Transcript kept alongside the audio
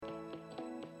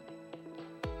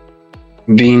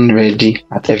being ready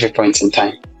at every point in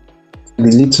time. The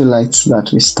little lights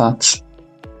that we start,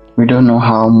 we don't know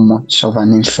how much of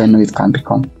an inferno it can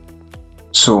become.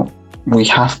 So we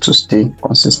have to stay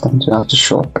consistent. We have to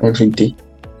show up every day.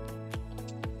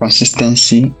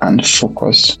 Consistency and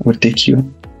focus will take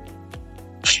you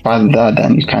farther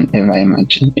than you can ever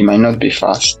imagine. It might not be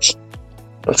fast,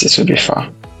 but it will be far.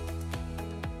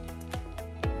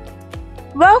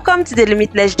 Welcome to the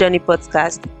Limitless Journey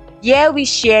podcast. Here we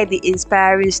share the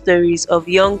inspiring stories of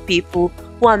young people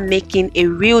who are making a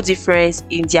real difference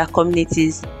in their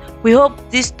communities. We hope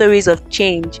these stories of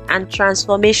change and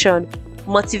transformation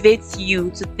motivates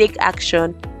you to take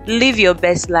action, live your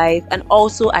best life, and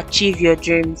also achieve your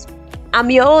dreams. I'm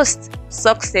your host,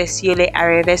 Success Yole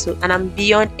Areveso, and I'm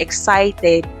beyond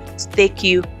excited to take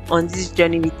you on this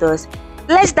journey with us.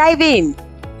 Let's dive in.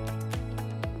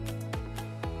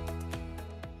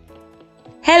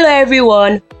 Hello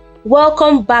everyone,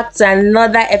 welcome back to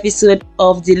another episode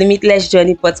of the Limitless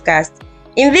Journey podcast.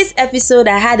 In this episode,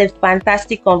 I had a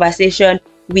fantastic conversation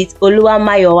with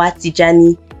Oluwamayowa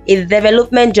Tijani, a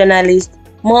development journalist,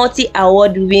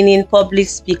 multi-award winning public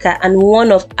speaker, and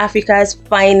one of Africa's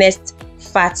finest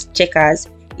fact checkers.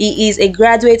 He is a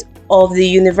graduate of the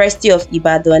University of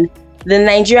Ibadan, the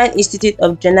Nigerian Institute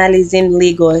of Journalism,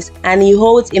 Lagos, and he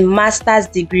holds a master's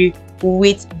degree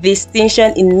with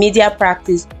distinction in media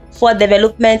practice for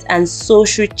development and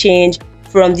social change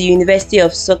from the University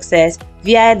of Sussex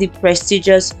via the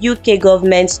prestigious UK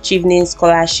Government Chevening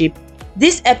Scholarship.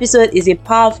 This episode is a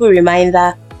powerful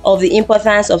reminder of the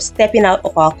importance of stepping out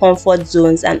of our comfort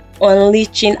zones and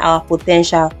unleashing our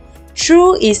potential.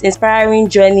 Through his inspiring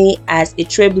journey as a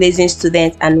trailblazing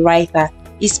student and writer,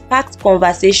 he sparked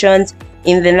conversations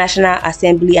in the National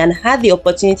Assembly and had the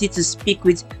opportunity to speak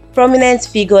with prominent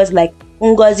figures like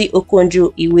Ngozi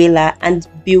Okonjo-Iweala and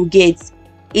Bill Gates.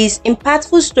 His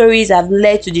impactful stories have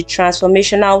led to the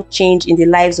transformational change in the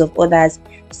lives of others,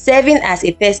 serving as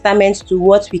a testament to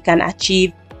what we can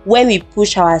achieve when we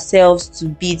push ourselves to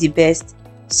be the best.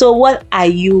 So what are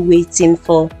you waiting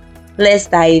for? Let's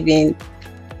dive in.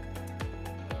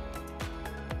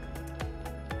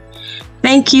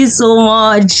 Thank you so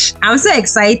much. I'm so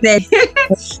excited.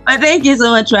 But thank you so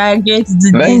much for agreeing to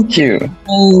do this. Thank you.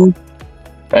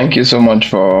 Thank you so much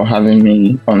for having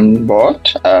me on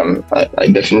board. I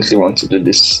definitely want to do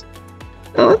this.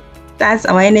 Oh, that's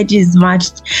our energy is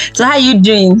matched. So how are you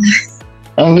doing?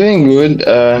 I'm doing good.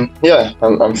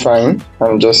 I'm fine.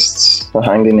 I'm just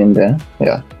hanging in there.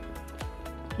 Yeah.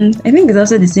 I think it's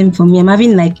also the same for me. I'm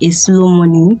having like a slow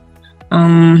morning.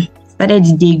 Started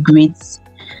the day great,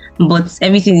 but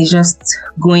everything is just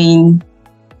going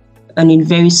on a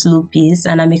very slow pace,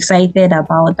 and I'm excited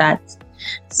about that.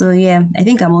 So yeah, I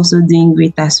think I'm also doing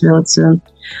great as well too.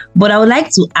 But I would like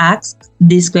to ask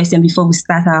this question before we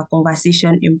start our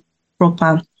conversation in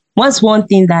proper. What's one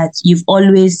thing that you've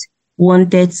always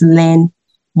wanted to learn,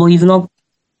 but you've not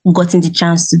gotten the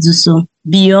chance to do so,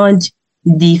 beyond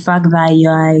the fact that you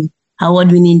are an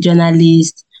award-winning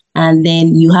journalist and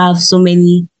then you have so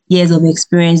many years of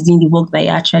experience doing the work that you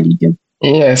actually do?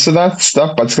 Yeah, so that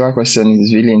particular question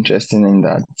is really interesting in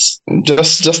that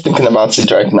just thinking about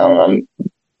it right now,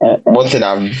 one thing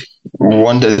I've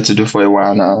wanted to do for a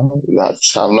while now that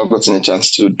I've not gotten a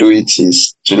chance to do it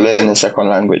is to learn a second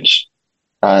language.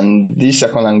 And this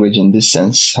second language in this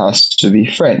sense has to be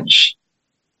French.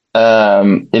 A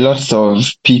lot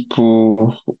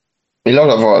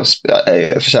of us,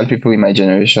 especially people in my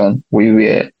generation, we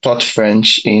were taught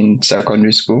French in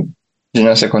secondary school,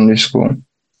 junior secondary school.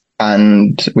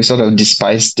 And we sort of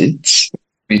despised it.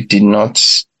 We didn't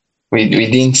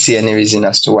see any reason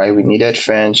as to why we needed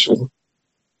French.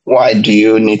 Why do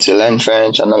you need to learn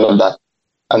French and all of that?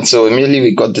 And so immediately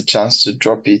we got the chance to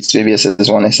drop it, maybe SS1,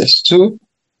 SS2.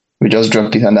 We just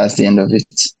dropped it and that's the end of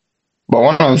it. But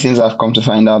one of the things I've come to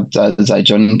find out as I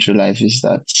journey through life is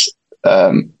that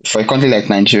for a country like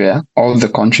Nigeria, all the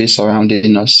countries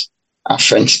surrounding us are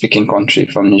French-speaking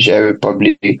countries, from Niger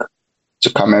Republic to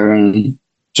Cameroon,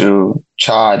 to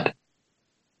Chad,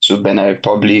 to Benin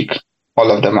Republic, all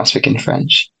of them are speaking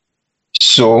French.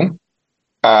 So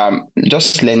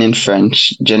just learning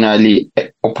French generally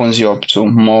opens you up to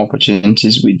more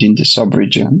opportunities within the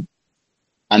sub-region.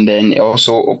 And then it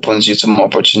also opens you to more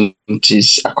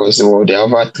opportunities across the world. There are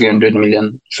over 300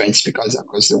 million French speakers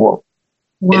across the world.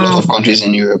 Wow. A lot of countries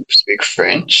in Europe speak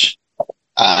French.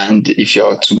 And if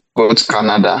you're to go to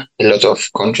Canada, a lot of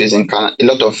provinces in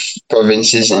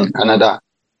Canada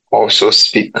also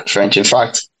speak French. In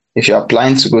fact, if you're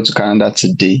applying to go to Canada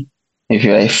today, if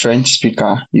you're a French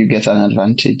speaker, you get an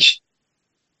advantage.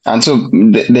 And so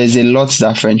there's a lot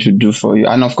that French would do for you.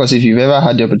 And of course, if you've ever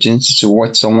had the opportunity to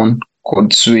watch someone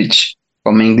could switch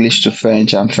from English to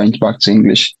French and French back to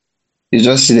English. You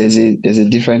just see there's a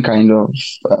different kind of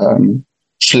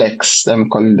flex, let me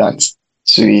call it that,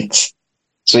 to it.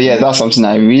 So yeah, that's something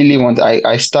I really want.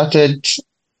 I started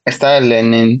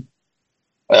learning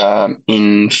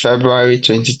in February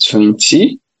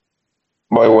 2020,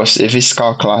 but it was a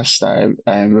physical class that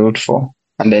I enrolled for.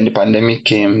 And then the pandemic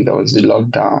came, there was the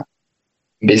lockdown.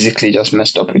 Basically just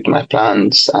messed up with my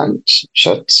plans and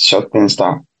shut things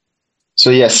down.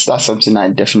 So yes, that's something I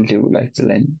definitely would like to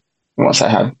learn once I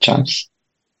have a chance.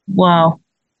 Wow.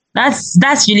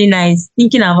 That's really nice.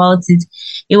 Thinking about it,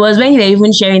 it was when you were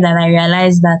even sharing that I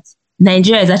realized that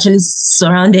Nigeria is actually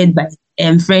surrounded by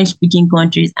French-speaking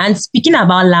countries. And speaking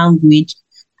about language,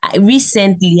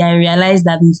 recently I realized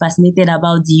that I've been fascinated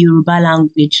about the Yoruba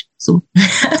language. So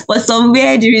for some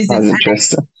weird reason, That's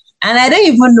interesting. and I don't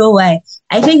even know why.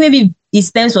 I think maybe it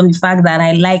stems from the fact that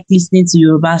I like listening to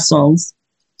Yoruba songs.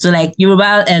 So like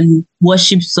Yoruba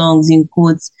worship songs in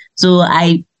quotes. So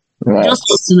I Right. just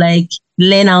want to like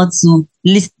learn how to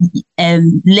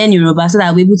learn Yoruba so that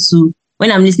I'll be able to,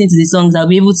 when I'm listening to the songs, I'll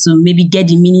be able to maybe get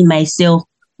the meaning myself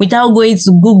without going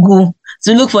to Google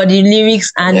to look for the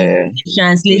lyrics and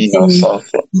translating.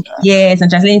 Yes, and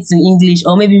translating to English,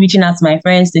 or maybe reaching out to my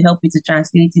friends to help me to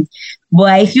translate it. But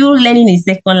I feel learning a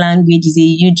second language is a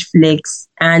huge flex.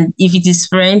 And if it is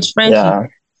French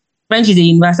is a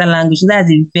universal language. So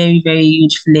that's a very, very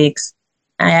huge flex.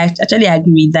 I actually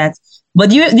agree with that. But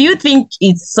do you think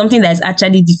it's something that's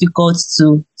actually difficult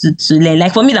to learn?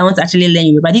 Like for me, that I want to actually learn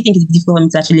Yoruba. Do you think it's difficult for me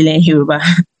to actually learn Yoruba?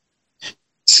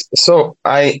 So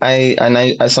I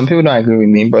some people don't agree with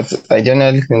me, but I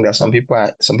generally think that some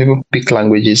people pick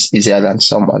languages easier than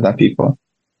some other people.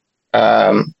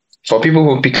 For people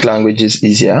who pick languages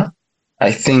easier,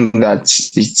 I think that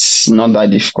it's not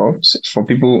that difficult. For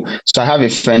people, so I have a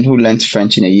friend who learned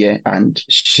French in a year, and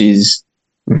she's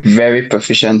very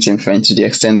proficient in French to the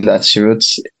extent that she wrote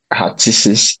her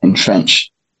thesis in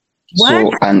French. What?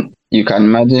 So, and you can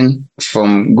imagine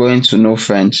from going to know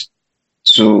French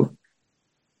to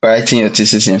writing your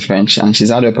thesis in French, and she's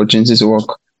had the opportunity to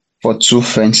work for 2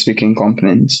 French-speaking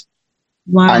companies.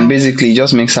 Wow. And basically, it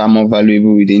just makes her more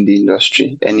valuable within the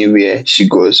industry anywhere she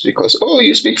goes because, oh,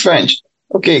 you speak French.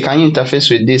 Okay, can you interface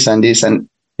with this and this? And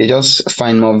they just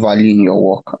find more value in your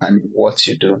work and what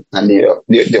you do, and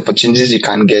the opportunities you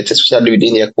can get, especially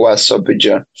within the ECOWAS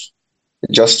sub-region,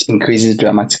 just increases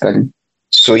dramatically.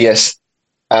 So yes,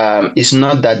 it's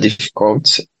not that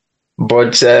difficult,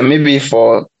 but maybe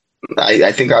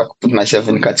I think I'll put myself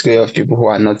in the category of people who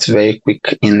are not very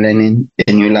quick in learning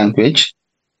a new language.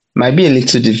 Might be a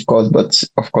little difficult, but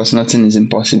of course, nothing is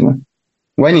impossible.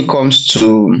 When it comes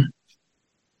to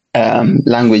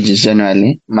languages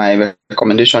generally, my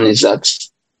recommendation is that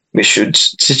we should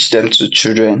teach them to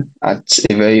children at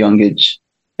a very young age.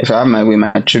 If I have my way,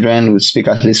 my children will speak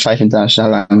at least 5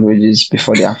 international languages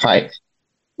before they are 5.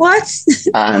 What?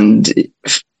 And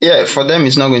yeah, for them,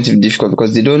 it's not going to be difficult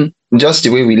because they don't, just the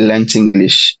way we learnt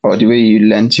English or the way you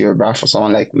learnt Yoruba for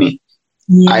someone like me,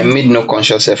 I made no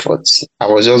conscious efforts. I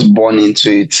was just born into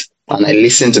it, and I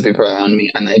listened to people around me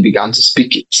and I began to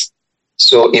speak it.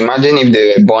 So imagine if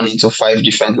they were born into 5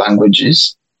 different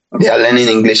languages. They are learning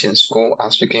English in school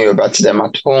and speaking Yoruba to them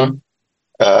at home.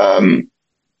 A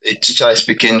teacher is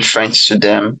speaking French to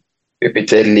them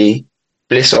repeatedly.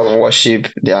 Place of worship,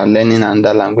 they are learning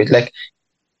another language. Like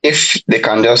if they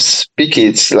can just speak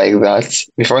it like that,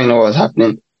 before you know what's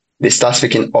happening, they start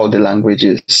speaking all the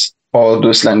languages, all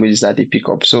those languages that they pick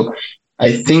up. So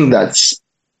I think that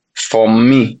for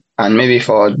me, and maybe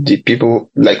for the people,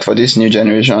 like for this new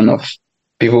generation of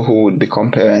people who would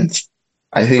become parents,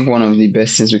 I think one of the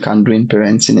best things we can do in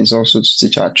parenting is also to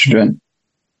teach our children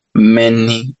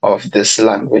many of these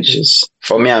languages.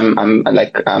 For me, I'm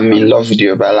in love with the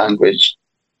Yoruba language,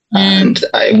 and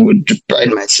I would pride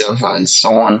myself as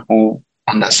someone who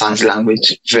understands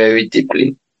language very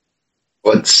deeply.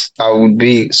 But I would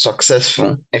be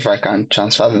successful if I can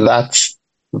transfer that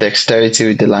dexterity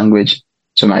with the language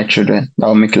to my children. That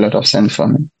will make a lot of sense for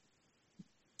me.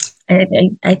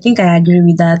 I think I agree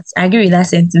with that. I agree with that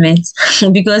sentiment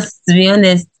because to be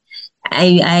honest,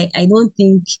 I don't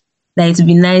think that it would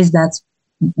be nice that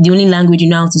the only language you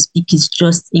know how to speak is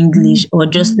just English or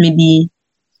just maybe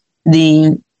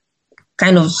the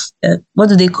kind of what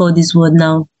do they call this word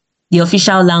now? The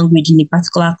official language in a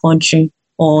particular country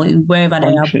or wherever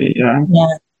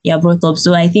they are brought up.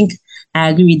 So I think I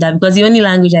agree with that because the only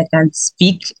language I can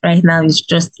speak right now is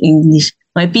just English.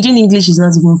 My pidgin English is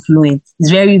not even fluent.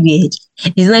 It's very weird.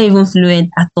 It's not even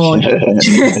fluent at all.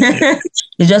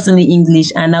 It's just only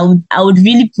English. And I would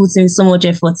really put in so much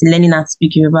effort in learning how to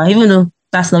speak Yoruba, even though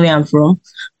that's not where I'm from,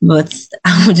 but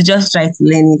I would just try to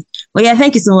learn it. But yeah,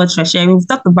 thank you so much for sharing. We've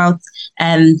talked about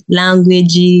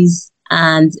languages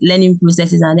and learning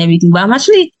processes and everything, but I'm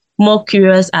actually more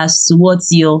curious as to what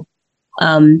your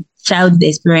childhood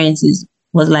experiences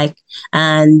was like.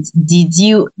 And did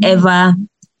you ever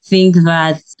think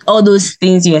that all those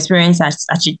things you experienced as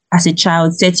a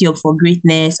child set you up for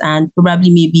greatness and probably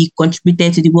maybe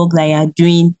contributed to the work that you are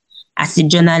doing as a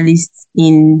journalist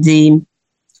in the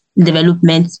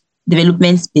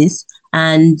development space?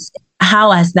 And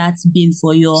how has that been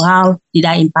for you? Or how did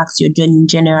that impact your journey in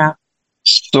general?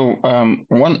 So,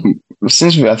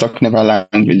 since we are talking about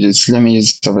languages, let me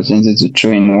use this opportunity to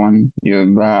throw in one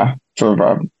Yoruba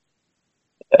proverb.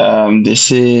 They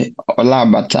say, "Ola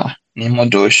bata ni mo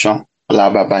dosho,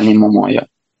 ola baba ni mo moyo."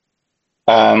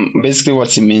 Basically,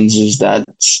 what it means is that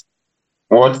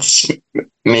what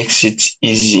makes it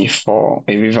easy for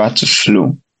a river to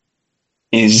flow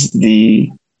is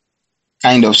the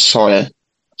kind of soil,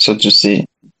 so to say,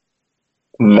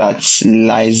 that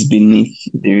lies beneath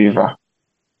the river.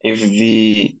 If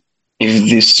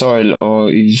the soil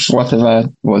or if whatever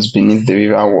was beneath the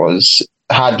river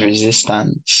had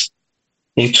resistance,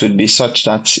 it would be such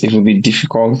that it would be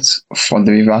difficult for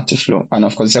the river to flow. And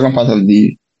of course, the second part of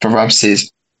the proverb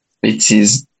says it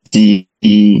is the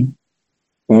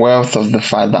wealth of the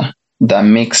father that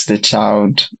makes the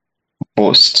child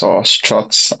boast or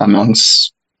strut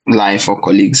amongst life or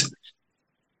colleagues.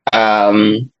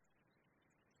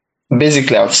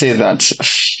 Basically, I would say that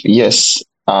yes,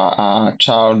 our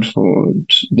childhood,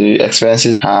 the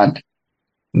experiences had,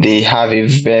 they have a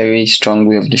very strong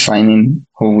way of defining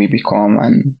who we become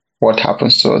and what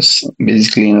happens to us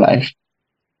basically in life.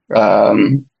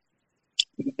 There's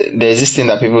this thing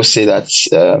that people say that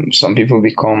some people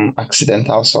become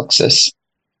accidental success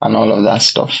and all of that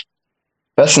stuff.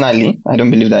 Personally, I don't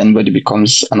believe that anybody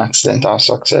becomes an accidental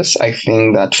success. I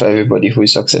think that for everybody who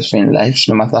is successful in life,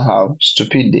 no matter how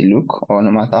stupid they look or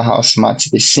no matter how smart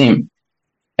they seem,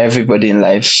 everybody in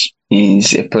life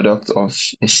is a product of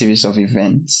a series of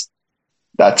events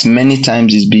that many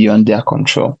times is beyond their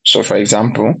control. So, for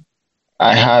example,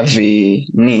 I have a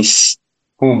niece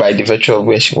who, by the virtue of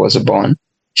where she was born,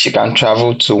 she can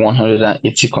travel to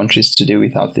 180 countries today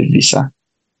without a visa.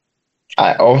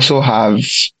 I also have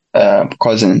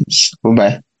cousins who,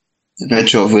 by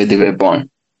virtue of where they were born,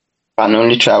 can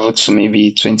only travel to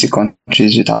maybe 20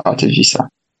 countries without a visa.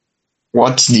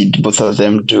 What did both of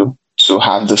them do to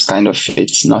have those kind of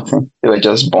fates? Nothing. They were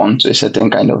just born to a certain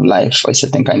kind of life or a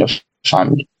certain kind of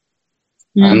family.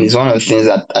 And it's one of the things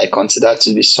that I consider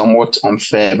to be somewhat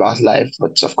unfair about life.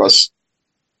 But of course,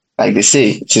 like they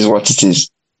say, it is what it is.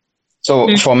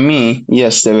 So for me,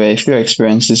 yes, there were a few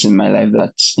experiences in my life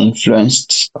that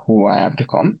influenced who I have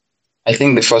become. I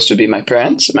think the first would be my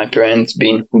parents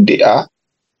being who they are.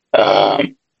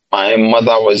 My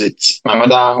mother was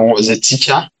a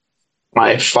teacher.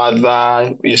 My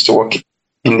father used to work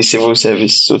in the civil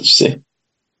service, so to say.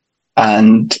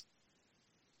 And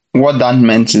what that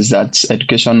meant is that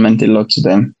education meant a lot to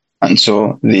them. And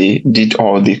so they did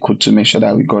all they could to make sure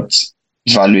that we got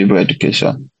valuable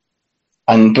education.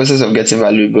 And in the process of getting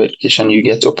valuable education, you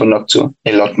get opened up to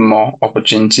a lot more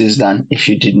opportunities than if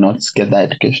you did not get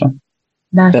that education.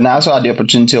 Then I also had the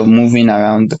opportunity of moving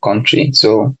around the country.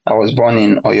 So I was born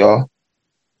in Oyo.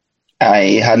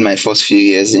 I had my first few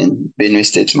years in Benue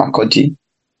State, Makurdi,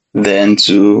 then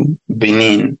to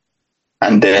Benin,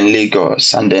 and then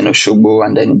Lagos, and then Osogbo,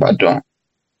 and then Ibadan.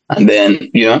 And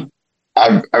then,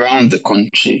 around the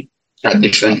country at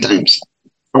different times.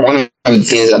 One of the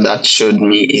things that showed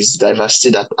me is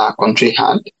diversity that our country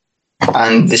had.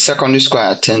 And the secondary school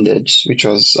I attended, which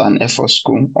was an Air Force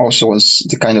school, also was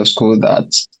the kind of school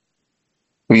that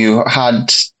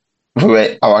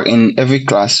in every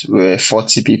class we were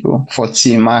 40 people,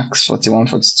 40 max, 41,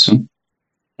 42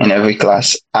 in every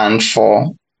class. And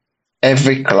for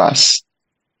every class,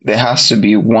 there has to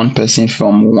be one person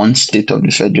from one state of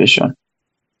the federation.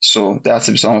 So there has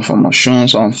to be someone from Osun,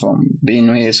 someone from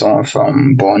Benue, someone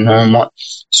from Borno.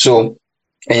 So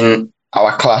in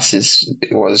our classes,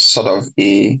 it was sort of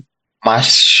a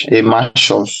mash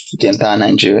of the entire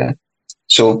Nigeria.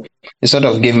 So it sort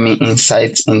of gave me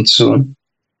insight into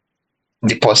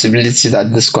the possibility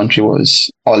that this country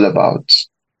was all about,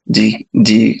 the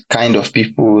kind of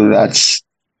people that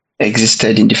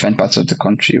existed in different parts of the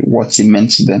country, what it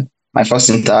meant to them. My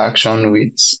first interaction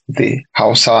with the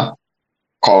Hausa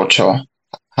culture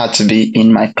had to be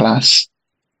in my class.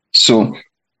 So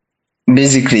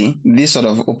basically, this sort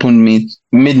of made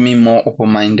me more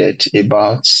open-minded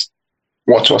about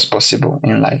what was possible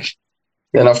in life.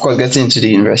 Then, of course, getting into the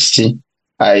university,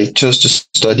 I chose to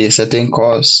study a certain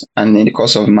course, and in the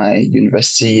course of my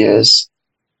university years,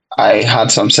 I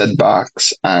had some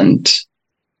setbacks, and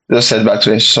those setbacks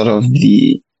were sort of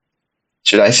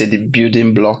should I say, the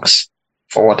building blocks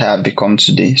for what I have become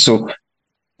today. So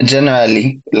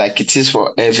generally, like it is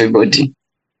for everybody,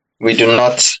 we do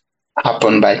not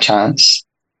happen by chance.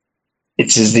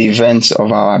 It is the events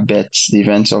of our births, the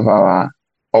events of our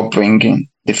upbringing,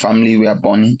 the family we are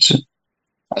born into,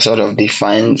 that sort of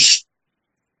defines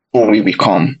who we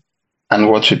become and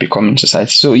what we become in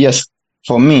society. So yes,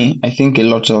 for me, I think a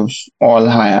lot of all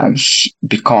I have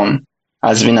become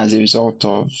has been as a result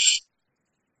of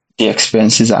the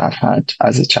experiences I've had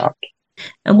as a child.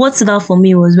 And what stood out for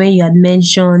me was when you had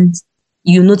mentioned,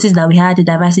 you noticed that we had a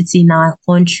diversity in our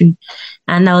country.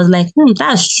 And I was like,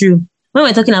 that's true. When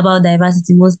we're talking about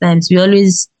diversity, most times we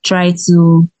always try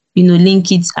to,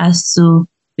 link it as to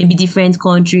maybe different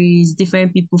countries,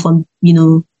 different people from,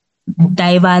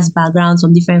 diverse backgrounds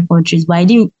from different countries. But I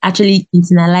didn't actually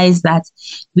internalize that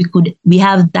we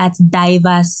have that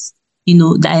diverse, we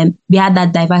had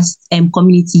that diverse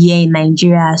community here in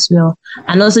Nigeria as well.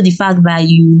 And also the fact that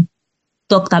you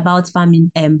talked about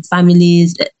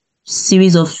families,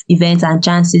 series of events and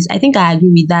chances. I think I agree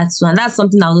with that too. And that's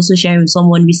something I was also sharing with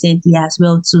someone recently as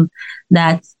well too,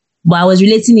 but I was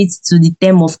relating it to the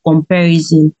term of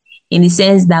comparison, in the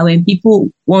sense that when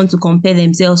people want to compare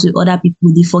themselves with other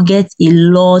people, they forget a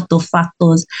lot of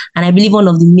factors. And I believe one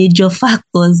of the major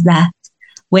factors that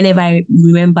whenever I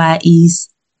remember is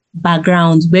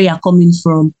background, where you're coming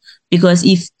from. Because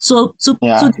if two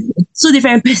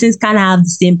different persons can't have the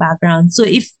same background. So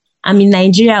if I'm in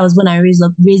Nigeria, I was born and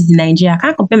raised in Nigeria, I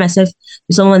can't compare myself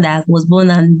with someone that was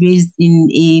born and raised in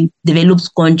a developed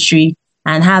country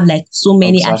and have like so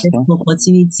many access to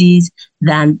opportunities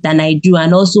than I do,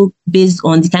 and also based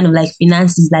on the kind of like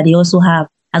finances that they also have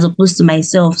as opposed to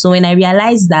myself. So when I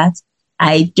realized that,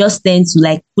 I just tend to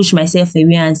like push myself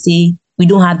away and say we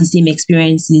don't have the same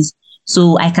experiences.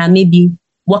 So I can maybe,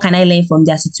 what can I learn from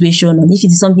their situation? And if it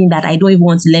is something that I don't even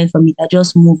want to learn from it, I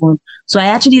just move on. So I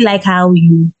actually like how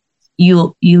you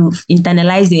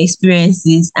internalize the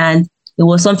experiences, and it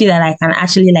was something that I can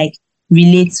actually like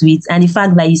relate with. And the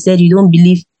fact that you said you don't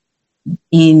believe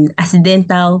in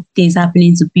accidental things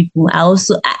happening to people, I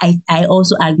also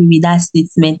agree with that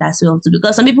statement as well too,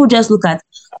 because some people just look at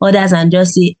others and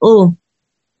just say, oh,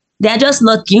 they're just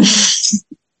lucky.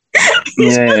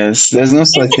 Yes, there's no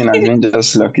such thing as being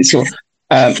just lucky. So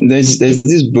there's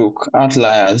this book,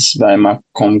 Outliers by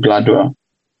Malcolm Gladwell.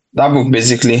 That book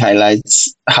basically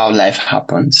highlights how life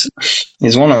happens.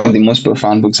 It's one of the most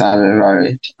profound books I've ever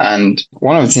read. And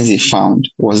one of the things he found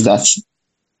was that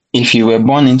if you were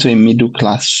born into a middle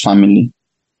class family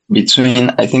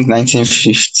between, I think,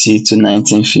 1950 to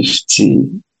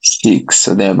 1956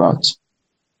 or thereabouts,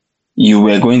 you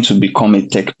were going to become a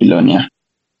tech billionaire.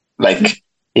 Like,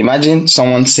 imagine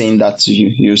someone saying that to you.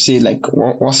 You say, like,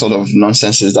 what sort of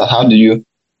nonsense is that? How do you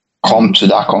come to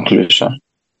that conclusion?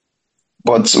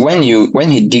 But when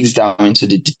he digs down into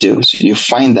the details, you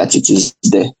find that it is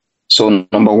there. So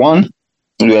number one,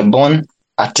 you were born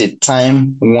at a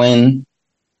time when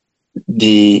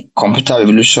the computer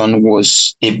revolution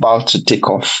was about to take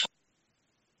off.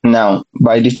 Now,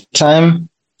 by the time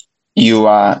you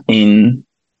are in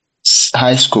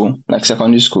high school, like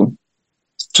secondary school,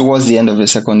 towards the end of the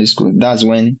secondary school, that's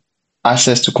when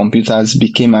access to computers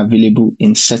became available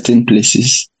in certain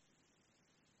places.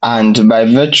 And by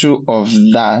virtue of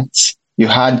that, you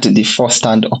had the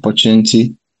first-hand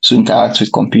opportunity to interact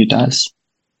with computers.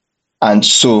 And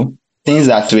so things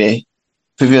that were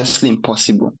previously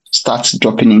impossible start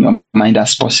dropping in your mind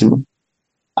as possible.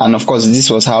 And of course,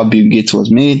 this was how Bill Gates was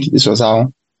made. This was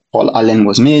how Paul Allen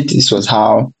was made. This was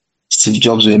how Steve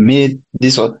Jobs were made.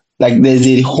 This was like, there's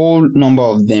a whole number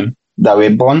of them that were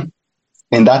born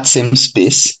in that same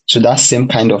space, to that same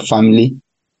kind of family,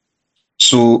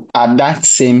 to at that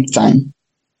same time,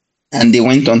 and they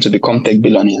went on to become tech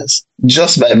billionaires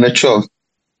just by virtue of.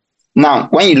 Now,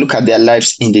 when you look at their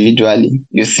lives individually,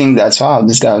 you think that, wow,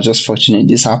 this guy was just fortunate,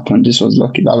 this happened, this was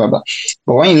lucky, blah, blah, blah.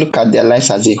 But when you look at their lives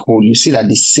as a whole, you see that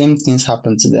the same things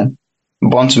happened to them.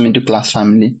 Born to middle class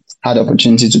family, had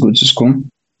opportunity to go to school.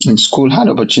 In school, had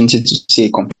opportunity to see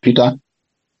a computer,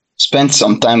 spent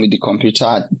some time with the computer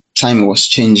at the time it was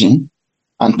changing,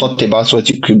 and thought about what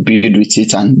you could build with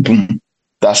it, and boom,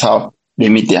 that's how they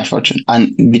made their fortune.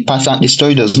 And the pattern, the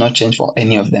story does not change for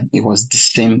any of them. It was the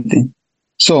same thing.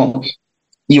 So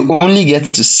you only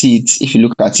get to see it if you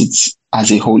look at it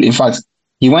as a whole. In fact,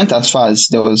 he went as far as,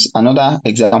 there was another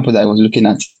example that I was looking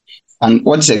at. And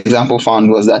what this example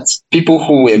found was that people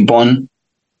who were born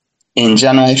in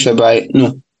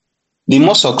the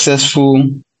most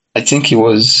successful, I think it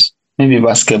was maybe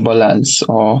basketballers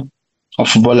or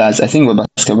footballers. I think it was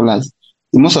basketballers.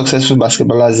 The most successful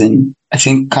basketballers in, I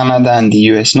think, Canada and the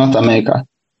US, North America,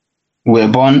 were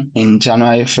born in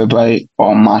January, February,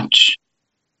 or March.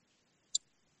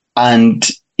 And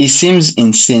it seems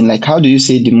insane. Like, how do you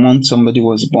say the month somebody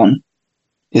was born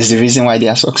is the reason why they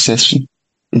are successful?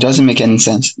 It doesn't make any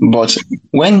sense. But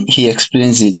when he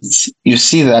explains it, you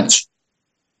see that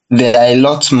there are a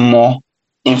lot more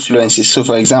influences. So,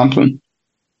 for example,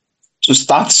 to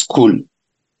start school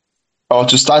or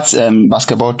to start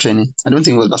basketball training, I don't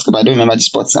think it was basketball, I don't remember the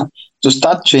sports now. To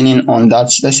start training on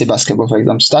that, let's say basketball, for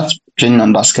example, start training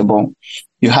on basketball,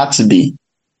 you had to be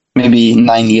maybe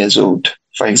 9 years old,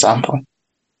 for example.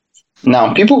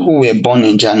 Now, people who were born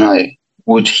in January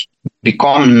would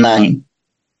become 9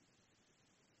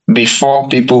 before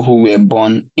people who were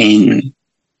born in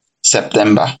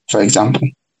September, for example.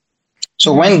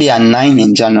 So when they are 9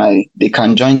 in January, they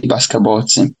can join the basketball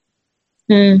team.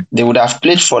 They would have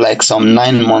played for like some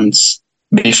 9 months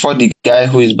before the guy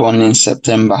who is born in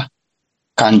September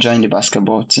can join the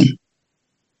basketball team.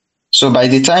 So by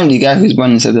the time the guy who is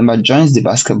born in September joins the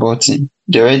basketball team,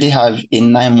 they already have a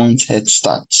 9-month head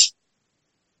start.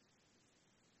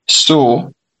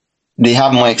 So they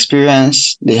have more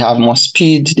experience, they have more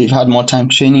speed, they've had more time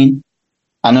training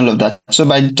and all of that. So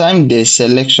by the time there's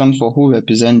selection for who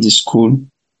represent the school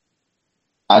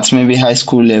at maybe high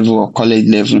school level or college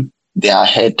level, they are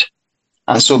ahead.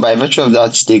 And so by virtue of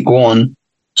that, they go on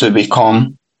to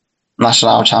become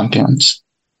national champions.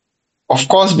 Of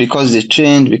course, because they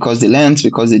trained, because they learned,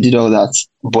 because they did all that.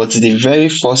 But the very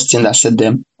first thing that set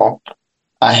them up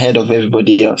ahead of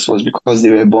everybody else was because they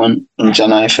were born in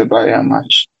January, February, and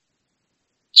March.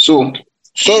 So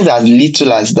things as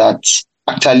little as that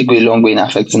actually go a long way in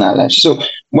affecting our lives. So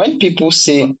when people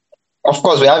say, of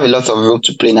course, we have a lot of role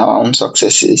to play in our own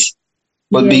successes,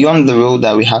 but beyond the role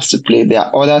that we have to play, there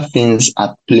are other things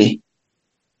at play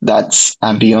that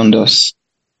are beyond us.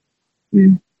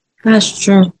 That's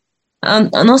true.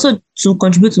 And also to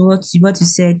contribute to what you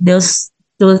said, there was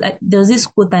this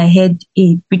quote I heard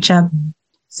a preacher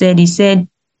said. He said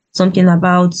something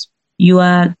about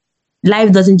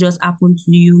life doesn't just happen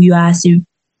to you. You are as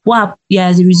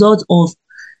a result of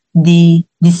the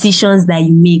decisions that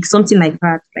you make, something like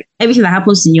that. Like everything that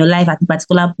happens in your life at a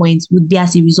particular point would be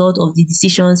as a result of the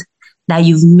decisions that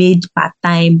you've made part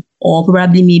time, or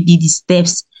probably maybe the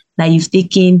steps that you've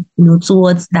taken,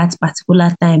 towards that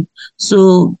particular time.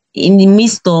 So in the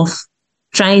midst of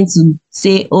trying to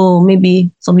say, oh,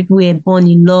 maybe some people were born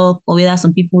in luck, or whether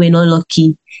some people were not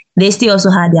lucky, they still also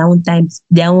had their own times,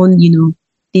 their own,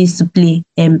 things to play,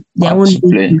 their own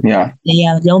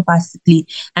their own parts to play.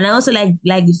 And I also like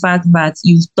the fact that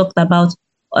you talked about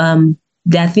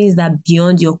there are things that are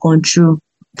beyond your control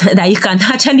that you can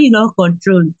actually not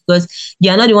control, because you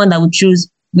are not the one that will choose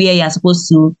where you are supposed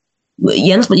to.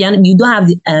 You don't have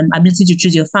the ability to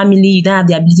choose your family. You don't have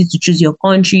the ability to choose your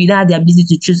country. You don't have the ability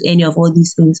to choose any of all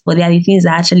these things. But they are the things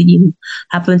that actually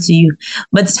happen to you.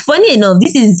 But funny enough,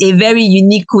 this is a very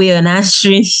unique way on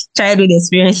answering childhood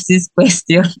experiences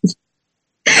question.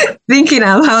 Thinking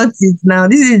about it now,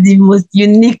 this is the most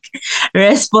unique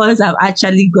response I've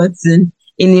actually gotten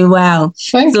in a while.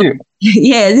 Thank you.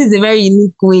 Yeah, this is a very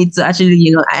unique way to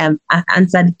actually,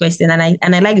 answer the question. And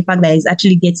I like the fact that it's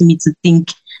actually getting me to think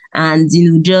and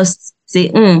just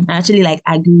say, I actually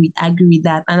agree with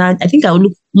that. And I think I will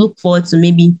look forward to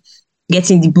maybe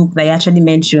getting the book that you actually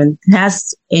mentioned. It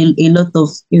has a lot of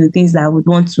things that I would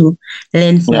want to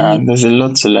learn from. Yeah, there's a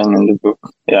lot to learn in the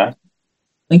book. Yeah.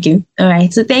 Okay. All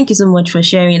right. So thank you so much for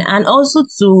sharing. And also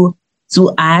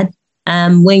to add,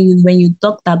 when you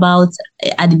talked about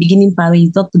at the beginning part, when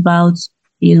you talked about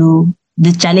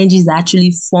the challenges that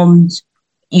actually formed,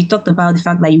 you talked about the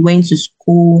fact that you went to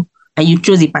school and you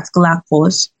chose a particular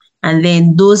course, and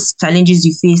then those challenges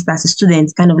you faced as a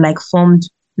student kind of formed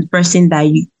the person that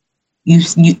you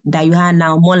are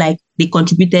now, more like they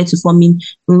contributed to forming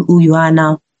who you are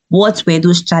now. What were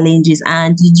those challenges,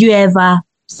 and did you ever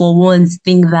for once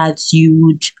think that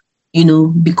you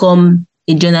would become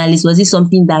a journalist? Was it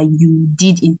something that you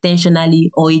did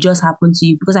intentionally, or it just happened to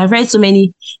you? Because I've read so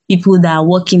many people that are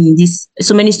working in this,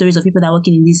 so many stories of people that are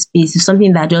working in this space. It's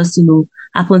something that just,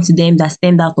 happened to them, that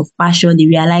stemmed out of passion. They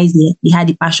realized they had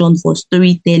the passion for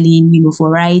storytelling, for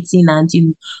writing and,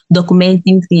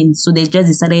 documenting things. So they just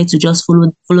decided to just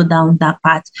follow down that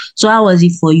path. So how was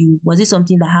it for you? Was it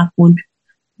something that happened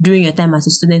during your time as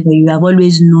a student, or you have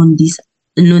always known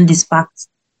this fact?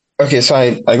 Okay, so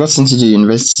I got into the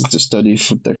university to study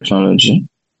food technology,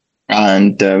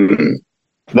 and that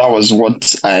was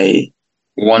what I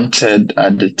wanted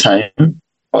at the time.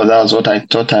 or that was what I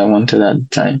thought I wanted at the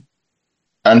time.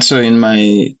 And so in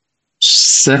my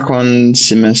first year,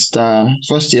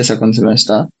 second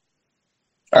semester,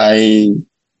 I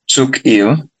took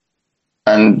ill,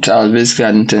 and I was basically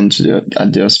admitted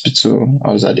at the hospital.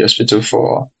 I was at the hospital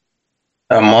for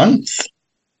a month,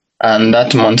 and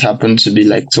that month happened to be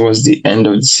like towards the end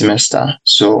of the semester.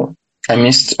 So I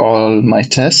missed all my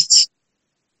tests,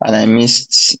 and I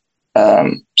missed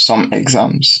some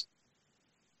exams.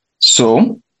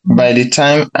 So by the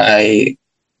time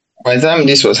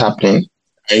this was happening,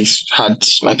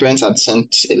 my parents had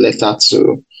sent a letter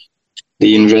to the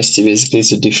university basically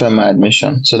to defer my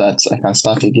admission so that I can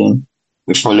start again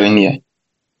the following year.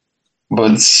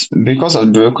 But because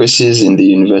of bureaucracies in the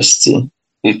university,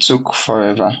 it took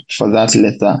forever for that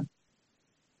letter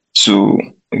to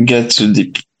get to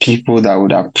the people that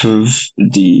would approve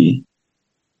the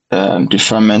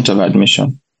deferment of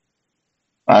admission.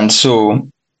 And so,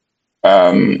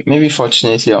 maybe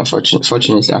fortunately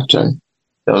actually,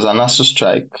 there was an ASU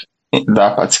strike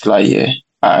that particular year,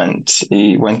 and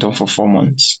it went on for 4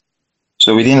 months.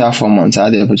 So within that 4 months, I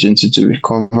had the opportunity to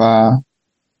recover.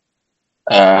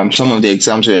 Some of the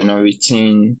exams were not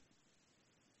written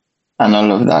and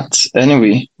all of that.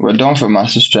 Anyway, we're done for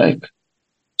ASU strike.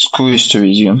 School is to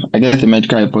resume. I get the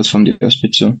medical report from the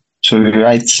hospital to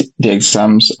rewrite the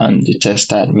exams and the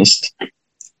test I had missed.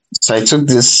 So I took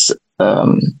this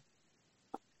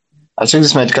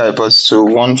medical report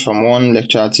from one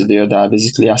lecturer to the other,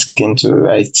 basically asking to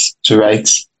write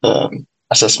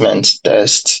assessment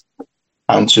test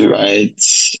and to write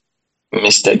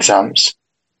missed exams.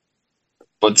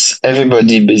 But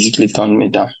everybody basically turned me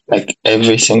down. Like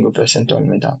every single person turned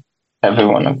me down. Every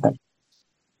one of them.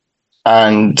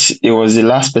 And it was the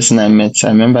last person I met. I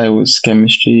remember it was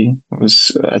chemistry. It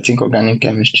was, I think, organic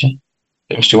chemistry.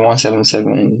 Chemistry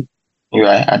 177 in UI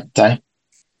at the time.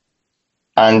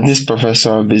 And this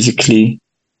professor basically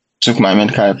took my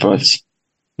medical report,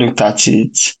 looked at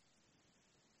it,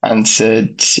 and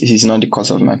said he's not the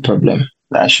cause of my problem,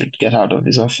 that I should get out of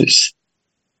his office.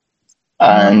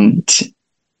 And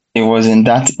it was in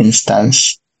that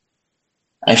instance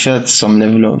I felt some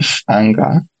level of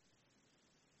anger.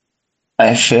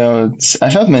 I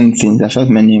felt many things. I felt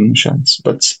many emotions,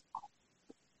 but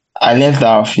I left the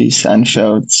office and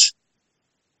felt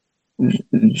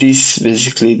this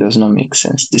basically does not make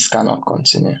sense. This cannot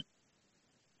continue.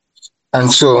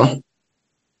 And so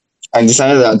I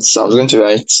decided that I was going to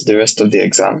write the rest of the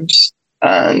exams,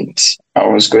 and I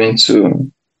was going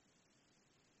to,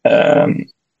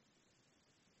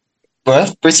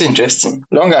 well, pretty interesting.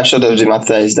 Long and short of the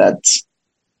matter is that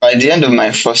by the end of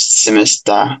my first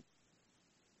semester,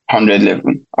 100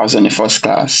 level, I was in the first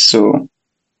class. So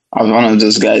I was one of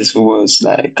those guys who was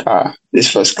like,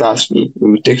 this first class, we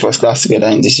will take first class together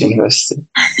in this university.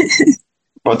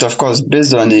 But of course,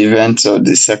 based on the events of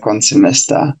the second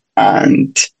semester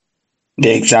and the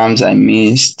exams I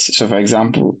missed, so for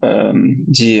example,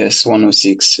 GS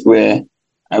 106, where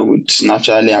I would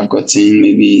naturally have gotten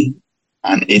maybe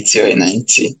an 80 or a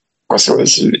 90, because it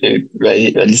was a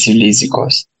very relatively easy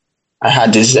course. I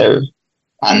had a 0.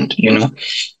 And,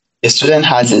 a student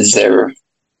has a 0,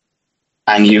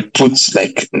 and you put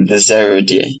like the 0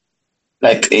 there.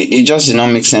 Like it just did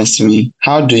not make sense to me.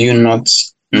 How do you not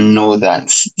know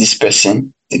that this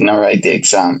person did not write the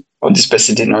exam, or this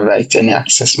person did not write any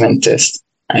assessment test,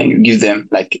 and you give them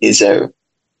like a 0?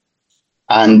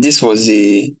 And this was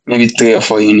a maybe 3 or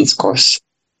 4 unit course.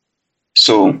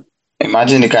 So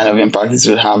imagine the kind of impact this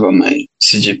would have on my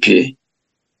CGPA.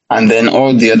 And then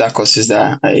all the other courses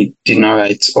that I did not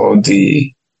write, all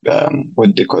the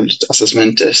what they call it,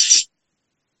 assessment tests,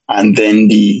 and then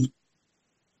the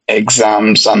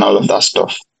exams and all of that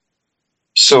stuff.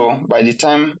 So by the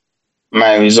time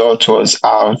my result was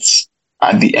out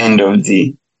at the end of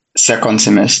the second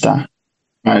semester,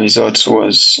 my result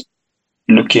was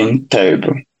looking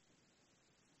terrible,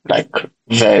 like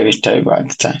very terrible at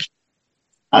the time.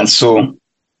 And so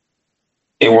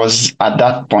it was at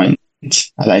that point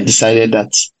that I decided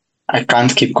that I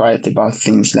can't keep quiet about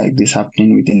things like this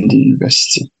happening within the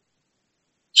university.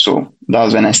 So that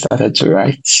was when I started to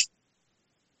write.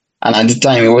 And at the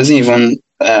time, it wasn't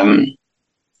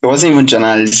even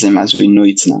journalism as we know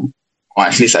it now. Or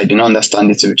at least I did not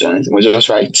understand it to be journalism. It was just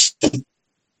writing,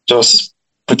 just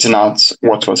putting out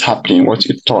what was happening, what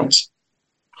you thought,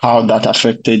 how that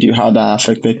affected you, how that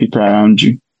affected people around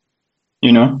you,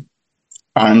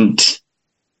 And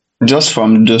just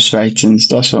from those writings,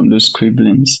 just from those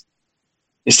scribblings,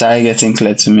 it started getting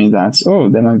clear to me that,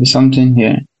 there might be something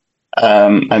here. I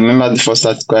remember the first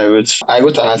article I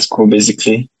wrote an article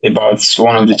basically about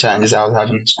one of the challenges I was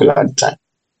having in school at the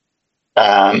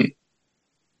time.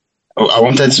 I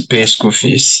wanted to pay school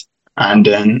fees, and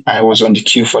then I was on the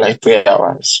queue for like 3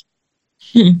 hours.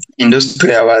 In those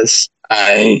 3 hours,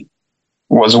 I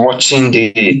was watching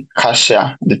the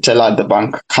cashier, the teller at the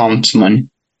bank, count money.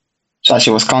 So as she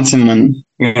was counting money,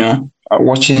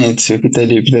 watching it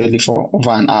repeatedly for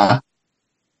over an hour.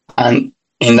 And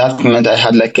in that moment, I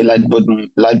had like a light bulb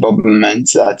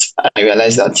moment that I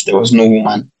realized that there was no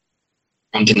woman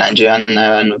on the Nigerian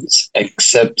Naira notes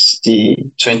except the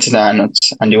 20 Naira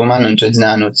notes. And the woman on 20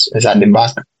 Naira notes is at the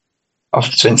back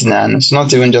of 20 Naira notes.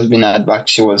 Not even just being at the back,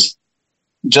 she was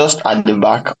just at the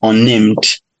back, unnamed.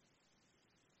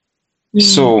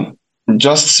 So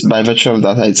just by virtue of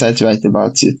that, I decided to write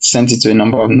about it, sent it to a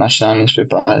number of national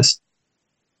newspapers.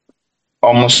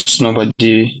 Almost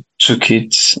nobody took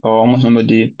it, or almost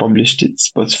nobody published it.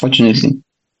 But fortunately,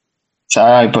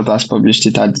 Sahara Reporters published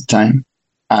it at the time.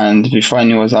 And before I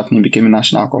knew what was happening, it became a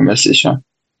national conversation.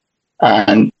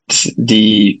 And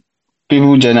the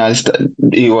people journalists,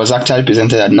 it was actually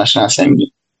presented at the National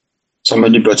Assembly.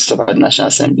 Somebody brought it up at the National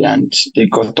Assembly and they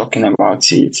got talking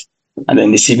about it. And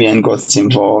then the CBN got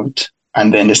involved,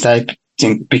 and then they started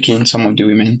picking some of the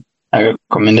women I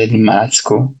recommended in my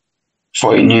article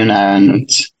for a new Naira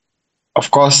note. Of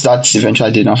course, that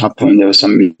eventually did not happen. There was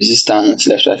some resistance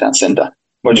left, right, and center.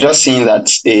 But just seeing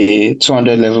that a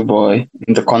 200 level boy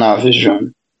in the corner of his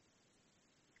room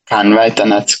can write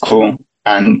an article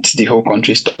and the whole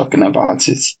country is talking about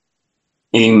it,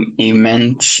 it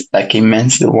meant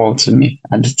the world to me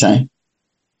at the time.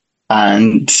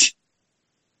 And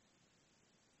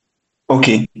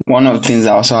okay, one of the things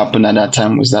that also happened at that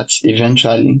time was that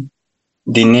eventually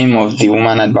the name of the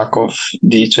woman at the back of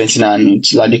the 20 Naira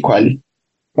note, Ladi Kwali,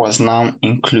 was now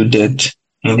included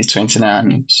in the 20 Naira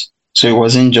note. So it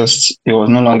was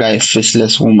no longer a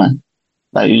faceless woman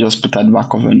that you just put at the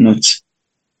back of a note.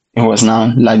 It was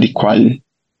now Ladi Kwali.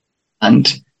 And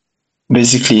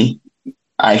basically,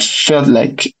 I felt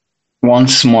like one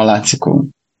small article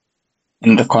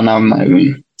in the corner of my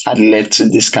room had led to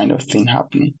this kind of thing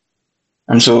happening.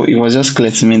 And so it was just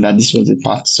clear to me that this was the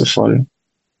path to follow.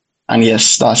 And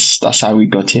yes, that's how we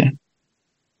got here.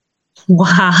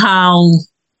 Wow.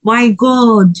 My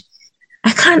God.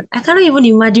 I cannot even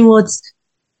imagine what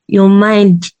your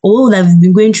mind, all that has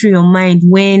been going through your mind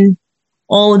when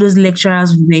all those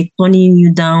lecturers were turning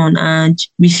you down and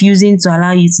refusing to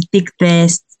allow you to take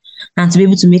tests and to be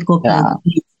able to make up your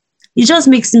grades. It just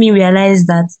makes me realize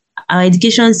that our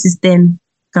education system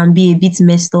can be a bit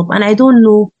messed up. And I don't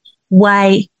know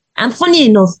why. And funny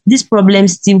enough, this problem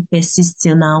still persists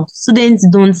till now. Students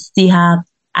don't still have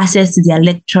access to their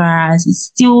lecturers. It's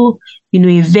still,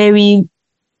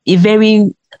 a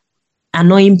very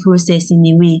annoying process in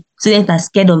a way. Students are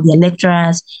scared of their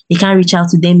lecturers. They can't reach out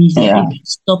to them if they're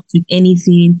stopped with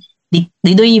anything. They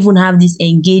don't even have this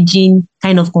engaging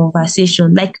kind of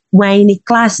conversation. Like we're in a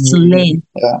class to learn.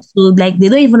 Yeah. So like they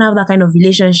don't even have that kind of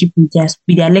relationship with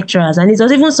their lecturers. And it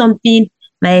was even something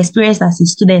I experienced as a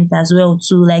student as well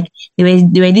too. Like there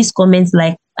were these comments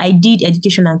like, I did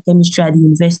education and chemistry at the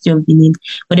University of Benin,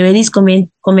 but there were these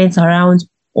comments around,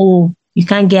 oh, you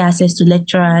can't get access to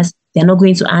lecturers. They're not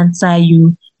going to answer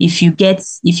you if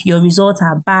your results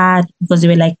are bad, because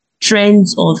there were like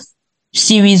trends of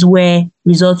series where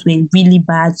results were really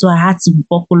bad. So I had to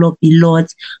buckle up a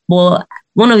lot. But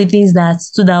one of the things that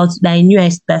stood out, that I knew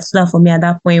that stood out for me at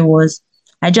that point was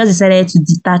I just decided to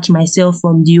detach myself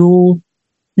from the whole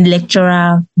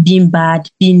lecturer being bad,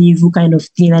 being evil kind of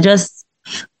thing. I just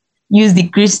use the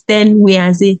Christian way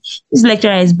and say, this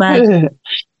lecturer is bad.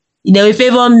 They will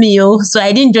favor me. So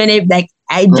I didn't join it. Like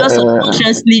I just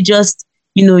unconsciously just,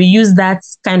 use that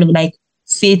kind of like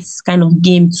faith kind of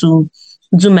game to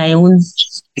do my own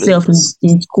self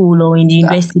in school or in the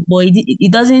university. But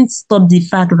it doesn't stop the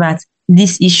fact that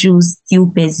these issues still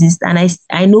persist. And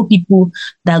I know people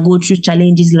that go through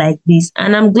challenges like this.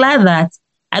 And I'm glad that,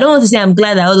 I don't want to say I'm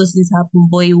glad that all those things happen,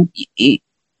 but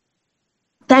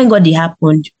thank God they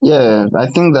happened. Yeah, I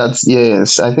think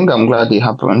I'm glad they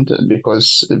happened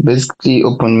because it basically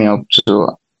opened me up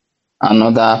to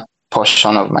another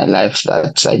portion of my life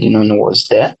that I didn't know was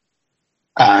there.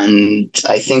 And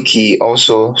I think he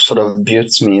also sort of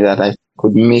built me that I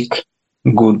could make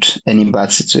good any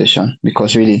bad situation,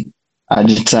 because really at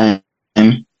the time,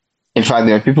 in fact,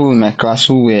 there are people in my class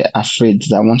who were afraid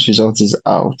that once results is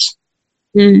out,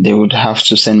 they would have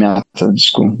to send me out of the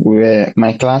school.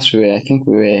 I think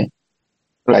we were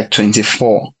like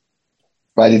 24.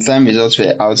 By the time results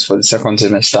were out for the second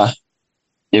semester,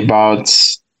 about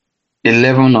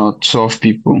 11 or 12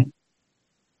 people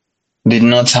did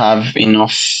not have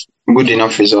good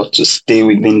enough results to stay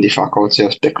within the Faculty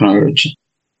of Technology.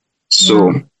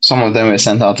 So some of them were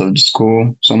sent out of the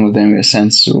school, some of them were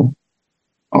sent to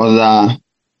other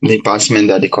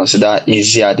departments that they consider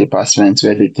easier departments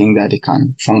where they think that they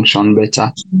can function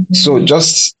better. So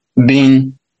just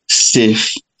being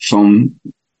safe from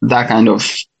that kind of.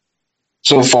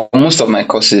 So for most of my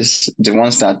courses, the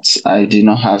ones that I did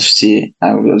not have C,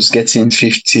 I was getting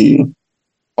 50,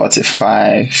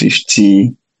 45,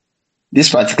 50. This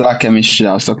particular chemistry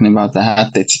I was talking about, I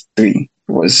had 33.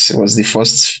 Was the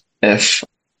first F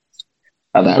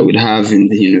that I would have in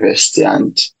the university,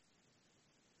 and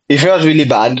it felt really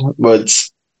bad, but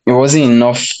it wasn't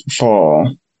enough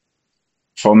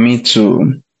for me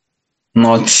to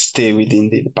not stay within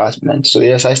the department. So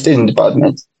yes, I stayed in the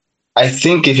department. I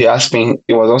think if you ask me,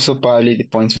 it was also probably the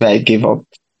point where I gave up.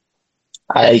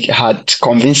 I had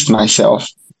convinced myself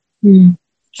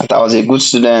that I was a good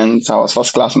student, I was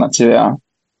first class material,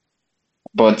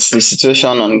 but the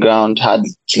situation on ground had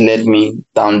led me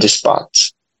down this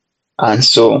path. And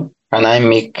so, can I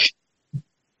make,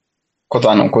 quote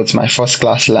unquote, my first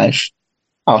class life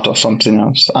out of something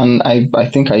else? And I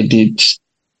think I did.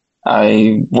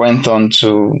 I went on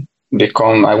to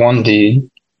I won the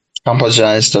Campus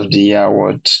Journalist of the Year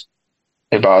award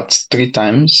about 3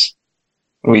 times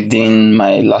within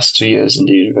my last 2 years in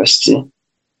the university.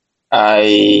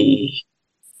 I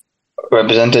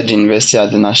represented the university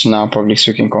at the National Public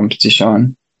Speaking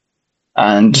Competition,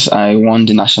 and I won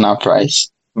the national prize,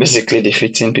 basically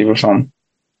defeating people from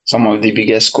some of the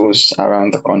biggest schools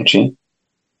around the country.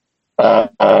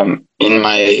 In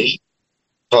my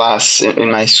class,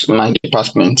 in my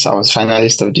department, I was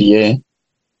finalist of the year.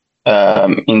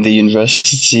 In the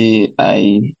university,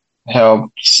 I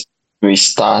helped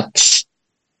restart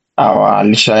our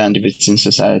Literary and Debating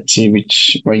Society,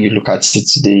 which, when you look at it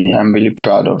today, I'm really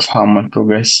proud of how much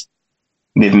progress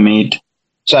they've made.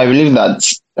 So I believe that,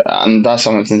 and that's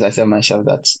some of the things I tell myself,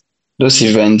 that those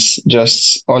events,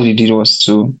 just all it did was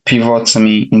to pivot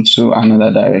me into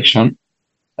another direction.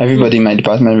 Everybody in my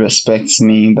department respects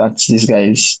me, that this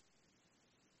guy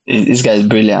is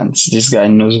brilliant. This guy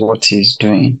knows what he's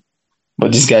doing.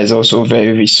 But this guy is also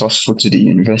very resourceful to the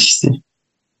university.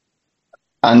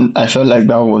 And I felt like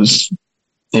that was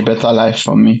a better life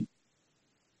for me.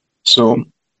 So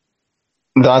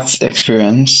that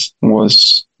experience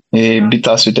was a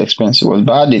bittersweet experience. It was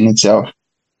bad in itself,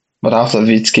 but out of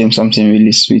it came something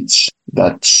really sweet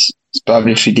that's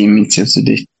probably feeding me till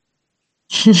today.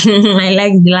 I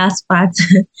like the last part.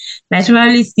 That's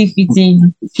probably still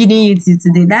feeding you till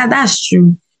today. That's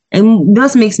true. And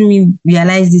just makes me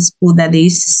realize this quote that they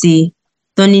used to say,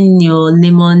 turning your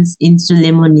lemons into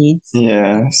lemonade.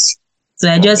 Yes. So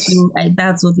I just feel like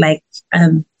that's what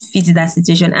fits that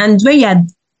situation. And when you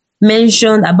had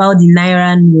mentioned about the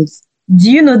Naira notes, do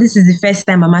you know this is the first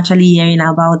time I'm actually hearing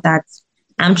about that?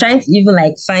 I'm trying to even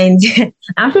find.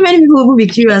 I'm sure many people will be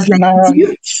curious. I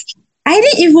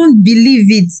didn't even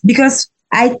believe it, because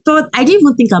I didn't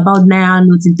even think about Naira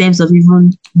notes in terms of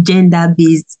even gender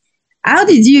based. How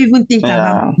did you even think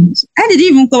about it? How did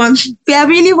you even come on? We are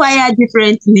really wired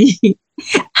differently.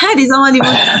 How did someone even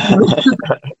how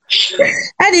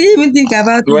did you even think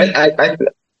about it? Well,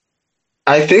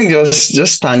 I think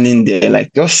just standing there,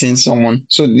 just seeing someone.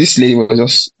 So this lady was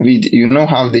just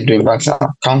how they do in banks,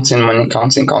 counting money,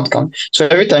 count. So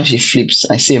every time she flips,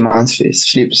 I see a man's face,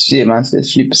 flips, see a man's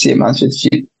face, flip, see a man's face,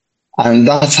 flip. And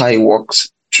that's how it works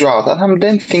throughout. And I'm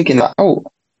then thinking that,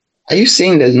 are you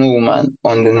saying there's no woman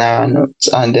on the Naira notes?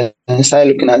 And then I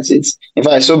started looking at it. In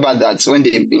fact, it's so bad that when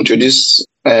they introduced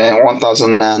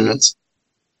 1,000 Naira notes,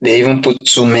 they even put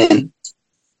 2 men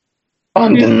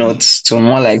on the notes to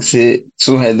more like say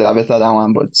 2 heads are better than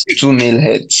one, but 2 male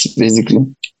heads,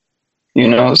 basically.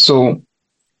 So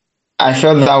I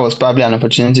felt that was probably an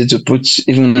opportunity to put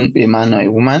even a man or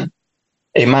a woman,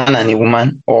 a man and a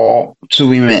woman, or 2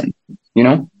 women,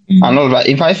 And all that.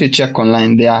 If you check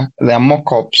online, there are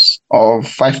mock-ups of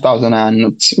 5,000 Naira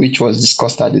notes, which was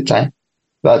discussed at the time.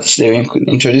 That they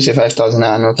introduce a 5,000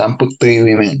 Naira note and put 3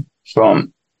 women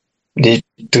from the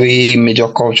 3 major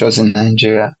cultures in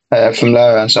Nigeria,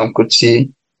 Fumlara and Sam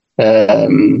Kuti,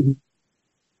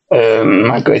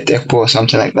 Margaret Ekpo or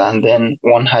something like that, and then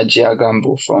one Haji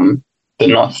Agambo from the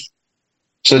north.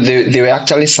 So they were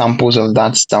actually samples of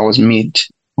that was made,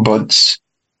 but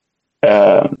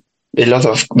there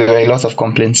were a lot of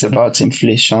complaints about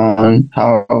inflation,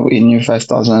 how a new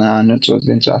 5,000 Naira note was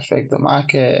going to affect the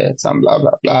markets and blah,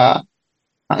 blah, blah.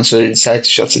 And so they decided to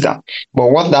shut it down.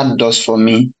 But what that does for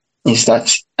me is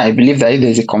that I believe that if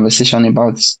there's a conversation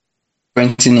about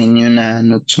printing a new Naira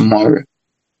note tomorrow,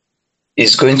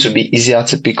 it's going to be easier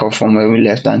to pick up from where we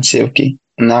left and say, okay,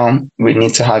 now we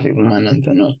need to have a woman on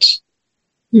the note.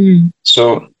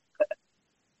 So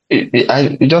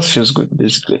it just feels good,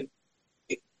 basically.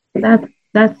 That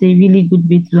that's a really good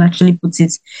way to actually put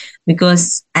it,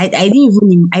 because I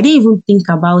didn't even think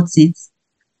about it.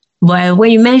 But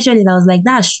when you mentioned it, I was like,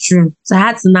 that's true. So I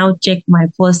had to now check my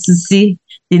purse to see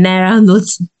the naira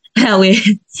notes that were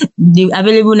the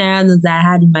available naira notes that I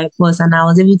had in my purse, and I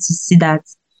was able to see that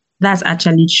that's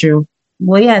actually true.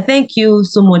 Well, yeah, thank you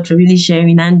so much for really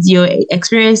sharing, and your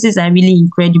experiences are really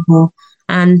incredible,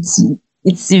 and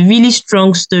it's a really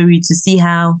strong story to see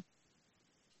how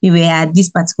you were at this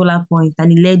particular point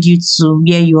and it led you to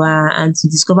where you are, and to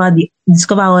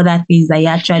discover other things that you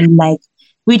actually like,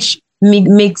 which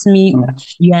makes me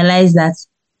realize that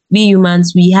we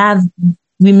humans, we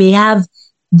may have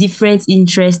different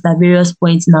interests at various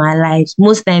points in our lives.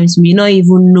 Most times we not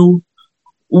even know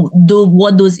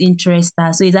what those interests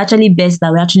are. So it's actually best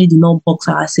that we actually do not box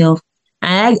ourselves.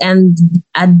 And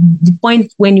at the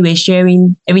point when you were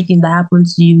sharing everything that happened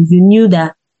to you, you knew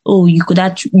that, oh, you could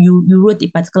actually you wrote a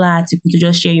particular article to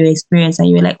just share your experience, and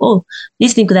you were like, oh,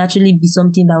 this thing could actually be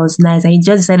something that was nice, and you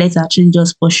just decided to actually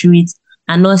just pursue it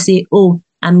and not say, oh,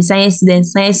 I'm a science student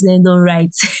don't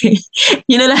write.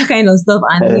 That kind of stuff.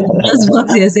 And you just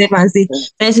box yourself and say,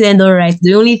 science student don't write.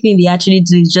 The only thing they actually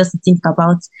do is just think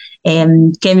about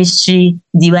chemistry,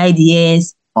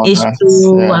 DYDS,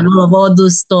 H2O, and all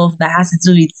those stuff that has to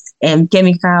do with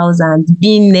chemicals and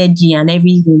being nerdy and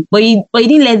everything. But you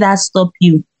didn't let that stop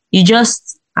you. You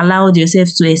just allowed yourself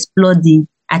to explore the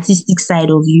artistic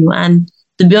side of you. And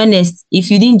to be honest,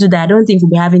 if you didn't do that, I don't think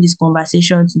we'll be having this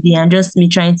conversation today, and just me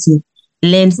trying to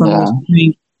learn from your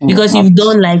story, because you've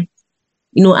done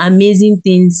amazing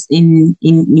things in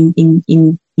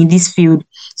this field.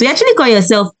 So you actually call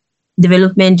yourself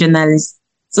development journalist.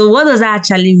 So what does that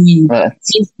actually mean? Right.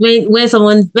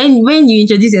 When you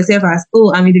introduce yourself as,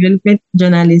 oh, I'm a development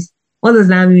journalist, what does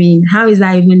that mean? How is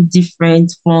that even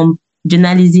different from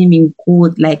journalism in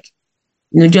code,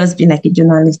 just being like a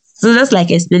journalist? So just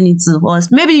explain it to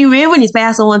us. Maybe you may even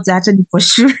inspire someone to actually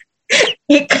pursue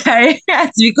a career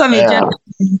to become a journalist.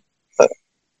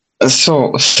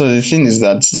 So the thing is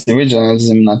that the way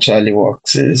journalism naturally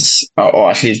works is,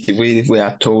 or at least the way we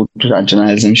are told that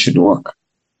journalism should work,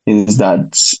 is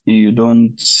that you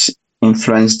don't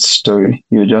influence the story.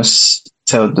 You just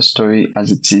tell the story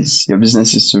as it is. Your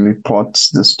business is to report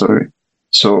the story.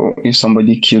 So if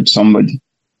somebody killed somebody,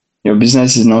 your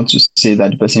business is not to say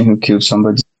that the person who killed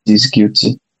somebody is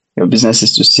guilty. Your business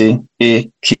is to say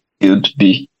A killed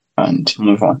B and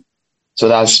move on. So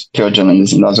that's pure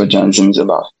journalism. That's what journalism is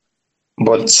about.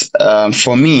 But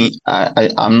for me,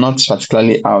 I'm not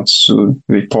particularly out to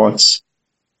report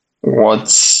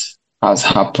what has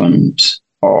happened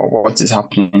or what is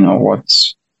happening or what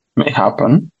may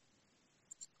happen.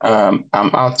 I'm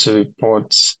out to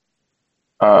report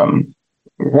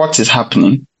what is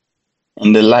happening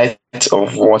in the light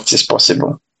of what is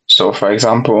possible. So, for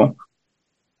example,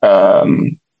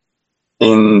 in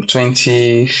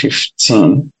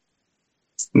 2015,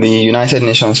 the United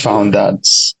Nations found that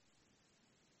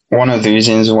one of the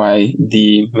reasons why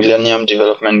the Millennium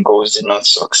Development Goals did not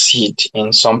succeed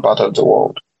in some part of the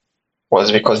world was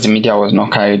because the media was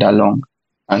not carried along.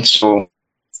 And so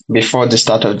before the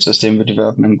start of the Sustainable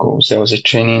Development Goals, there was a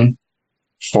training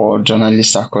for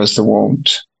journalists across the world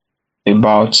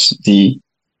about the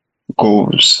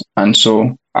goals. And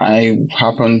so I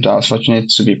was fortunate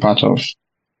to be part of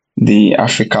the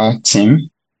Africa team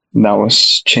that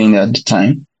was trained at the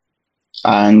time.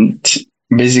 And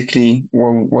basically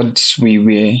what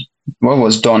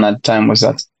was done at the time was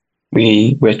that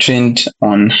we were trained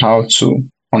on how to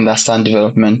understand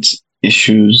development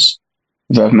issues,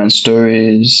 development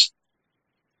stories,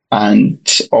 and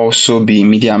also be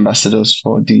media ambassadors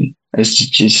for the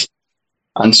SDGs.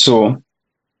 And so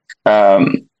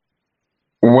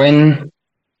when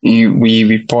we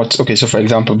report, okay, so for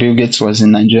example, Bill Gates was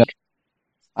in Nigeria,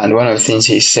 and one of the things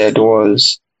he said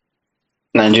was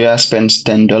Nigeria spends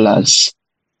 $10.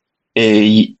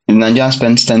 Nigeria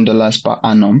spends $10 per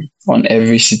annum on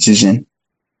every citizen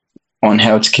on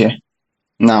healthcare.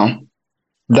 Now,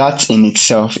 that in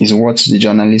itself is what the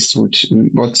normal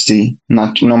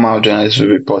journalist will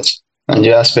report.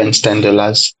 Nigeria spends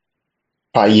 $10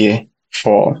 per year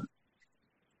for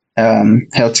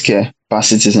healthcare per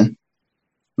citizen.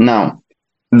 Now,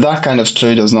 that kind of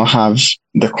story does not have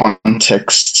the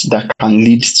context that can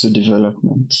lead to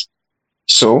development.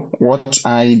 So what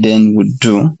I then would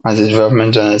do as a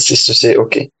development journalist is to say,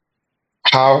 okay,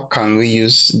 how can we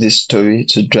use this story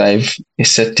to drive a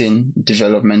certain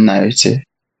development narrative?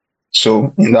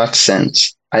 So in that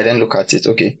sense, I then look at it,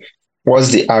 okay,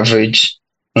 what's the average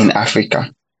in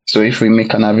Africa? So if we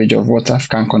make an average of what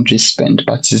African countries spend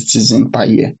per citizen per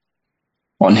year,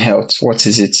 on health. What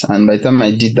is it? And by the time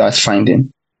I did that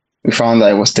finding, we found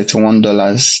that it was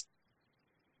 $31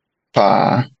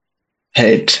 per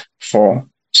head for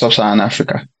sub-Saharan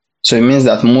Africa. So it means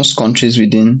that most countries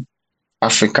within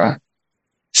Africa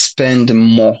spend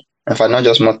more, in fact, not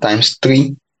just more, times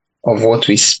 3 of what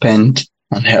we spend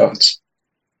on health.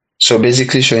 So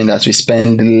basically showing that we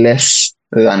spend less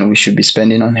than we should be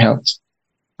spending on health.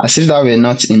 As if that were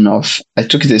not enough, I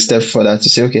took it a step further to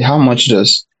say, okay, how much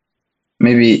does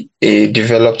maybe a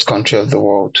developed country of the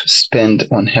world spend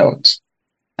on health?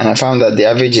 And I found that the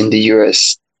average in the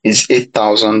US is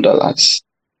 $8,000.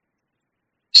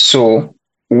 So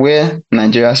where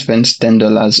Nigeria spends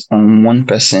 $10 on one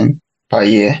person per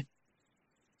year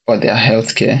for their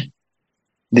healthcare,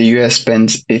 the US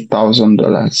spends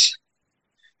 $8,000.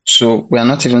 So we are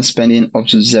not even spending up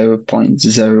to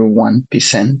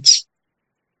 0.01%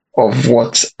 of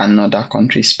what another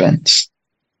country spends.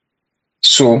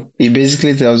 So it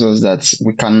basically tells us that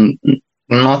we can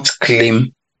not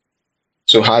claim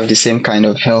to have the same kind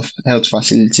of health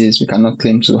facilities. We cannot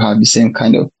claim to have the same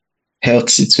kind of health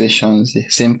situations, the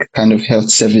same kind of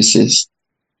health services.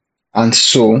 And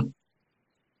so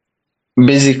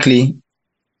basically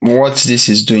what this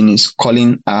is doing is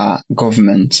calling our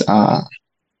government, our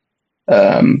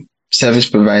service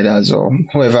providers, or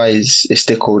whoever is a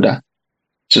stakeholder,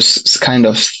 just kind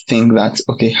of think that,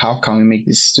 okay, how can we make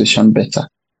this situation better?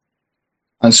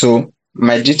 And so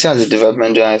my duty as a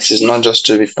development journalist is not just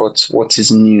to report what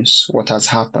is news, what has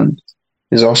happened.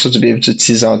 It's also to be able to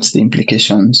tease out the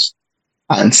implications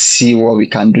and see what we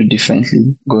can do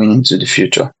differently going into the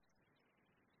future.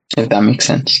 If that makes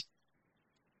sense.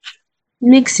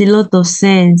 Makes a lot of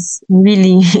sense.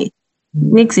 Really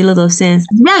makes a lot of sense.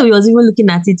 The way I was even looking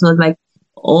at it was like,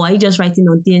 oh, are you just writing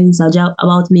on things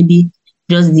about maybe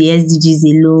just the SDGs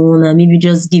alone, and maybe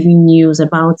just giving news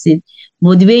about it?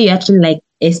 But the way you actually like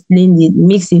explained it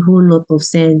makes a whole lot of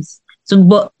sense. So,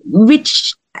 but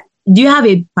do you have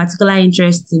a particular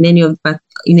interest in any of the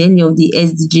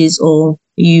SDGs, or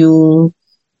you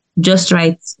just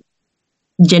write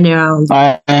general?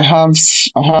 I have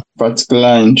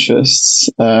particular interests.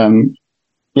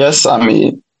 Yes,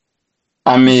 I'm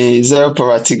a zero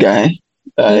poverty guy.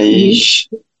 I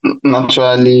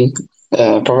naturally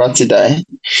poverty die.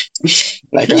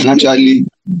 Like I naturally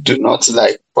do not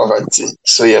like poverty.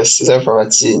 So yes, zero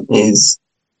poverty is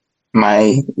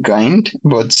my grind,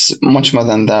 but much more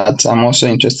than that, I'm also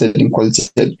interested in quality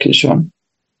education.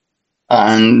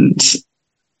 And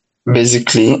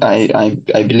basically I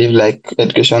believe like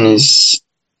education is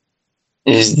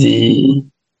the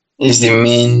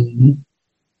main,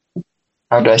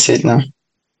 how do I say it now?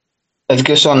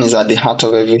 Education is at the heart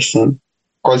of everything.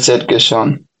 Quality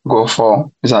education,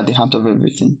 is at the heart of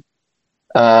everything.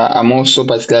 I'm also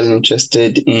particularly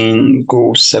interested in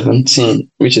Goal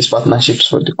 17, which is partnerships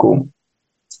for the goal.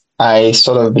 I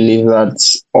sort of believe that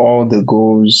all the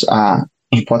goals are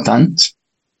important,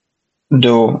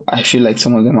 though I feel like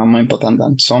some of them are more important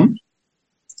than some.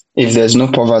 If there's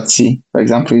no poverty, for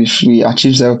example, if we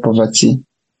achieve zero poverty,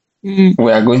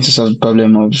 we are going to solve the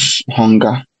problem of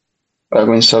hunger. We are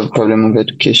going to solve the problem of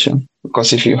education.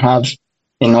 Because if you have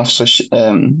enough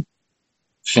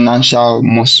financial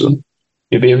muscle,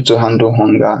 you'll be able to handle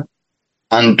hunger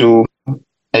and do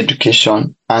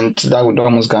education, and that would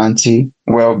almost guarantee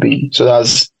well-being. So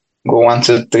that's goal 1,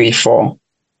 2, 3, 4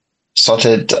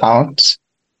 sorted out.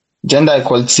 Gender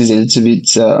equality is a little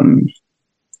bit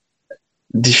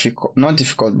difficult, not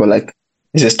difficult, but like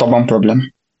it's a stubborn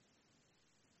problem.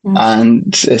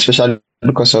 And especially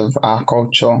because of our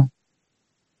culture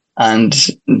and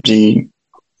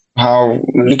how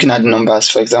looking at the numbers,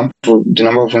 for example, the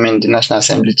number of women in the National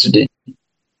Assembly today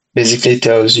basically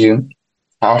tells you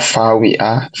how far we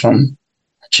are from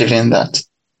achieving that.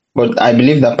 But I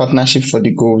believe that partnership for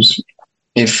the goals,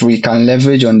 if we can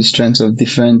leverage on the strengths of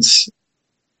different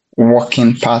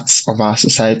working parts of our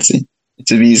society,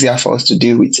 it will be easier for us to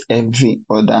deal with every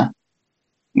other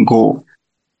goal.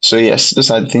 So yes,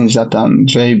 those are the things that I'm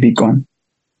very big on.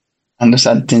 And those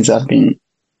are the things I've been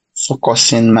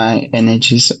focusing my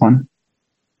energies on.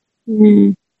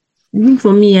 I think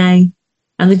for me, I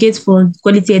advocate for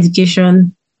quality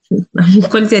education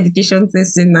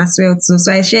testing as well too.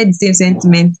 So I share the same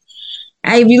sentiment.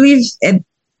 I believe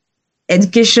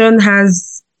education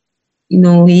has,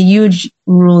 a huge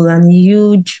role and a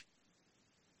huge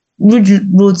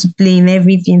role to play in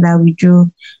everything that we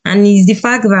do. And it's the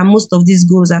fact that most of these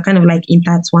goals are kind of like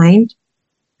intertwined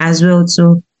as well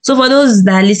too. So for those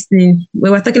that are listening,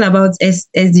 when we're talking about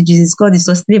SDGs, it's called the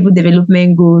Sustainable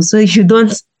Development Goals. So if you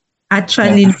don't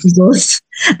actually lose us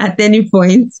at any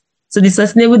point, So the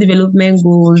Sustainable Development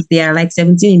Goals, they are like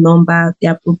 17 in number. They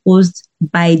are proposed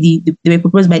they were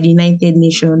proposed by the United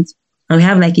Nations, and we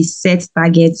have like a set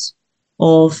target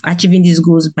of achieving these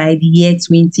goals by the year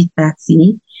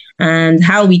 2030. And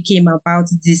how we came about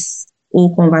this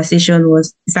whole conversation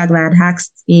was the fact that I had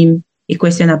asked him a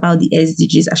question about the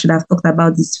SDGs. I should have talked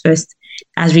about this first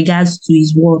as regards to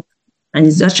his work. And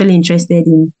he's actually interested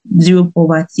in zero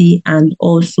poverty and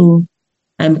also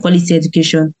quality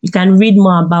education. You can read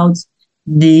more about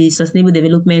the Sustainable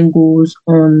Development Goals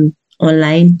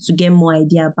online to get more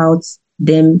idea about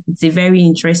them. It's a very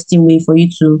interesting way for you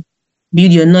to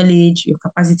build your knowledge, your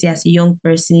capacity as a young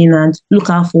person, and look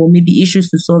out for maybe issues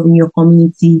to solve in your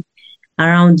community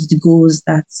around the goals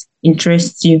that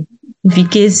interest you. In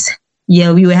case,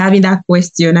 we were having that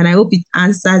question, and I hope it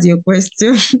answers your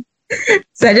question.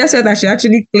 So I just felt I should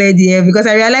actually clear the air because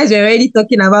I realized we're already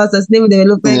talking about sustainable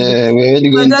development. Yeah, we're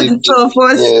already going to two of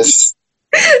us. Yes.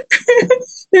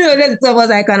 Just the two of us,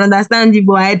 I can understand you,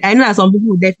 but I know that some people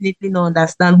will definitely not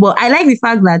understand. But I like the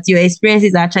fact that your experience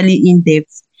is actually in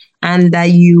depth and that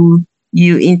you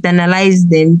internalize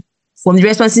them from the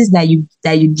responses that you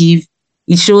give.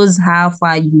 It shows how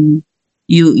far you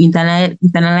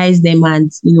internalize them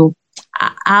and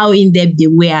how in depth they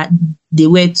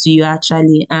were to you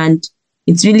actually, and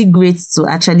it's really great to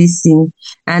actually see.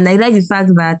 And I like the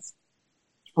fact that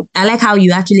I like how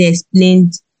you actually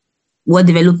explained what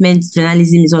development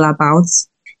journalism is all about.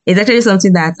 It's actually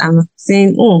something that I'm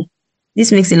saying,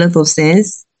 this makes a lot of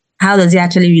sense. How does it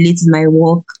actually relate to my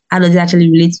work? How does it actually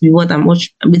relate to what I'm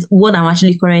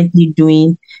actually currently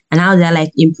doing? And how does I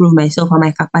improve myself and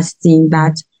my capacity in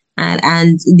that?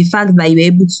 And the fact that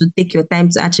you're able to take your time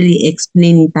to actually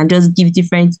explain it and just give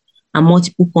different and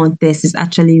multiple contexts is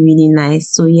actually really nice.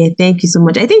 So thank you so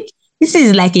much. I think this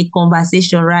is like a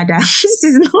conversation rather. This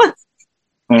is not.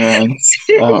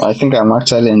 I think I'm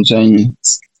actually enjoying it.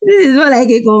 This is more like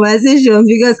a conversation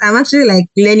because I'm actually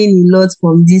learning a lot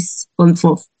from this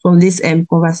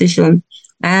conversation.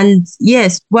 And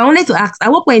yes, but I wanted to ask, at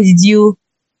what point did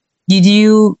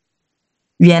you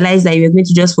realize that you were going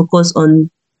to just focus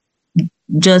on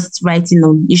just writing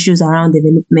on issues around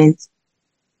development,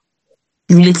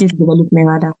 relating to development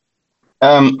rather?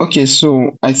 Okay,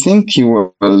 so I think it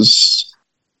was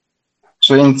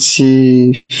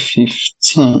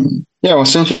 2015. Yeah, it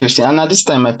was 2015. And at this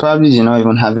time, I probably did not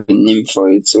even have a name for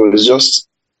it. So it was just,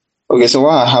 okay, so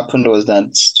what happened was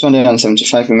that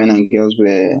 275 women and girls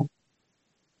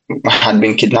had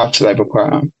been kidnapped by Boko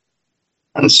Haram.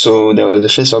 And so there was a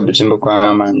face-off between Boko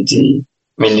Haram and the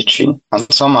military.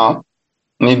 And somehow,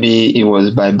 maybe it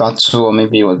was by battle or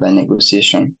maybe it was by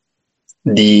negotiation,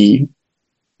 the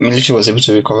military was able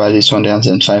to recover these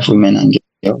 275 women and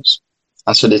girls.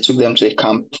 And so they took them to a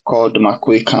camp called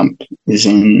Makwe Camp. It's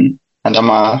in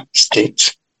Adamawa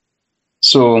State.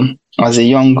 So as a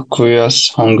young, curious,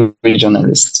 hungry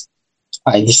journalist,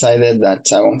 I decided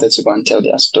that I wanted to go and tell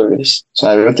their stories. So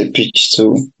I wrote a pitch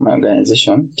to my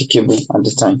organization, Dikibu, at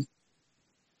the time.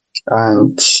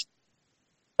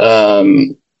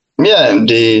 And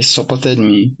they supported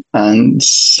me and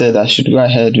said I should go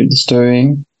ahead with the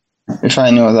story. Before I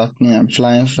knew what was happening, I'm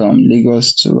flying from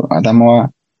Lagos to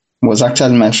Adamawa. It was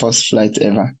actually my first flight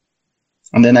ever.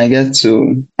 And then I get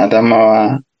to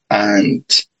Adamawa and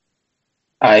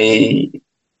I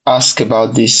ask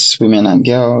about these women and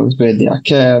girls, where they are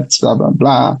kept, blah, blah,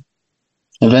 blah.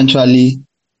 Eventually,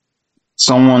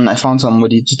 I found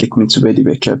somebody to take me to where they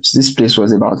were kept. This place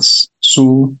was about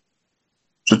 2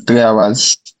 to 3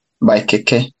 hours by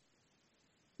keke.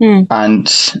 And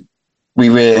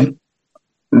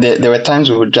there were times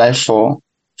we would drive for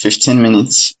 15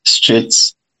 minutes straight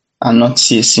and not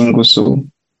see a single soul.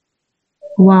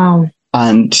 Wow.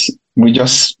 And we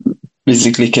just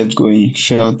basically kept going,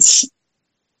 felt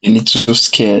a little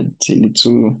scared, a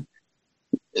little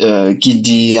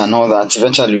giddy and all that.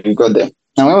 Eventually we got there.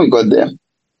 And when we got there,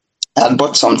 I had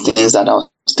bought some things that I was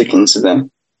taking to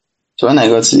them. So when I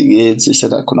got to the gates, they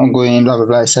said I could not go in, blah, blah,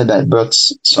 blah. I said I brought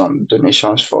some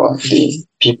donations for the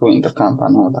people in the camp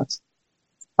and all that.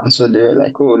 And so they were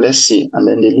like, oh, let's see. And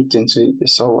then they looked into it, they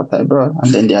saw what I brought,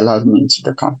 and then they allowed me into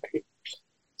the camp.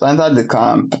 So I entered the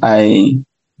camp, I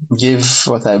gave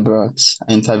what I brought.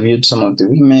 I interviewed some of the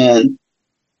women.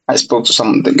 I spoke to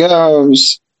some of the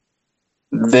girls.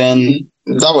 Then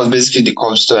that was basically the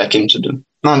core story I came to do.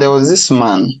 Now there was this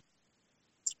man,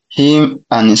 him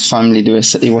and his family,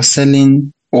 he was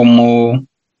selling omo,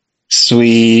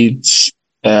 sweets,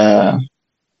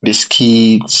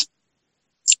 biscuits.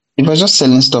 He was just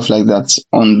selling stuff like that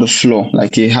on the floor.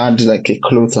 Like he had like a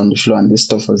cloth on the floor and this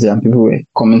stuff was there and people were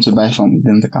coming to buy from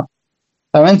within the camp.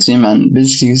 I went to him and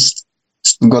basically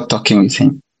got talking with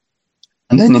him.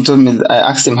 And then he told me, I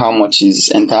asked him how much his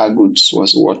entire goods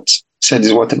was worth. He said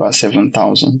it's worth about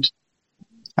 7,000.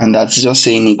 And that's just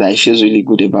saying it, that he feels really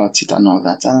good about it and all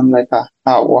that. And I'm like,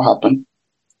 what happened?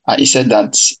 He said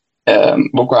that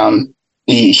Boko Haram,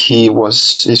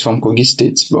 he's from Kogi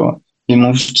State, but he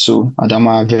moved to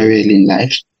Adama very early in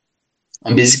life.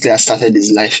 And basically, I started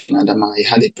his life in Adama. He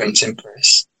had a printing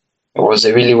press. He was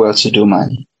a really well-to-do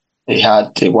man. He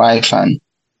had a wife and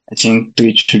I think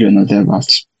 3 children or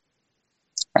thereabouts.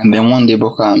 And then one day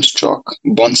Boko Haram struck,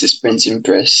 burnt his printing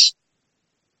press,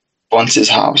 burnt his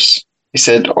house. He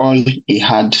said all he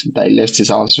had that he left his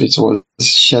house with was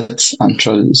shirts and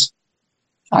trousers.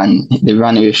 And they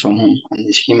ran away from home,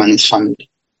 and him and his family.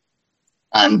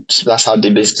 And that's how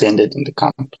they basically ended in the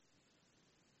camp.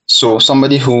 So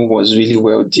somebody who was really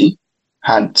wealthy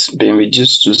had been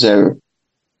reduced to zero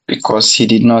because he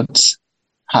did not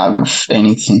have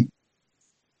anything.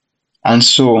 And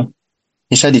so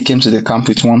he said he came to the camp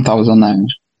with 1,000 naira.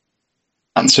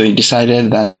 And so he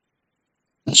decided that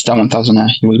 1,000 naira,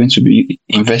 he was going to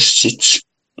invest it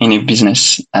in a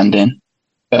business and then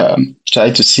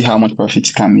try to see how much profit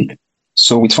he can make.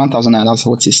 So with 1,000 naira, that's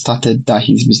what he started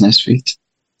his business with,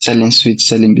 selling sweets,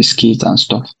 selling biscuits and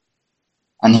stuff.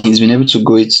 And he's been able to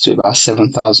grow it to about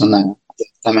 7,000 naira at the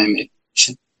time I met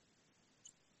him.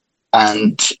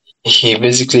 And he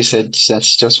basically said that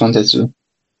he just wanted to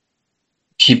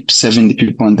keep serving the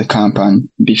people in the camp and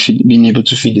being able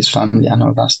to feed his family and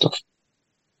all that stuff.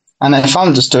 And I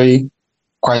found the story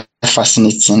quite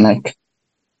fascinating, like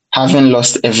having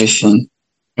lost everything,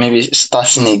 maybe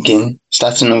starting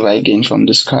over again from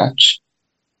the scratch.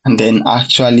 And then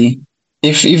actually,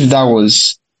 if that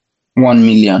was 1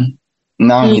 million,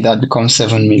 now that becomes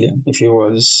 7 million. If it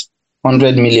was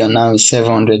 100 million, now it's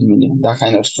 700 million, that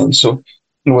kind of thing. So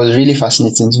it was really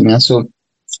fascinating to me. And so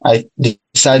I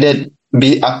decided,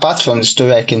 apart from the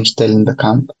story I came to tell in the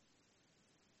camp,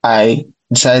 I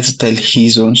decided to tell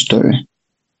his own story.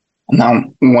 Now,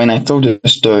 when I told the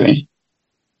story,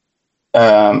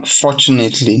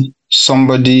 fortunately,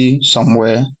 somebody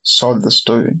somewhere saw the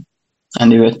story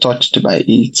and they were touched by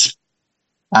it.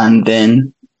 And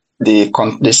then they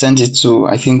sent it to,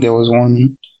 I think there was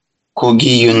one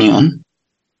Kogi Union.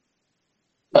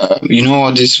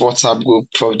 All this WhatsApp group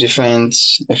for different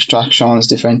extractions,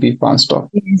 different people and stuff.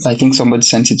 Yes. I think somebody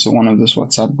sent it to one of those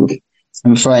WhatsApp groups.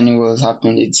 And before I knew what was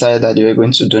happening, they decided that they were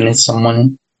going to donate some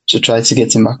money to try to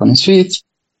get him back on his feet.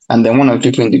 And then one of the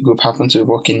people in the group happened to be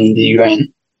working in the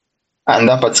UN. And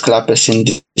that particular person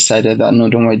decided that, no,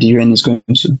 don't worry, the UN is going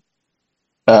to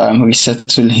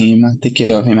resettle him and take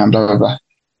care of him and blah, blah, blah.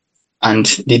 And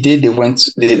the day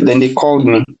they called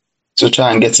me to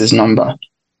try and get his number.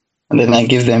 And then I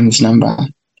gave them his number.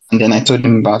 And then I told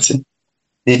him about it.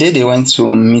 The day they went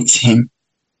to meet him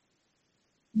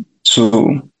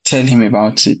to tell him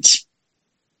about it,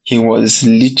 he was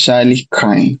literally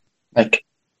crying. Like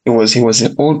he was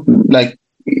an old, like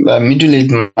a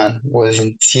middle-aged man, was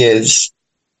in tears.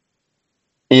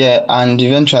 Yeah, and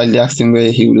eventually they asked him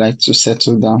where he would like to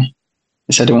settle down.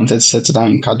 He said he wanted to settle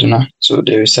down in Kaduna. So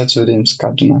they resettled him to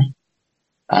Kaduna.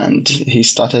 And he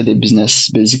started a business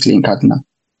basically in Kaduna.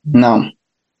 Now,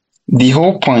 the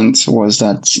whole point was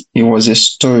that it was a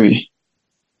story.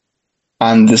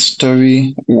 And the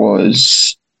story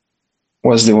was,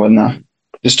 what's the word now?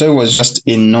 The story was just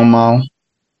a normal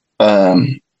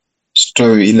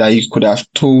story that you could have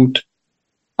told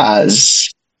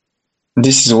as,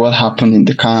 this is what happened in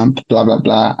the camp, blah, blah,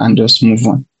 blah, and just move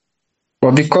on.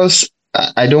 But because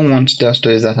I don't want to tell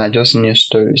stories that are just new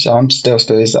stories, I want to tell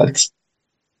stories that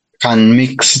can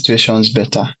make situations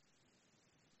better.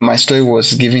 My story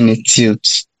was giving a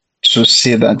tilt to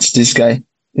say that this guy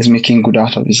is making good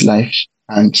out of his life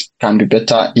and can be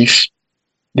better if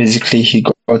basically he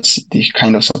got the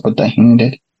kind of support that he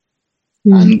needed.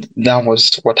 And that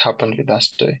was what happened with that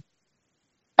story.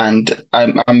 And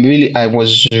I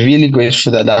was really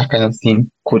grateful that kind of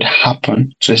thing could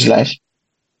happen to his life.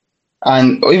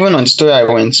 And even on the story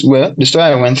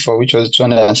I went for, which was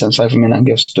 275 women and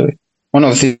girls story, one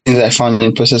of the things I found in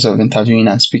the process of interviewing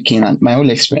and speaking and my whole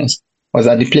experience was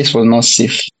that the place was not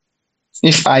safe.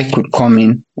 If I could come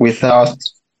in without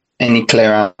any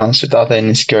clearance, without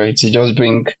any security, just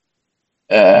bring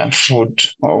food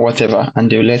or whatever, and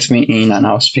they'll let me in and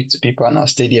I'll speak to people and I'll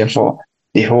stay there for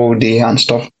the whole day and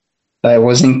stuff, that it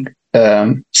wasn't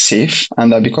safe,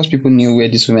 and that because people knew where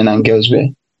these women and girls were,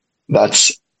 that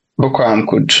Boko Haram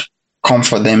could come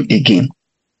for them again.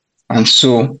 And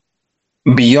so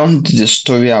beyond the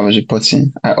story I was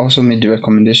reporting, I also made the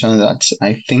recommendation that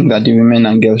I think that the women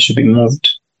and girls should be moved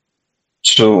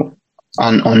to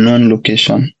an unknown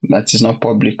location that is not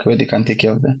public, where they can take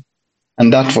care of them.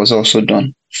 And that was also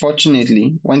done.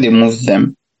 Fortunately, when they moved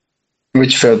them,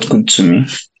 which felt good to me,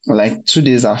 like 2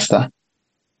 days after,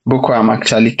 Boko Haram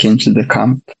actually came to the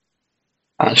camp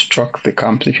and struck the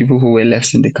camp, the people who were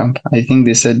left in the camp. I think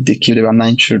they said they killed about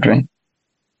 9 children.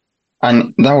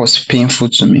 And that was painful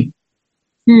to me.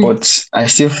 But I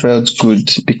still felt good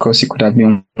because it could have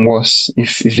been worse.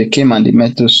 If they came and they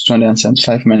met those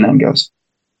 275 men and girls,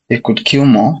 they could kill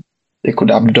more, they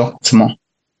could abduct more.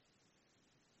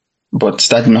 But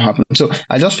that did not happen. So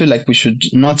I just feel like we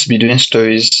should not be doing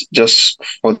stories just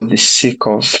for the sake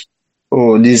of,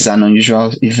 oh, this is an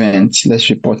unusual event, let's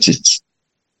report it.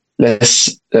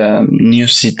 Let's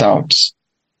news it out.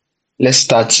 Let's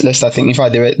start thinking. In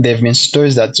fact, there have been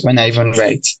stories that when I even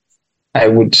write, I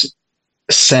would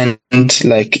send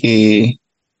like an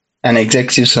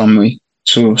executive summary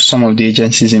to some of the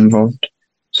agencies involved.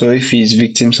 So if it's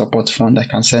Victim Support Fund, I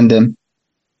can send them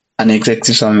an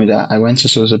executive summary that I went to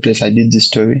so place, I did this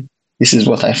story. This is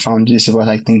what I found. This is what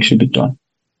I think should be done.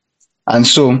 And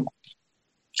so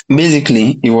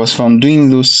basically, it was from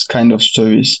doing those kind of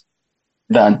stories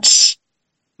that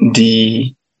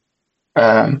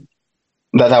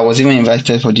that I was even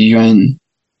invited for the UN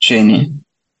training.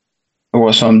 It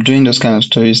was from doing those kind of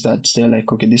stories that they're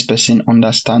like, okay, this person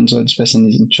understands or this person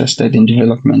is interested in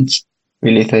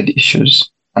development-related issues.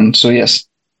 And so, yes,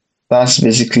 that's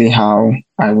basically how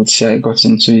I would say I got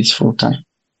into it full time.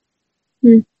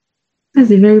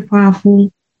 That's a very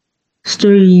powerful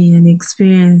story and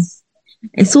experience.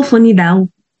 It's so funny that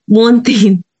one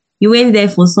thing, you went there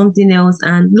for something else,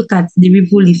 and look at the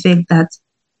ripple effect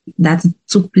that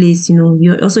took place. You know,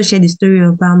 you also shared the story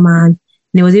of that man,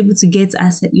 and he was able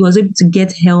to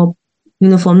get help, you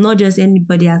know, from not just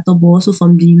anybody at all, but also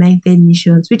from the United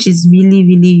Nations, which is really,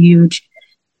 really huge.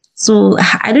 So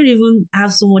I don't even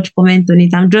have so much comment on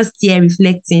it. I'm just here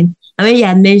reflecting. And when you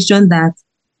had mentioned that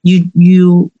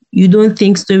you don't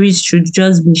think stories should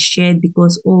just be shared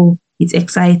because, oh, it's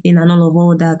exciting and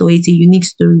all that, or it's a unique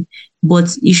story,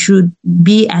 but it should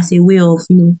be as a way of,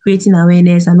 you know, creating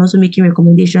awareness and also making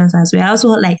recommendations as well. I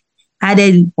also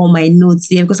added on my notes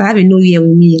here because I have a note here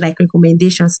with me, like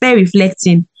recommendations, start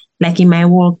reflecting, like in my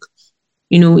work,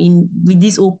 you know, with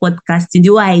this whole podcasting. The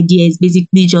whole idea is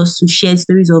basically just to share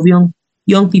stories of young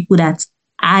people that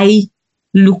I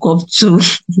look up to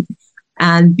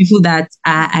and people that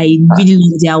I really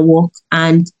love their work,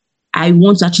 and I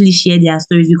want to actually share their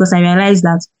stories because I realize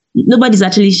that nobody's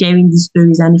actually sharing these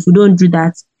stories, and if we don't do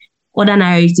that, other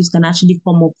narratives can actually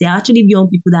come up. There are actually young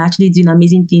people that are actually doing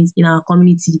amazing things in our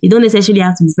community. They don't necessarily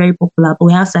have to be very popular, but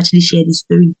we have to actually share the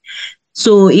story.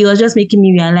 So it was just making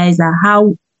me realize that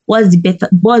what's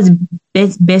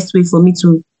the best way for me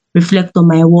to reflect on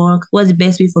my work? What's the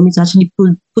best way for me to actually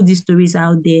put these stories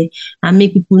out there and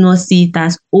make people not see it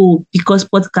as, oh, because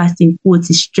podcasting quote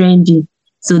is trending,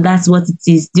 so that's what it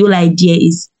is. The whole idea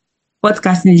is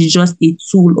podcasting is just a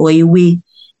tool or a way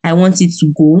I want it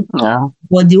to go. Yeah.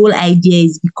 But the whole idea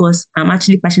is because I'm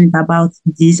actually passionate about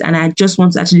this and I just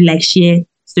want to actually like share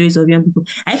stories of young people.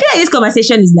 I feel like this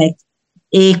conversation is like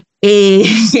a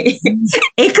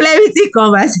clarity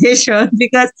conversation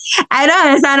because I don't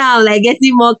understand how I'm like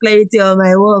getting more clarity on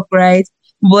my work, right?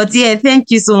 But yeah,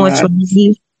 thank you so much for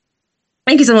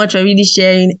really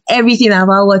sharing everything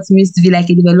about what it means to be like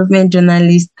a development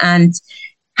journalist and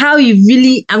how you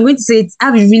really, I'm going to say it,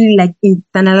 how you really like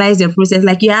internalize your process.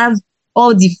 Like you have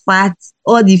all the facts,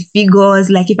 all the figures.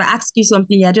 Like if I ask you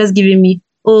something, you're just giving me,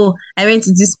 oh, I went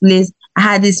to this place, I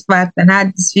had this fact and I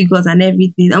had these figures and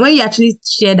everything. And when you actually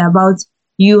shared about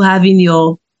you having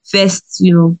your first,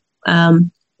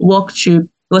 work trip, it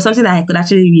was something that I could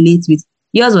actually relate with.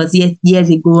 Yours was years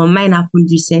ago, and mine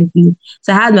happened recently.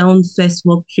 So I had my own first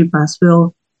work trip as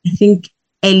well. I think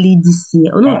early this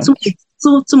year. Oh no, 2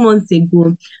 months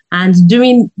ago. And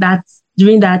during that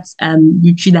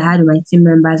retreat I had with my team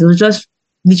members, it was just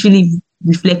literally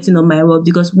reflecting on my work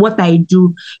because what I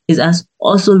do is as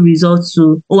also results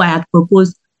to I had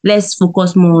proposed, let's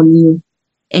focus more on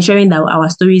ensuring that our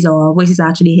stories or our voices are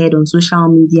actually heard on social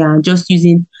media and just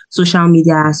using social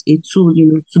media as a tool,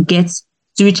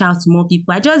 to reach out to more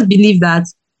people. I just believe that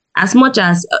as much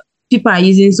as people are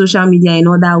using social media in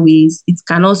other ways, it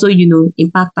can also,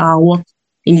 impact our work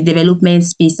in the development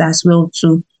space as well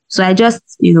too. So I just,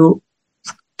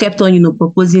 kept on,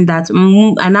 proposing that.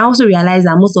 And I also realized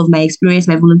that most of my experience,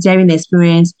 my volunteering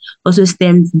experience also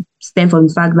stem from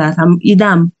the fact that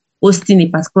I'm hosting a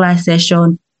particular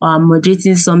session or I'm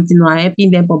moderating something or I'm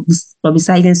helping them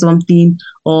publicizing something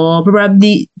or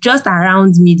probably just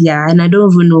around media. And I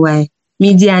don't even know why.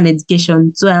 Media and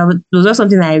education. So it was just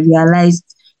something I realized,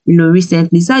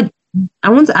 recently. So I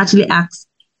want to actually ask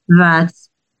that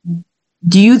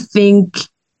do you think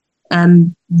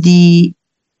the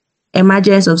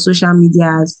emergence of social media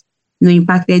has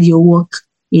impacted your work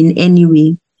in any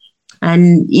way?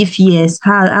 And if yes,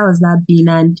 how has that been?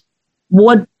 And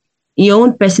what, in your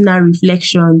own personal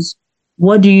reflections,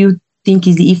 what do you think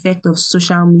is the effect of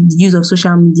social media, use of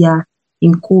social media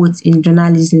in quotes in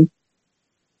journalism?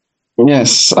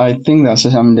 Yes, I think that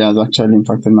social media has actually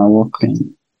impacted my work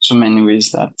in so many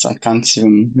ways that I can't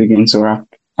even begin to wrap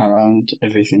around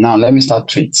everything. Now, let me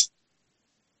start with,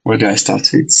 where do I start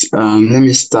with? Let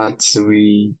me start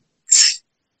with,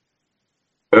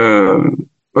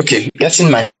 okay,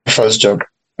 getting my first job.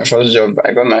 I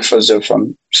got my first job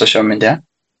from social media.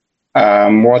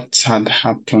 What had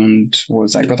happened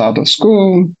was I got out of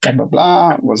school, blah, blah,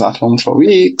 blah, was at home for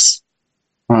weeks,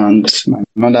 and my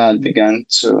mother had begun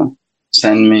to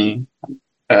send me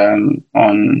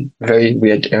on very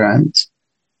weird errands.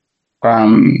 Go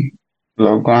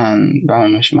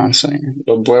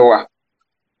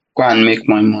and make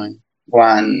my money. Go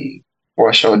and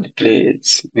wash all the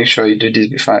plates. Make sure you do this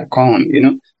before I come,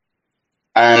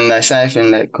 And I started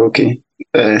feeling like, okay,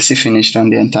 she finished on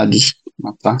the entire this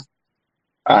matter.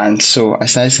 And so I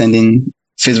started sending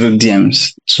Facebook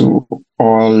DMs to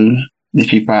all the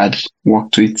people I had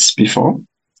worked with before,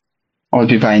 all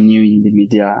the people I knew in the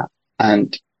media,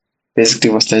 and basically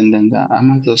was telling them that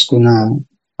I'm out of school now.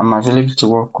 I'm available to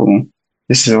work.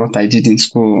 This is what I did in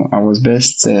school. I was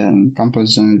best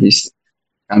campus journalist.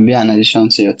 And be an addition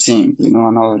to your team,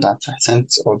 and all of that. I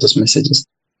sent all those messages.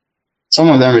 Some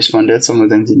of them responded, some of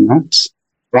them did not.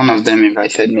 One of them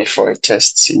invited me for a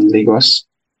test in Lagos.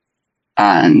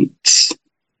 And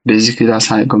basically that's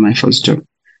how I got my first job.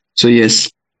 So yes,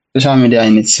 social media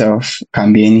in itself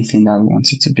can be anything that we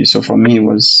want it to be. So for me, it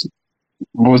was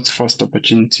both first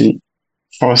opportunity,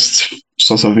 first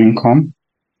source of income,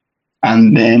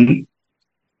 and then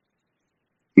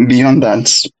beyond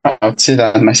that, I would say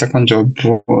that my second job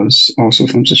was also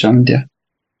from social media.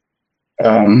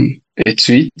 A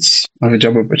tweet of a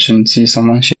job opportunity,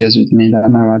 someone shares with me that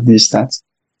I had this, that.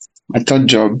 My third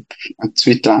job at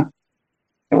Twitter,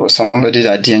 there was somebody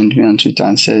that DM'd me on Twitter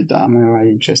and said, am I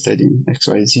interested in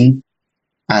XYZ?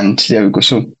 And there we go.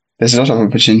 So there's a lot of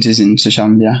opportunities in social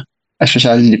media,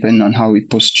 especially depending on how we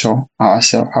posture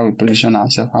ourselves, how we position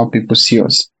ourselves, how people see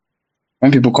us.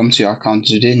 When people come to your account,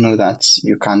 do they know that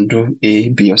you can do A,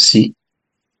 B, or C?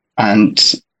 And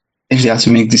if they have to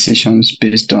make decisions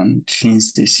based on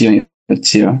things they see on your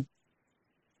tier,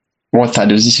 what are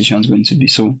those decisions going to be?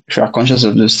 So if you are conscious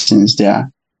of those things, there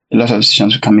are a lot of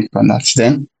decisions we can make on that.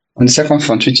 Then on the second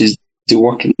front, which is the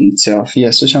work in itself,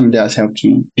 yes, social media has helped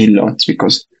me a lot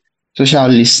because social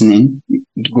listening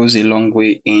goes a long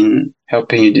way in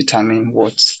helping you determine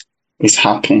what is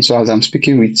happening. So as I'm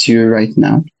speaking with you right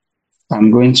now,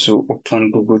 I'm going to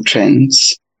open Google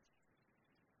Trends.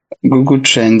 Google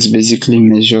Trends basically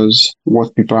measures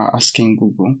what people are asking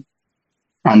Google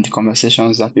and the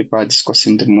conversations that people are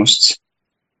discussing the most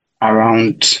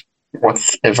around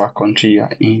whatever country you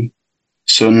are in.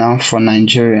 So now for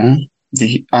Nigeria,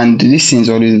 and this thing is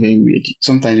always very weird.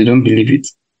 Sometimes you don't believe it.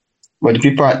 But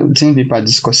the thing people are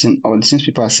discussing, or the things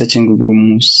people are searching Google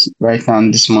most right now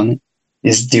this morning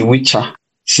is The Witcher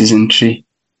Season 3.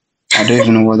 I don't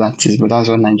even know what that is, but that's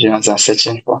what Nigerians are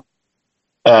searching for.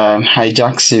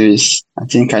 Hijack series. I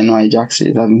think I know Hijack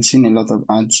series. I've been seeing a lot of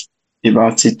ads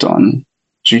about it on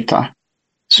Twitter.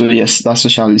 So yes, that's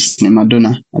social listening.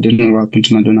 Madonna. I don't know what happened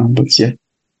to Madonna, but yeah.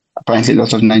 Apparently a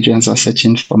lot of Nigerians are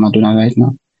searching for Madonna right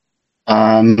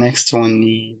now. Next one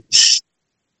is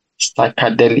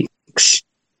psychedelics.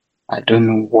 I don't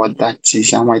know what that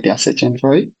is and why they are searching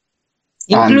for it.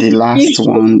 And the last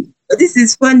one. This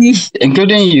is funny.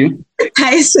 Including you.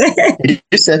 I swear. Did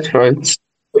you search for it?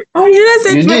 I did not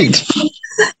search you for did.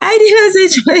 it. I did not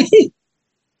search for it.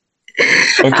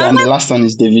 Okay, and the last one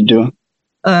is Davido.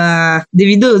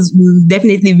 Davido will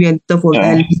definitely be on top of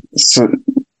that list. So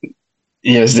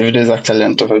yes, Davido is actually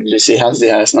on top of the list. He has the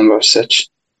highest number of search.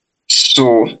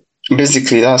 So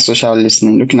basically that's social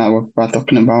listening, looking at what people are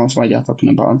talking about, why they are talking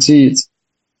about it.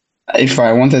 If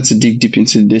I wanted to dig deep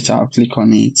into the data, I'll click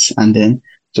on it and then,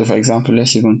 so for example,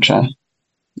 let's even try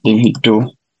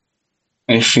Davido.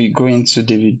 If we go into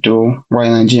Davido, why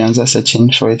Nigerians are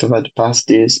searching for it over the past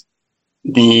days,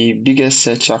 the biggest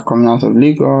search are coming out of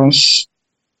Lagos,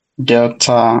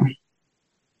 Delta,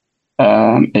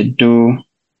 Edo,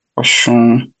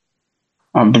 Osun,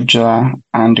 Abuja,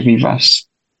 and Rivers.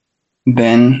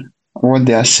 Then what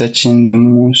they are searching the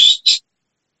most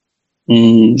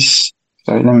is,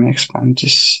 sorry, let me expand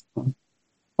this.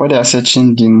 What they are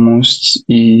searching the most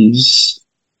is,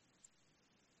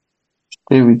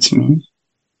 stay with me.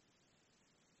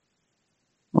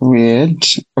 weird.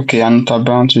 Okay, Anita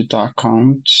Brown Twitter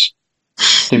account.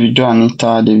 Davido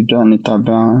Anita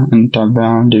Brown,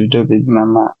 Davido Baby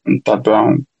Mama, Anita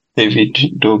Brown,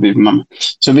 Davido Baby Mama.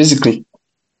 So basically,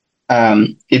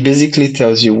 it basically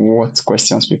tells you what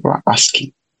questions people are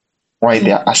asking, why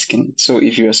they are asking. So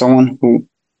if you're someone who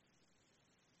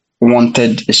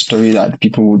wanted a story that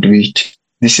people would read,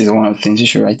 this is one of the things you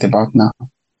should write about now.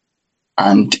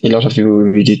 And a lot of people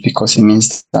will read it because it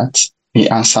means that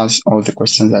it answers all the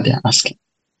questions that they're asking.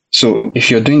 So if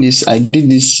you're doing this, I did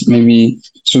this maybe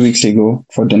 2 weeks ago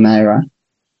for the Naira,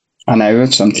 and I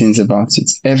wrote some things about it.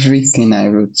 Everything I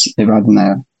wrote about the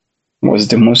Naira was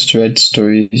the most read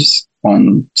stories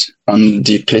on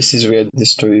the places where the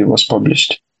story was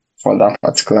published for that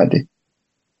particular day.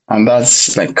 And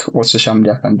that's like what social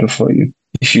media can do for you.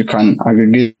 If you can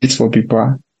aggregate what people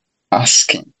are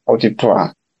asking, what people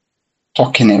are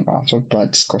talking about, what people are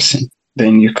discussing,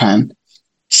 then you can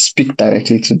speak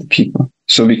directly to the people.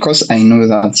 So because I know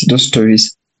that those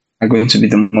stories are going to be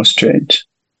the most read,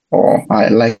 or are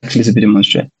likely to be the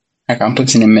most read, I can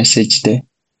put in a message there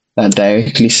that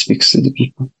directly speaks to the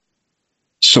people.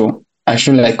 So I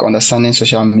feel like understanding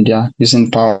social media, using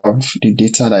the power of the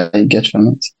data that I get from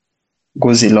it,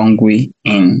 goes a long way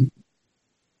in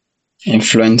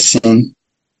influencing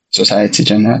society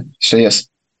generally. So yes,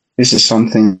 this is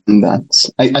something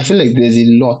that I feel like there's a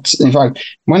lot. In fact,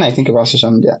 when I think about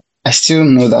social media, I still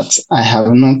know that I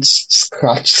have not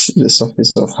scratched the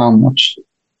surface of how much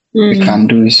we can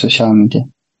do with social media.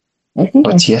 I think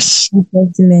But yes,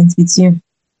 sentiment with you.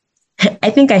 I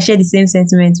think I share the same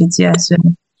sentiment with you as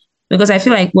well, because I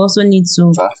feel like we also need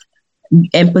to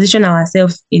position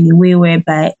ourselves in a way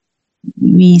whereby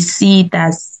we see it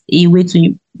as a way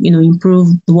to improve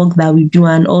the work that we do,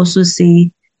 and also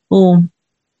say, oh,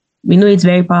 we know it's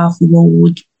very powerful, but we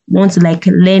would want to like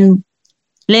learn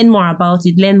more about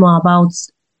it, learn more about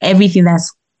everything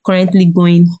that's currently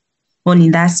going on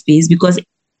in that space, because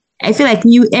I feel like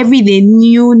every day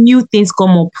new things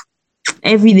come up.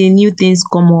 Every day new things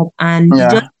come up, and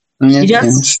it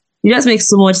just makes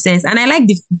so much sense. And I like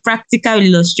the practical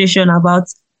illustration about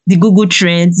the Google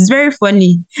Trends. It's very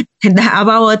funny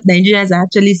about what Nigerians are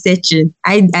actually searching.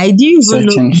 I didn't even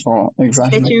know for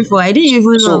exactly. Searching for. I didn't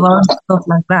even know about stuff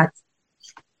like that.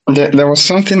 There was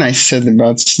something I said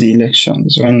about the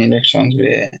elections when elections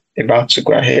were about to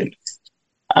go ahead.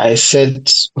 I said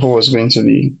who I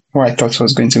thought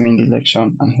was going to win the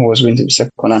election, and who was going to be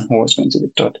second, and who was going to be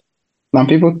third. Now,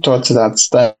 people thought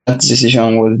that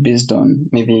decision was based on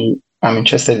maybe I'm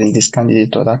interested in this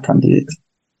candidate or that candidate.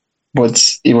 But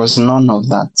it was none of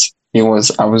that. I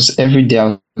was every day I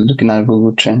was looking at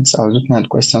Google Trends. I was looking at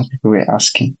questions people were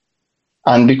asking.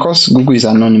 And because Google is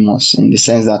anonymous in the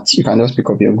sense that you can just pick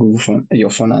up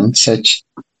your phone and search,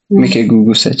 make a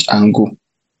Google search and go.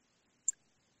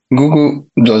 Google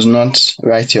does not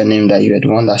write your name that you are the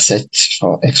one that searched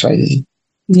for XYZ.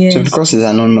 Yes. So because it's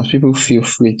anonymous, people feel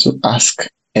free to ask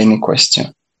any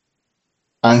question.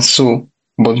 And so,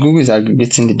 but Google is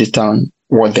aggregating the data on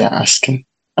what they're asking.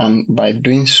 And by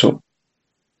doing so,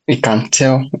 it can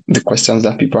tell the questions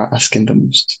that people are asking the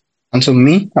most. And so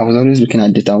I was always looking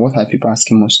at data. What are people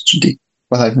asking most today?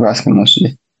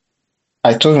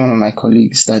 I told one of my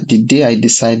colleagues that the day I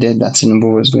decided that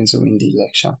Tinubu was going to win the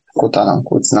election, quote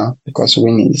unquote now, because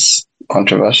win is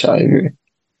controversial everywhere.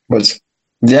 But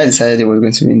the day I decided he was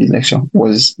going to win the election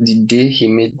was the day he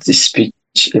made the speech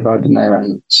about the Naira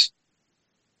notes.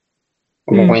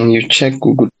 When you check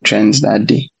Google Trends that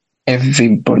day,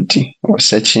 everybody was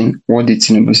searching, what did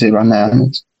Tinubu say about Naira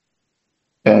notes?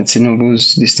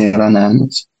 Tinubu's this thing about Naira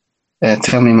notes.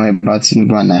 Tell me more about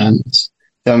Tinubu and Naira notes.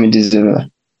 Tell me this.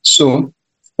 So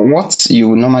what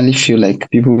you normally feel like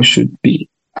people should be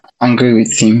angry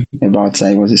with him about,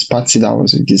 was his party that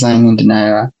was designing the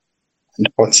Naira and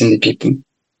hurting the people.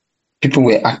 People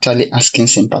were actually asking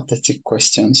sympathetic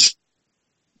questions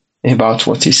about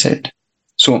what he said.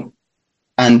 So,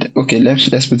 and okay, let's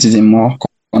put it in more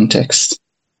context.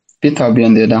 Peter Obi,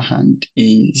 on the other hand,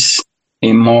 is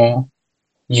a more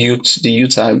youth. The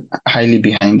youth are highly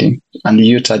behind him, and the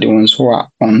youth are the ones who are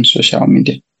on social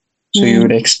media. So you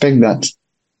would expect that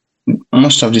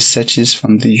most of the searches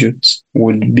from the youth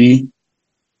would be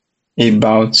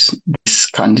about this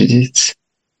candidate,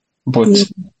 but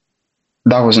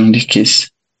that wasn't the case.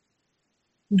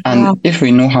 And if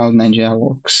we know how Nigeria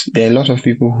works, there are a lot of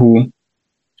people who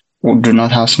do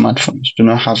not have smartphones, do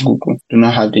not have Google, do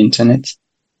not have the internet.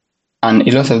 And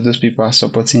a lot of those people are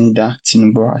supporting the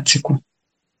Tinubu article.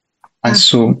 And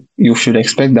so you should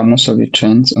expect that most of the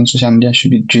trends on social media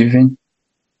should be driven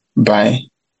by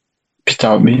Peter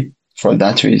Obi for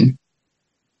that reason.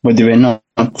 But they were not.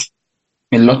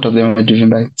 A lot of them were driven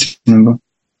by Tinubu.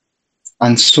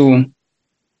 And so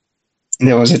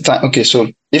there was a time, okay, so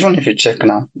even if you check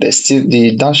now, there's still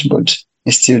the dashboard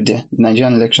is still there. The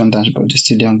Nigerian election dashboard is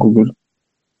still there on Google.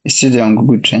 It's still there on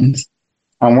Google Trends.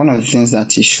 And one of the things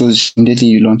that it shows immediately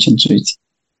you launch into it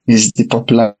is the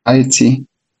popularity.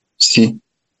 See,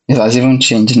 it has even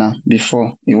changed now.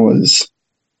 Before it was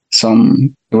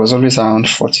always around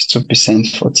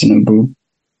 42% for Tinubu,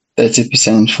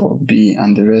 30% for B,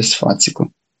 and the rest for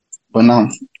Atiku. But now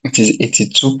it is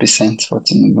 82% for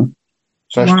Tinubu,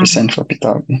 12% for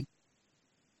Peter Obi.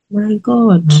 My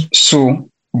God. So,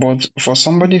 but for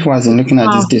somebody who has been looking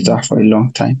at this data for a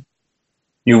long time,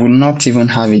 you will not even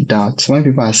have a doubt. When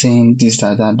people are saying this,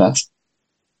 that,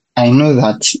 I know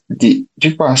that the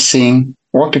people are saying,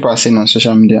 what people are saying on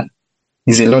social media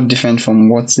is a lot different from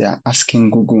what they are asking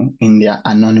Google in their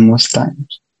anonymous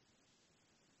times.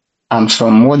 And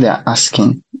from what they are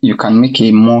asking, you can make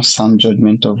a more sound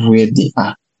judgment of where they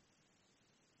are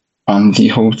on the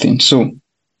whole thing. So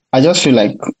I just feel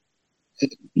like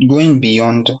going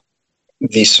beyond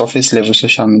the surface level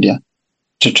social media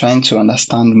to trying to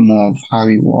understand more of how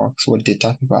it works, what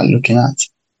data people are looking at,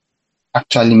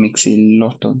 actually makes a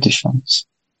lot of difference.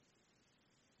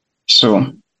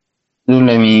 So don't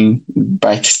let me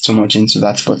bite too much into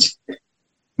that, but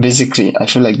basically I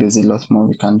feel like there's a lot more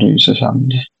we can do with social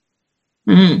media.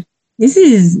 This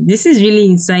is really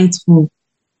insightful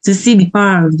to see the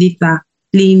power of data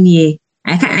playing here.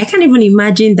 I can't even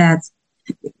imagine that.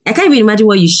 I can't even imagine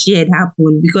what you shared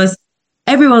happened, because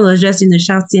everyone was just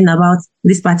shouting about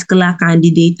this particular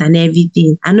candidate and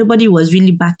everything, and nobody was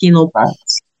really backing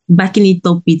it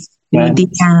up with data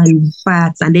and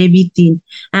facts and everything.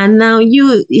 And now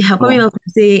you are coming up to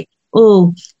say,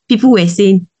 oh, people were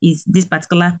saying is this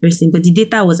particular person, but the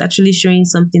data was actually showing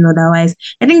something otherwise.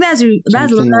 I think that's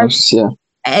another. Else, yeah.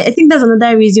 I think that's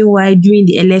another reason why during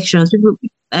the elections, people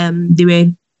there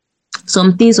were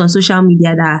some things on social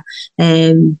media that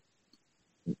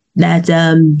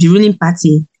the ruling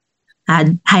party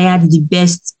had hired the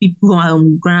best people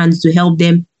on ground to help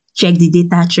them check the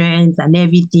data trends and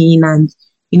everything, and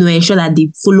ensure that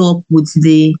they follow up with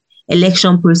the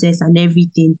election process and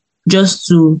everything, just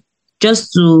to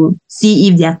see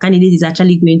if their candidate is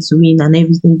actually going to win and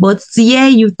everything. But here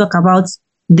you talk about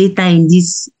data in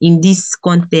this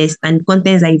contest, and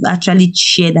content that you've actually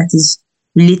shared that is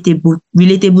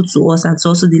relatable to us and to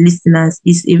also the listeners,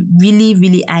 is a really,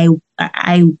 really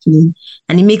eye-opening,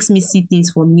 and it makes me see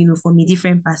things from a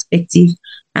different perspective,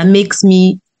 and makes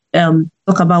me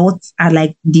talk about what are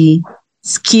like the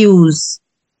skills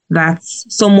that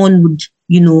someone would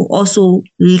also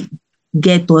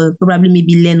get, or probably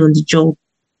maybe learn on the job.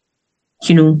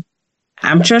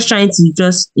 I'm just trying to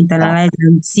just internalize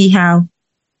and see how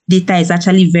data is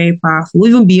actually very powerful.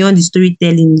 Even beyond the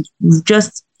storytelling, we've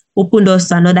just opened us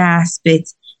to another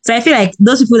aspect. So I feel like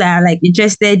those people that are like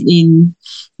interested in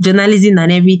journalism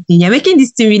and everything, you're making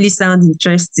this thing really sound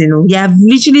interesting. You have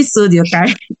literally sold your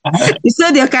career. You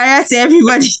sold your career to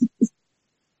everybody.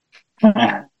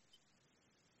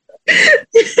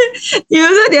 You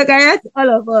sold your career to all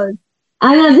of us.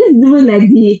 And this is even like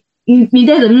the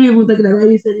immediate of me even talking about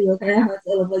you selling your career to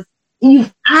all of us.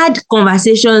 You've had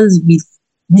conversations with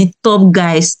the top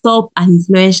guys, top and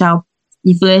influential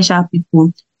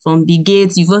people from Bill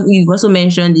Gates. You've also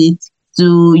mentioned it,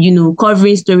 to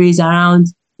covering stories around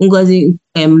Ngozi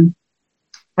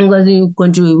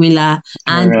Okonjo-Iweala,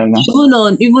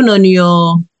 and even on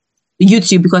your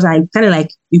YouTube, because I kind of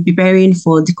like in preparing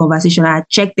for the conversation, I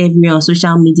checked everywhere on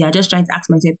social media, just trying to ask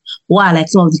myself what are like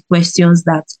some of the questions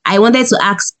that I wanted to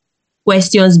ask,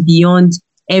 questions beyond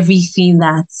everything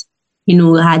that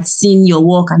had seen your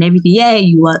work and everything. Yeah,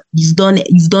 you've done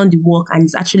the work, and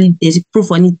it's actually there's a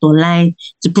proof on it online,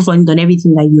 there's a proof on it on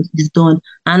everything that you've done,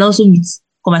 and also with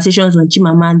conversations on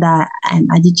Chimamanda and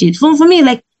Adichie. For me,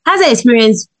 like, how's that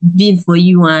experience been for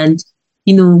you? And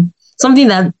something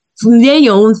that from hearing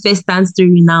your own first-hand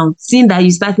story now, seeing that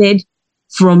you started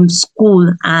from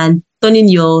school and turning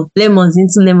your lemons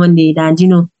into lemonade, and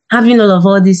having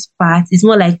all these parts, it's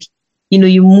more like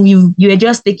you are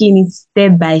just taking it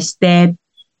step by step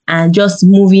and just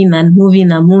moving, and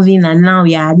now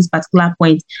we are at this particular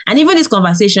point. And even these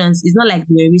conversations, it's not like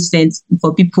they were recent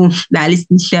for people that are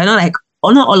listening. They're not like,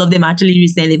 or not all of them are actually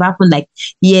recent. They've happened like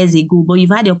years ago, but you've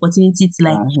had the opportunity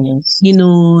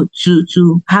to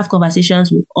to have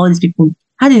conversations with all these people.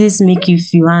 How did this make you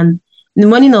feel? And in the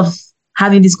morning of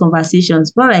having these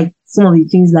conversations, what are like some of the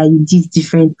things that you did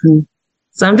differently?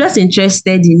 So I'm just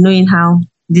interested in knowing how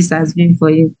this has been for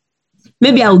you.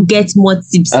 Maybe I'll get more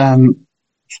tips on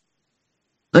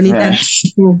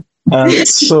it.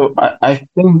 I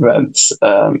think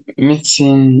that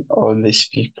meeting all these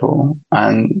people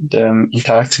and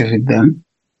interacting with them,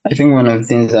 I think one of the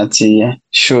things that he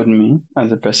showed me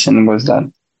as a person was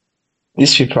that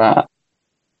these people are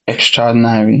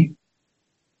extraordinary,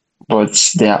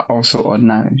 but they are also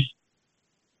ordinary.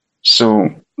 So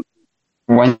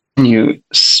when you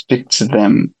speak to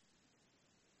them,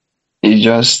 it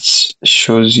just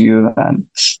shows you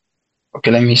that,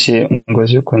 okay, let me say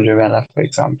Ngozi Okonjo-Iweala, for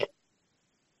example.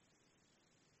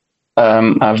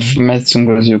 I've met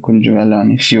Ngozi Okonjo-Iweala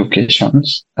on a few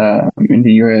occasions, in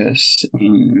the US,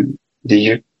 in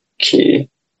the UK,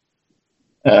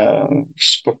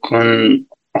 spoken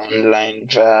online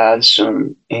via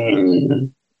Zoom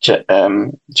in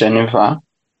Geneva,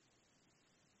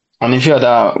 on a few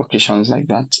other occasions like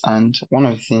that. And one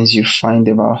of the things you find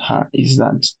about her is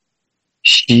that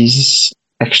she's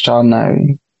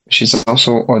extraordinary. She's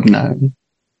also ordinary.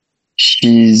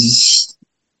 She's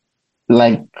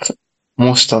like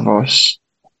most of us,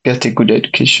 get a good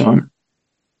education,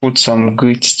 put some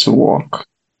grit to work,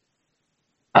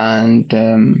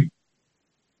 and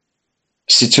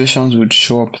situations would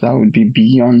show up that would be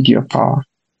beyond your power.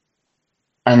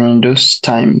 And in those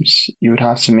times, you would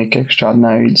have to make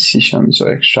extraordinary decisions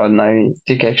or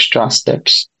take extra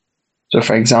steps. So,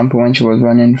 for example, when she was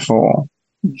running for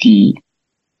the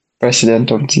president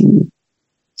of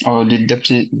the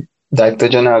deputy director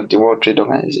general of the World Trade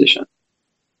Organization,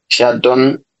 she had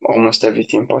done almost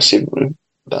everything possible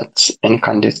that any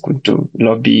candidate could do.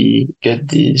 Lobby,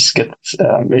 get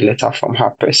a letter from her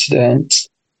president,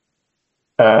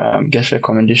 get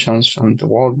recommendations from the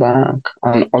World Bank,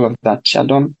 and all of that. She had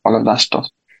done all of that stuff.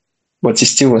 But it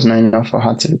still was not enough for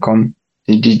her to become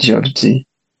the DG of the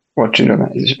World Trade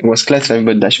Organization. It was clear to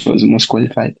everybody that she was the most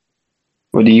qualified,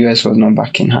 but the US was not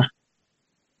backing her.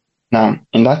 Now,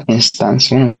 in that instance,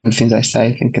 one of the things I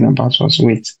started thinking about was,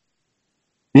 wait,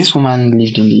 this woman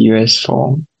lived in the US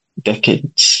for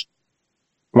decades.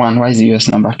 One, why is the US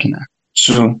not backing her?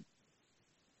 Two,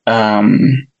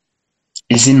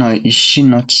 is she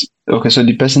not, okay, so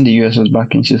the person the US was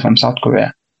backing, she's from South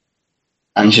Korea,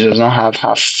 and she does not have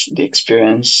half the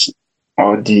experience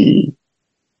or the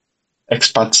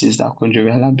expertise that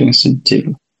Okonjo-Iweala brings to the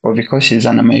table. But because she's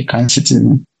an American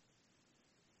citizen,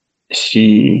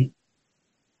 she,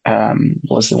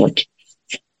 what's the word?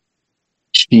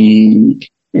 She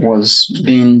was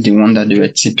being the one that they were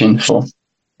tipping for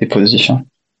the position.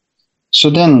 So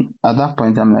then at that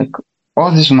point, I'm like,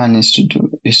 all this woman needs to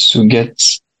do is to get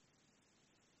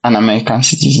an American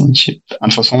citizenship.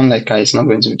 And for someone like her, it's not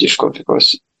going to be difficult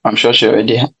because I'm sure she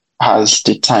already has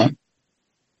the time.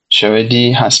 She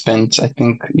already has spent, I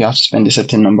think you have to spend a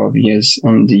certain number of years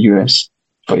in the US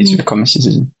for you to become a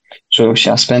citizen. So she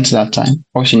has spent that time.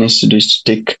 All she needs to do is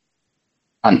to take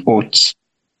an oath,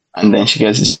 and then she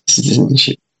gets a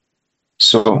citizenship.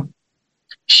 So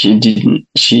she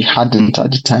hadn't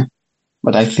at the time,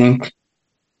 but I think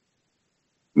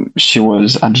she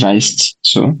was advised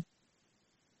to,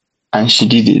 and she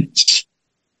did it,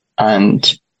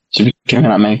 and she became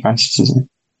an American citizen.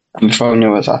 And before we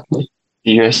knew what happened,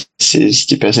 the US says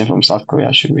the person from South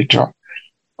Korea should withdraw,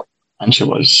 and she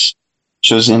was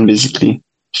chosen basically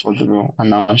for the role, and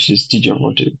now she's DG of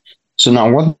World Trade. So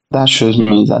now what that shows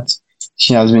me is that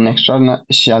she has been extraordinary.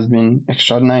 She has been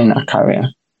extraordinary in her career,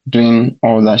 doing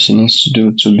all that she needs to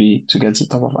do to get to the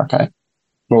top of her career.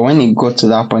 But when it got to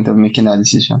that point of making that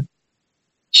decision,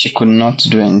 she could not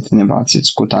do anything about it,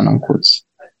 quote and unquote.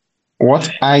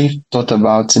 What I thought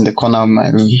about in the corner of my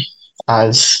room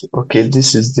as, okay,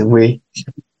 this is the way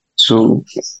to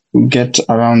get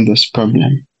around this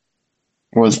problem,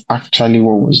 was actually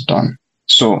what was done.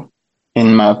 So,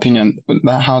 in my opinion,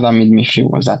 how that made me feel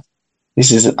was that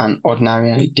this is an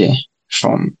ordinary idea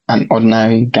from an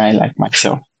ordinary guy like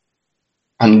myself.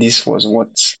 And this was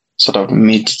what sort of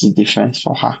made the difference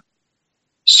for her.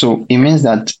 So it means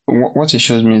that what it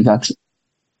shows me is that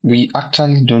we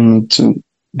actually don't need to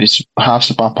have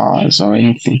superpowers or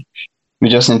anything. We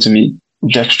just need to be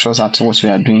dexterous at what we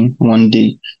are doing one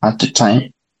day at a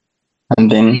time.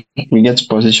 And then we get to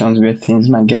positions where things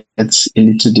might get a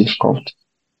little difficult.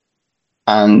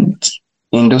 And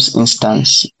in those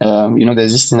instances,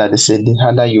 there's this thing that they say, the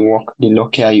harder you work, the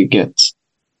luckier you get.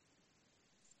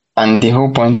 And the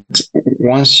whole point,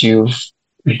 once you've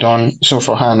done, so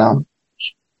for her now,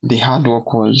 the hard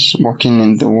work was working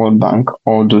in the World Bank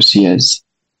all those years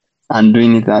and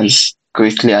doing it as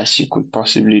greatly as she could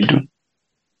possibly do.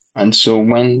 And so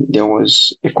when there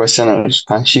was a question of,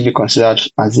 can she be considered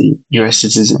as a US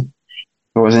citizen?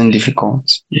 It wasn't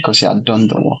difficult because she had done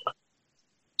the work.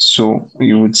 So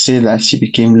you would say that she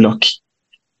became lucky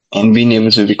in being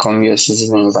able to become US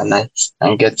citizen overnight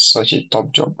and get such a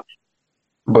top job.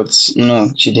 But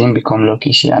no, she didn't become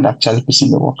lucky. She had actually put in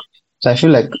the work. So I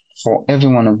feel like for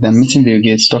every one of them, meeting Bill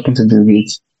Gates, talking to Bill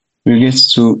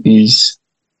Gates too is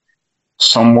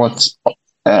somewhat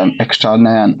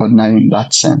extraordinary and ordinary in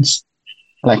that sense.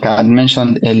 Like I had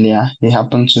mentioned earlier, he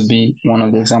happened to be one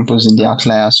of the examples in the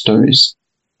outlier stories.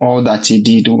 All that he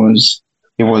did was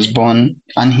he was born,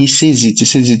 and he says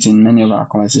it in many of our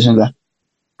conversations that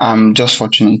I'm just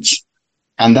fortunate.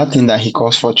 And that thing that he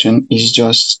calls fortune is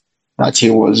just that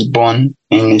he was born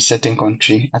in a certain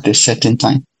country at a certain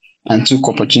time and took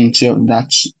opportunity of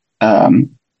that. I'll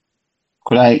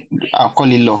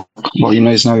call it luck, but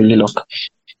it's not really luck.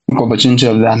 Took opportunity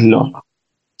of that luck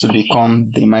to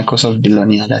become the Microsoft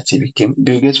billionaire that he became.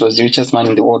 Bill Gates was the richest man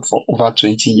in the world for over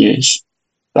 20 years.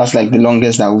 That's like the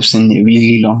longest that we've seen in a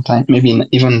really long time, maybe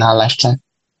even in our lifetime.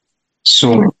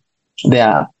 So they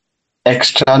are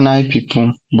extraordinary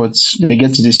people, but they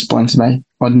get to this point by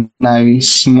ordinary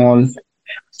small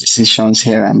decisions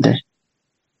here and there.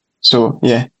 So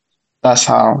yeah, that's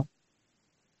how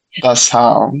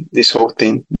this whole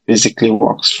thing basically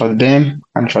works for them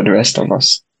and for the rest of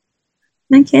us.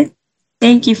 Okay.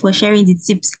 Thank you for sharing the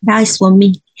tips. That's for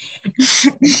me.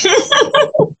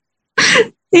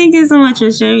 Thank you so much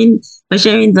for sharing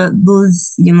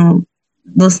those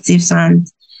tips and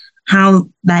how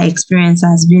that experience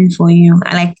has been for you.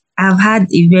 I've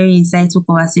had a very insightful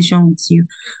conversation with you,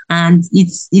 and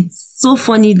it's so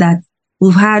funny that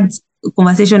we've had a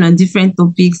conversation on different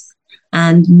topics,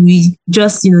 and we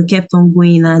just kept on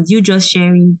going, and you just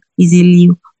sharing easily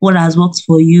what has worked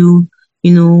for you,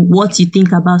 what you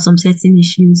think about some certain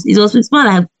issues. It's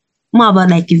more about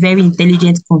like a very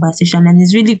intelligent conversation, and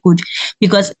it's really good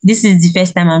because this is the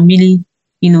first time I'm really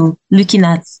looking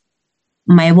at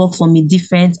my work from a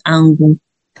different angle.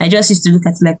 I just used to look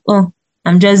at it like, oh,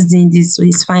 I'm just doing this, so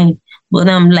it's fine. But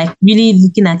I'm like really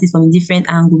looking at it from a different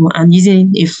angle and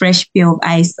using a fresh pair of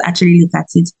eyes to actually look at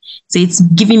it. So it's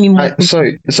giving me more.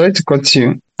 Sorry to cut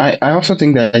you. I also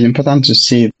think that it's important to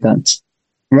say that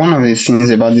one of the things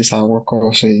about this our work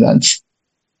also is that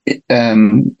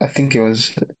I think it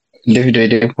was David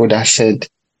Oyedepo that said,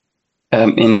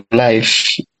 in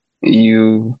life,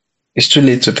 it's too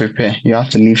late to prepare. You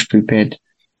have to live prepared.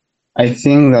 I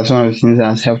think that's one of the things that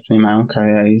has helped me in my own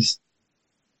career is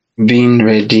being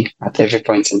ready at every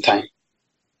point in time.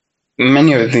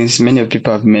 Many of the things, many of the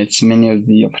people I've met, many of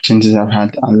the opportunities I've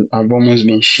had have almost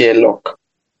been sheer luck,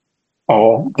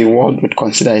 or the world would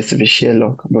consider it to be sheer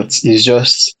luck, but it's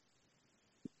just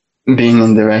being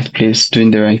in the right place,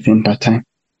 doing the right thing at time.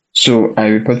 So I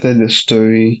reported the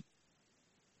story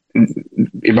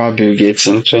about Bill Gates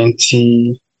in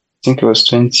 2018 or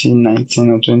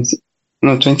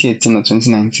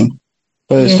 2019.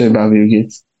 The story about Bill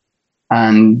Gates.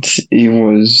 And it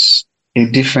was a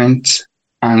different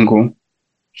angle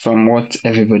from what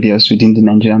everybody else within the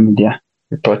Nigerian media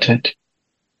reported.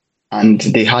 And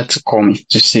they had to call me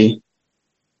to say,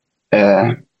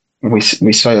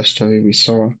 we saw your story,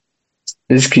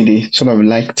 basically they sort of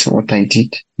liked what I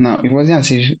did. Now, it wasn't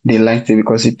as if they liked it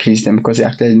because it pleased them, because it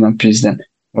actually did not please them. It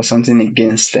was something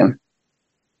against them,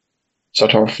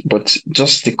 sort of. But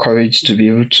just the courage to be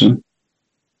able to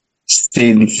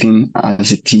say the thing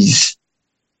as it is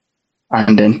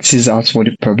and then tease out what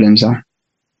the problems are.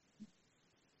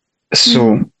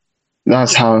 So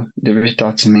that's how they reached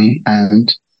out to me,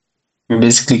 and we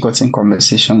basically got in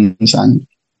conversations and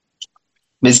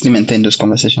basically maintained those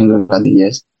conversations over the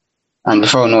years. And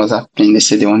before I know what's happening, they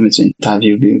said they want me to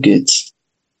interview Bill Gates.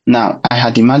 Now, I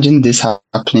had imagined this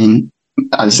happening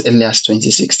as early as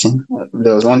 2016.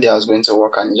 There was one day I was going to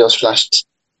work and it just flashed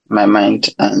my mind.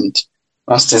 And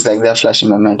once things like that flashed in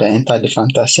my mind, I entered the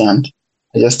fantasy and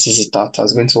I just teased it out. I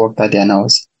was going to work that day and I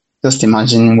was just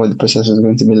imagining what the process was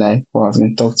going to be like, what I was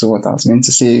going to talk to, what I was going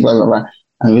to say, blah, blah, blah.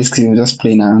 And basically, I was just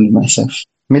playing around with myself.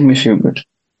 Made me feel good.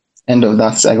 End of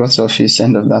that, I got to office,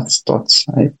 end of that thought,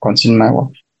 I continued my work.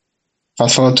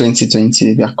 Fast forward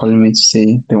 2020, they are calling me to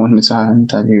say they want me to have an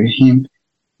interview with him.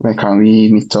 Where can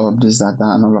we meet up, this, that,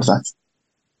 and all of that.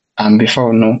 And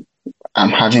before I know, I'm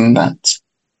having that.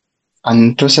 And in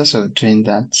the process of doing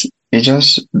that, it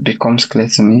just becomes clear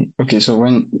to me. Okay, so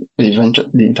when the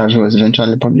interview was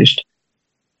eventually published,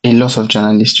 a lot of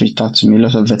journalists reached out to me, a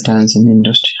lot of veterans in the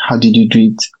industry. How did you do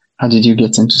it? How did you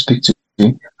get them to speak to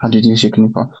you? How did you shake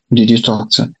Nipa? Who did you talk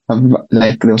to?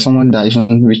 Like, there was someone that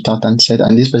even reached out and said,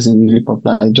 and this person is really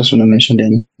popular, I just want to mention their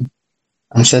name,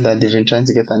 and said that they've been trying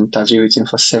to get an interview with him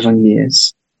for 7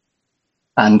 years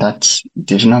and that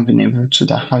they've not been able to.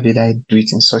 That how did I do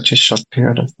it in such a short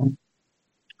period of time?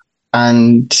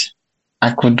 And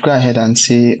I could go ahead and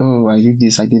say, oh, I did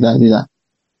this, I did that, I did that.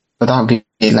 But that would be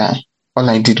a lie. All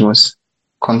I did was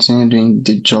continue doing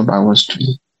the job I was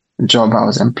doing, the job I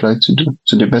was employed to do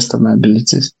to the best of my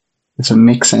abilities. It will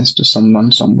make sense to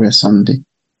someone somewhere someday.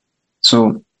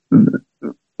 So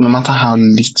no matter how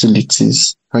little it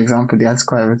is, for example, the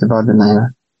article I wrote about the Naira,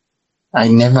 I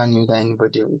never knew that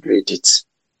anybody would read it.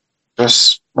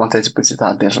 Just wanted to put it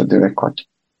out there for the record.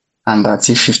 And that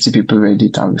if 50 people read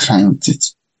it, I'll be fine with it.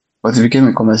 But it became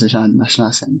a conversation at the National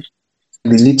Assembly.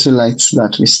 The little lights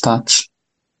that we start,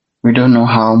 we don't know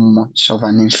how much of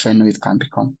an inferno it can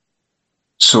become.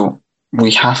 So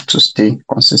we have to stay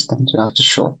consistent. We have to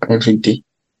show up every day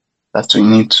that we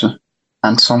need to.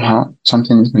 And somehow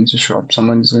something is going to show up.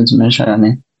 Someone is going to mention your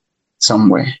name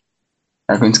somewhere.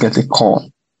 You're going to get a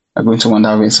call. You're going to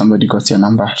wonder where somebody got your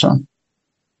number from.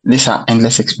 These are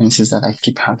endless experiences that I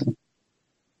keep having.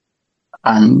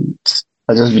 And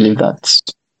I just believe that,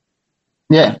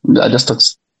 yeah, I just thought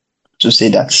to say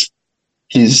that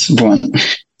he's born.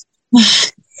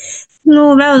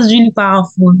 No, that was really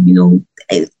powerful.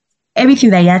 Everything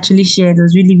that you actually shared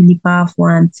was really, really powerful.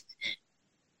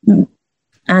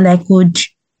 And I could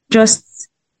just,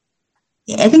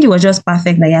 I think it was just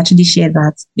perfect that you actually shared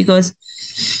that, because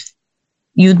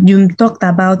you talked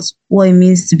about what it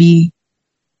means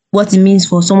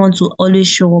for someone to always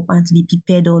show up and to be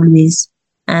prepared always,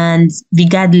 and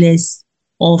regardless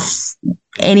of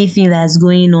anything that's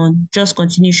going on, just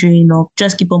continue showing up,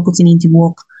 just keep on putting in the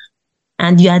work.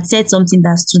 And you had said something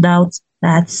that stood out,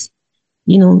 that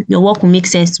your work will make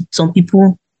sense to some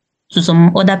people, to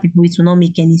some other people it will not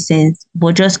make any sense,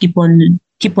 but just keep on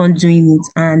doing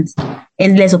it, and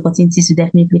endless opportunities will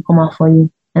definitely come out for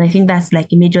you. And I think that's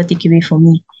like a major takeaway for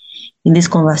me in this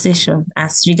conversation,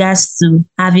 as regards to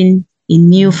having a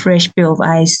new fresh pair of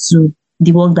eyes to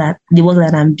the work that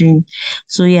I'm doing.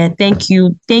 So yeah, thank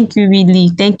you really,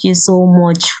 thank you so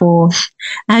much for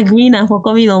agreeing and for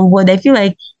coming on board. I feel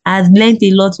like I've learned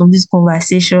a lot from this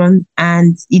conversation,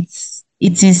 and it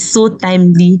is so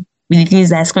timely with the things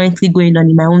that's currently going on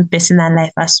in my own personal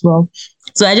life as well.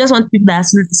 So I just want people that are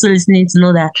still listening to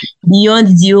know that beyond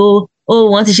the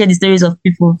want to share the stories of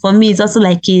people, for me it's also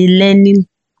like a learning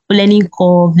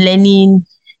curve,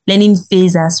 learning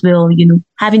phase as well.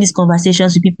 Having these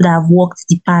conversations with people that have walked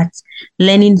the path,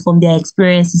 learning from their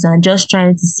experiences, and just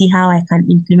trying to see how I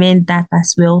can implement that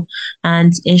as well,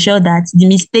 and ensure that the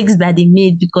mistakes that they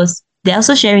made, because they're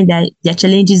also sharing their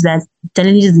challenges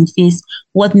they face,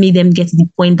 what made them get to the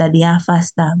point that they are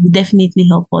faster, will definitely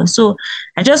help us. So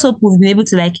I just hope we've been able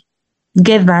to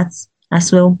get that as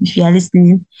well, if you are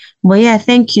listening. But yeah,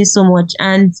 thank you so much.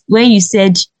 And when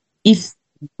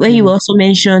you also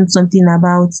mentioned something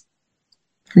about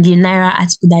the Naira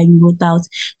article that you wrote out,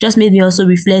 just made me also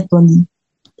reflect on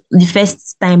the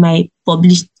first time I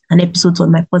published an episode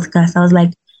on my podcast. I was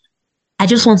like, I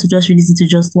just want to just release it to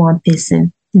just one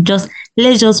person.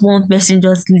 Let just one person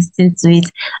just listen to it.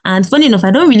 And funny enough,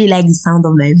 I don't really like the sound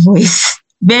of my voice.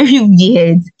 Very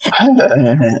weird.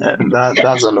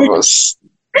 That's all of us.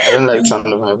 I don't like the sound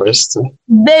of my voice too.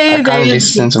 I can't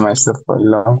listen to myself for a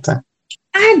long time.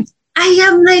 And I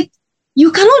am like,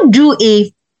 you cannot do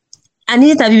an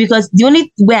interview, because the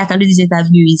only way I can do this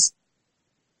interview is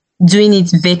doing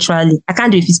it virtually. I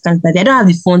can't do a physical interview. I don't have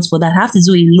the funds for that. I have to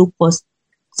do a low cost,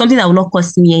 something that will not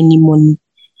cost me any money.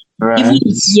 Right.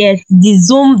 Yes, the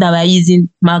Zoom that we're using,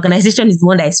 my organization is the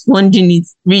one that is funding it,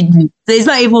 really. So it's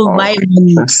not even my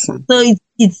money. So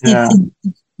it's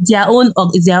their own,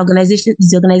 it's their organization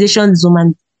Zoom,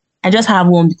 and I just have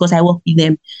one because I work with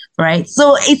them, right?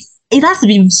 So it has to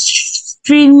be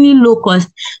extremely low cost.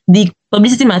 The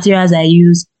publicity materials I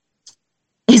use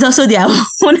is also their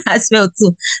own as well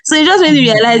too. So it just made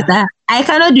me realize that I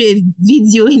cannot do a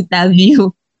video interview,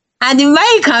 and the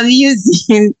mic I'm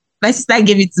using, my sister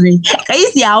gave it to me. Can you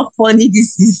see how funny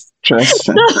this is?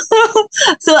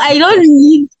 So I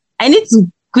need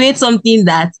to create something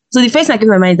that, so the first thing that came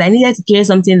to my mind is I needed to create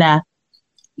something that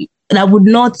would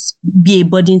not be a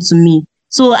burden to me.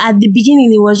 So at the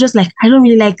beginning, it was just like, I don't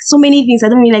really like so many things. I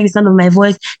don't really like the sound of my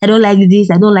voice. I don't like this.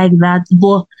 I don't like that.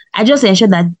 But I just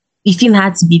ensured that the film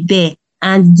had to be there.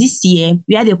 And this year,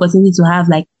 we had the opportunity to have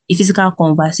a physical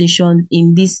conversation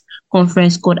in this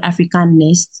conference called African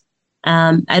Nest.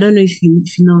 I don't know if you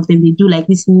know of them. They do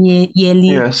this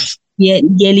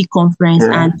yearly conference,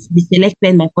 and they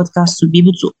selected my podcast to be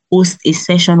able to host a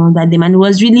session on that. And it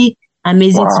was really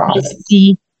amazing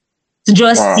to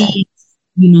just see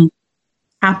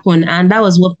happen. And that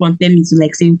was what prompted me to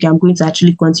say, okay, I'm going to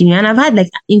actually continue. And I've had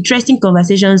interesting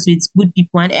conversations with good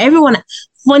people, and everyone,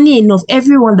 funny enough,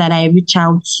 everyone that I reach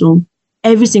out to,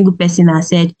 every single person has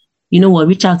said, you know what,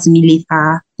 reach out to me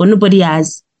later. But nobody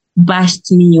has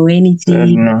bashed me or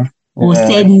anything No. or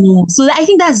said no. So I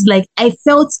think that's like, I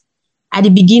felt at the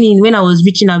beginning when I was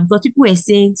reaching out, because people were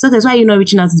saying, so that's why you're not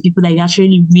reaching out to the people that you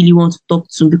actually really want to talk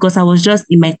to, because I was just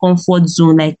in my comfort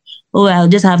zone, like, oh, I'll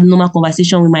just have normal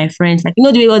conversation with my friends, like, you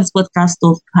know, the way all this podcast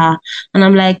stuff are. And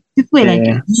I'm like, people were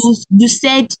like, you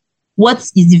said, what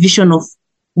is the vision of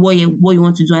what you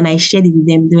want to do? And I shared it with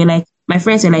them. They were like, my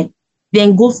friends were like,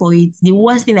 then go for it. The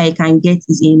worst thing that you can get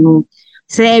is a no.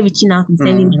 So reaching out and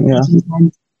sending messages,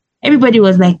 and everybody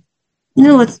was like, you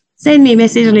know what, send me a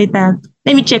message later.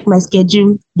 Let me check my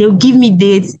schedule. They'll give me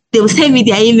dates. They'll send me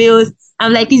their emails.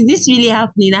 I'm like, is this really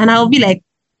happening? And I'll be like,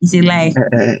 it's a lie.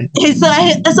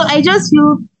 So I just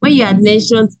feel when you had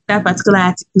mentioned that particular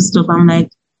article stuff, I'm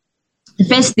like, the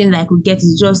first thing that I could get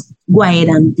is just go ahead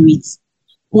and do it.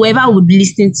 Whoever would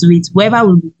listen to it, whoever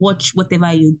would watch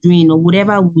whatever you're doing, or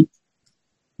whatever would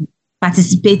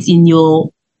participate in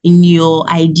your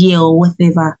idea or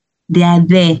whatever, they are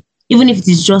there. Even if it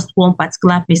is just one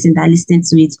particular person that listens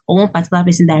to it, or one particular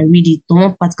person that read it, or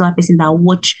one particular person that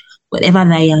watch whatever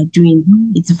that you are doing,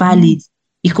 it's valid,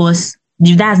 because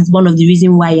that's one of the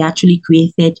reasons why you actually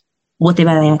created whatever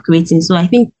that you're creating. So I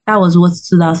think that was what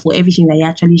stood out for everything that you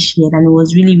actually shared, and it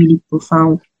was really, really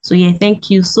profound. So yeah, thank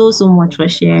you so much for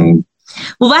sharing.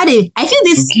 Mubade, I feel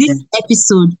this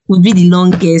episode will be the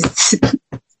longest.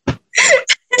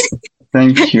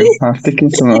 Thank you. I've taken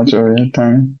so much of your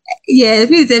time. Yeah, I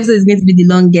think this episode is going to be the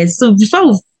longest. So before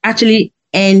we actually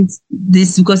end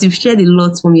this, because you've shared a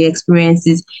lot from your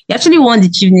experiences, you actually won the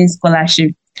Chevening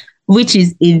Scholarship, which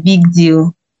is a big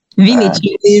deal. Being a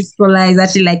Chevening scholar is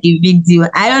actually like a big deal.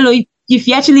 I don't know if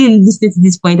you actually listen to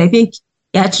this point, I think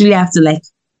you actually have to like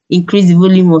increase the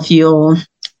volume of your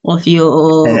device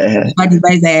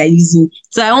that you're using.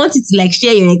 So I want you to like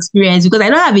share your experience, because I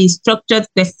don't have a structured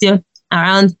question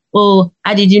around, oh,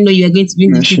 how did you know you were going to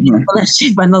win the Chevening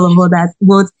Scholarship and all of that?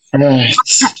 But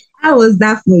how was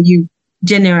that for you,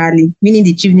 generally, winning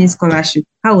the Chevening Scholarship?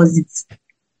 How was it?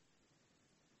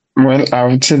 Well, I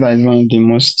would say that is one of the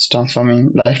most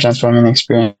life-transforming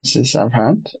experiences I've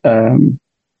had.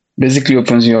 Basically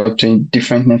opens you up to a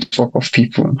different network of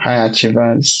people, high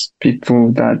achievers,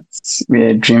 people that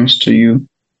were dreams to you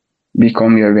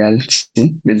become your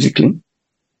reality, basically.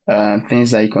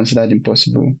 Things that you considered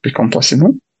impossible become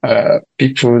possible.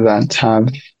 People that have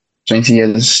 20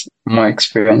 years more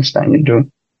experience than you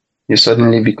do, you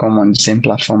suddenly become on the same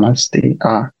platform as they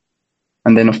are.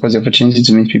 And then, of course, the opportunity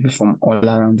to meet people from all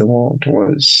around the world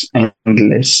was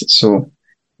endless. So,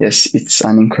 yes, it's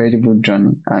an incredible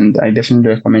journey, and I definitely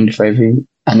recommend it for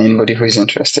anybody who is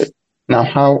interested. Now,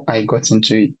 how I got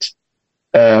into it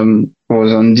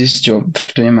was on this job,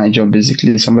 doing my job.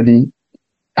 Basically, somebody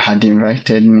had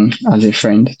invited me as a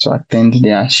friend to attend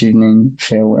their Chevening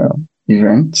farewell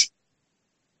event.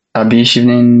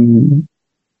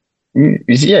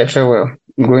 Farewell.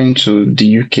 Going to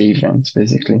the UK event,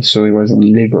 basically. So it was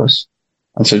in Lagos.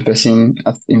 And so the person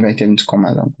invited me to come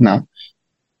along. Now,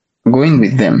 going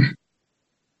with them,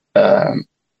 I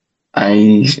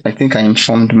think I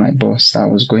informed my boss that I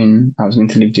was going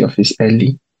to leave the office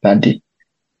early that day.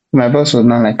 My boss was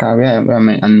not like, where am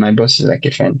I? And my boss is like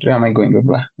a friend, where am I going? Blah,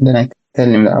 blah. And then I tell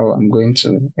him that, I'm going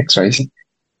to XYZ.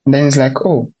 And then he's like,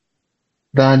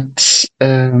 that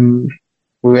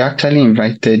we were actually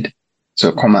invited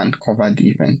to come and cover the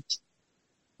event.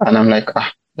 And I'm like,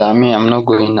 that means I'm not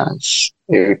going as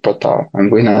a reporter. I'm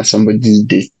going as somebody's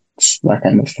date, that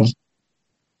kind of thing.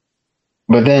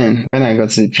 But then when I got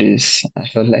to the place, I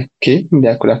felt like, okay, maybe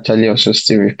I could actually also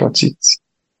still report it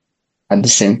at the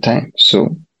same time.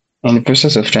 So in the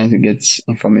process of trying to get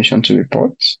information to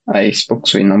report, I spoke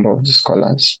to a number of the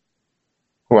scholars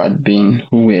who were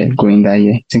going that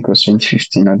year. I think it was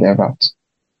 2015 or thereabouts.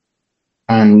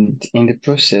 And in the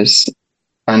process,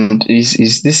 and this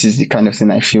is the kind of thing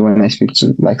I feel when I speak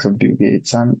to likes of Bill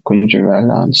Gates and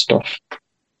Kunjurala and stuff,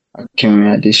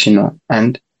 Akinwumi Adesina,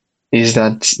 and is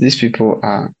that these people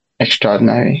are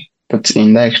extraordinary, but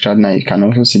in that extraordinary, you can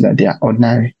also see that they are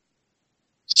ordinary.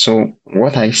 So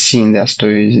what I see in their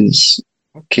stories is,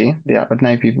 okay, they are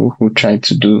ordinary people who try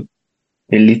to do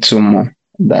a little more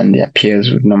than their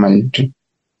peers would normally do.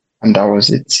 And that was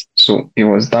it. So that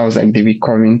was like the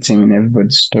recurring theme in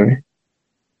everybody's story.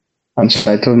 And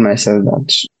so I told myself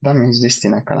that means this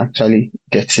thing, I can actually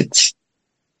get it.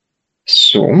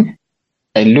 So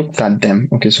I looked at them.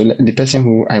 Okay, so the person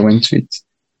who I went with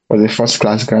was a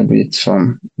first-class graduate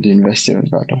from the University of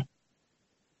Ibadan.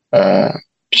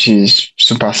 She's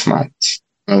super smart,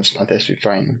 one of the smartest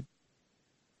people I know.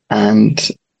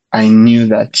 And I knew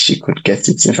that she could get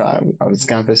it. In fact, I was the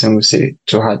kind of person who say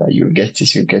to her that you get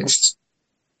it.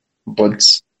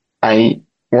 But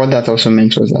what that also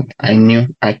meant was that I knew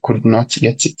I could not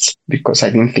get it because I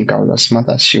didn't think I was as smart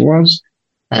as she was.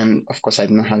 And of course, I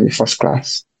did not have a first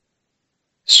class.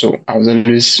 So I was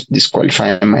always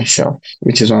disqualifying myself,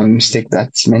 which is one mistake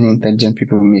that many intelligent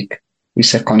people make. We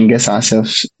second guess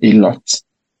ourselves a lot.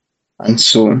 And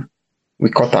so we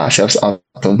cut ourselves out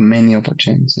of many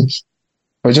opportunities.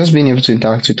 But just being able to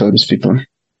interact with all these people,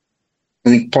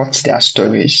 report their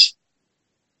stories,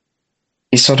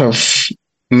 it sort of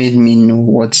made me know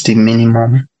what the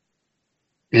minimum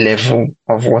level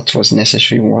of what was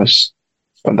necessary was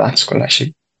for that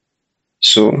scholarship.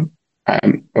 So I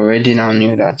already now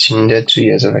knew that you needed 2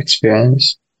 years of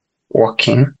experience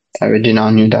working. I already now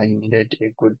knew that you needed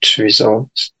a good result.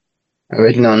 I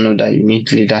already now know that you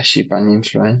need leadership and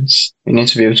influence. You need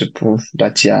to be able to prove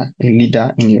that you are a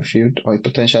leader in your field or a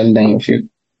potential leader in your field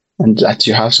and that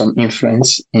you have some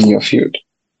influence in your field.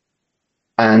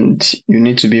 And you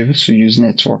need to be able to use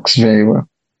networks very well.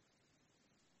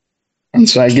 And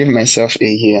so I gave myself a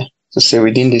year to say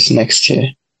within this next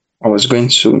year, I was going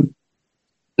to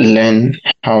learn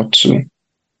how to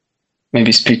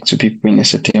maybe speak to people in a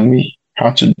certain way,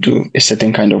 how to do a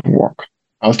certain kind of work,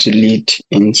 how to lead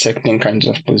in certain kinds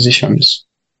of positions.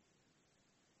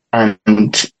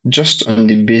 And just on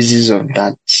the basis of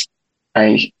that,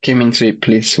 I came into a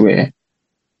place where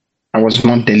I was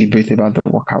more deliberate about the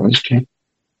work I was doing.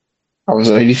 I was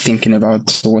already thinking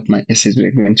about what my essays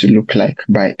were going to look like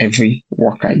by every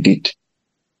work I did.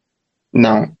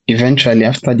 Now, eventually,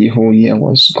 after the whole year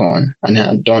was gone and I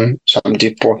had done some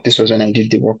deep work, this was when I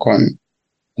did the work on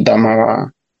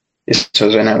Damawa. This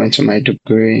was when I went to my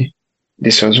degree.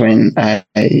 This was when I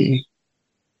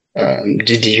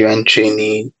did the UN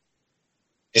training.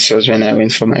 This was when I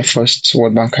went for my first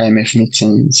World Bank IMF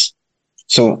meetings.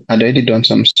 So I'd already done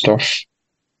some stuff.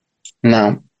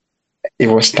 Now, it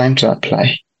was time to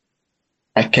apply.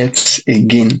 I kept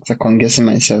again second guessing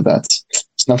myself that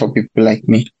it's not for people like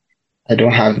me. I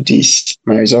don't have this.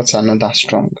 My results are not that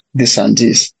strong. This and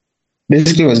this.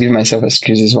 Basically, I was giving myself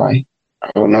excuses why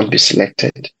I will not be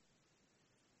selected.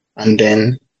 And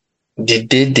then the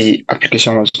day the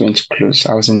application was going to close,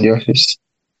 I was in the office.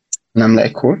 And I'm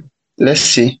like, cool, let's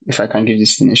see if I can give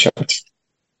this thing a shot.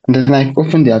 And then I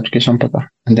opened the application portal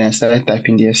and then I started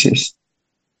typing the essays.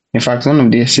 In fact, one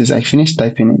of the essays, I finished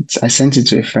typing it. I sent it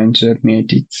to a friend to help me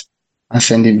edit and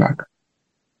send it back.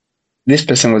 This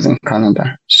person was in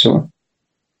Canada. So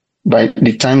by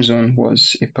the time zone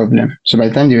was a problem. So by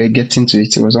the time they were getting to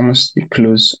it, it was almost the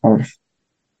close of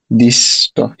this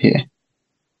stuff here.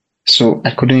 So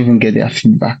I couldn't even get their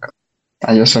feedback.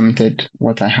 I just submitted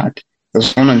what I had. It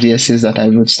was one of the essays that I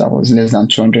wrote that was less than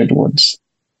 200 words,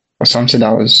 or something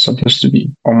that was supposed to be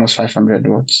almost 500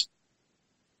 words.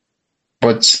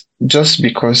 But just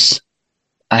because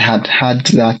I had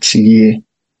that year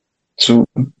to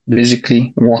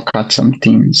basically work at some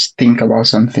things, think about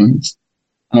some things,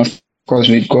 and of course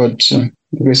with God, the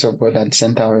grace of God at the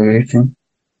center of everything,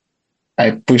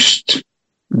 I pushed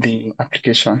the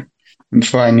application.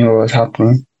 Before I knew what was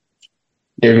happening,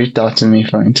 they reached out to me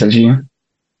for an interview.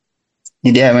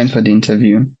 The day I went for the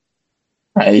interview,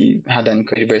 I had an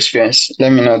incredible experience.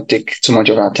 Let me not take too much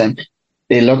of our time.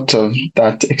 A lot of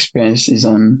that experience is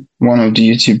on one of the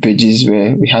YouTube pages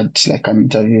where we had like an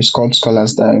interview. It's called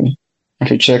Scholars Diary.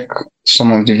 If you check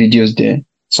some of the videos there,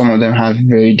 some of them have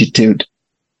very detailed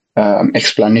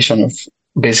explanation of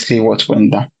basically what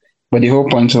went down. But the whole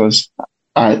point was,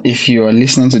 if you are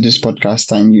listening to this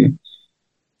podcast and you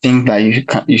think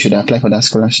that you should apply for that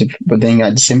scholarship, but then you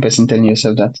are the same person telling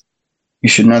yourself that you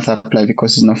should not apply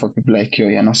because it's not for people like you,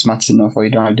 or you're not smart enough, or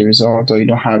you don't have the result, or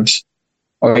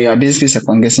you are basically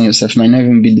second guessing yourself. It might not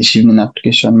even be the Shivnin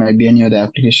application, might be any other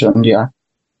application you are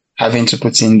having to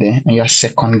put in there, and you are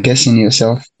second guessing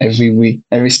yourself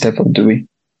every step of the way.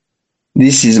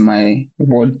 This is my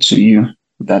word to you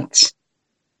that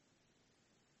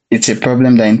it's a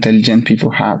problem that intelligent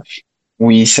people have.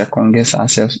 We second guess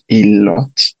ourselves a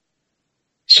lot.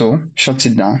 So shut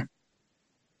it down.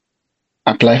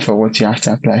 Apply for what you have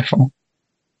to apply for.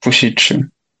 Push it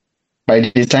through.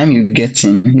 By the time you get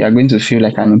in, you are going to feel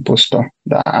like an imposter.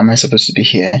 That am I supposed to be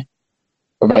here?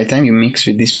 But by the time you mix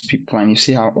with these people and you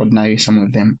see how ordinary some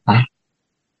of them are,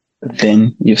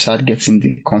 then you start getting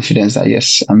the confidence that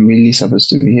yes, I'm really supposed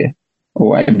to be here.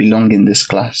 Oh, I belong in this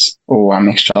class. Oh, I'm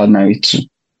extraordinary too.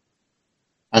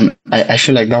 And I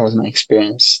feel like that was my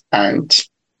experience. And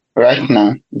right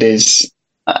now,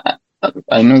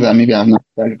 I know that maybe I've not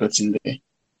really gotten there,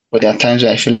 but there are times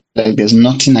where I feel like there's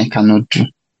nothing I cannot do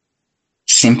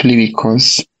simply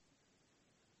because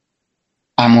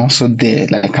I'm also there,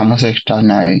 like I'm also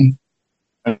extraordinary.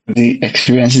 the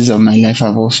experiences of my life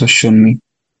have also shown me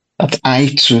that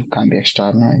I too can be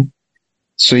extraordinary.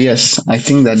 So yes, I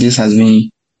think that this has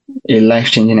been a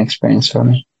life-changing experience for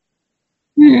me.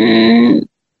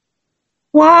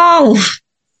 Wow.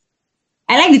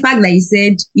 I like the fact that you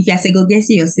said if you're second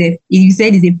guessing yourself, you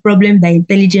said it's a problem that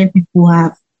intelligent people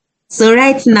have. So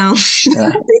right now,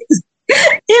 Yeah.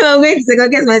 if I'm going to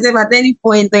second guess myself at any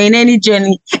point or in any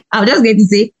journey, I'm just going to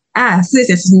say, so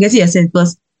you're second guessing yourself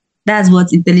because that's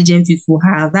what intelligent people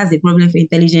have. That's the problem for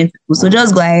intelligent people. So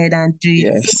just go ahead and do it.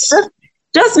 Yes.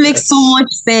 Just makes so much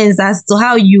sense as to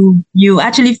how you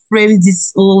actually frame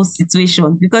this whole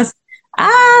situation because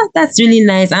that's really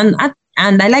nice and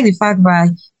I like the fact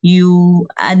that you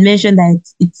had mentioned that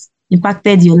it's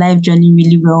impacted your life journey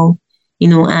really well,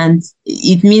 and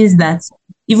it means that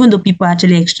even though people are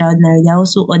actually extraordinary, they're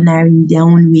also ordinary in their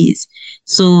own ways.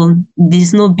 So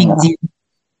there's no big deal.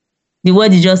 The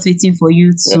world is just waiting for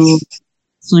you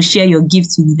to share your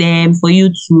gifts with them, for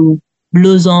you to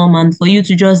blossom and for you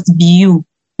to just be you.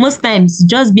 Most times,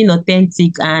 just being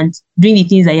authentic and doing the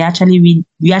things that you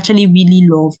actually really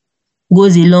love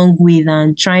goes a long way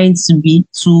than trying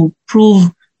to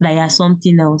prove that you're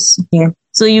something else. Yeah.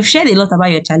 So you've shared a lot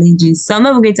about your challenges. So I'm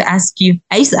not going to ask you.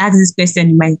 I used to ask this question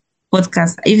in my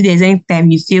podcast. If there's any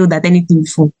time you failed at anything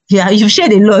before, you've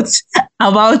shared a lot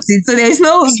about it. So there's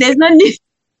no need.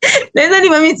 There's no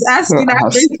need for me to ask you that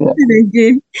question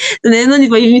again. So there's no need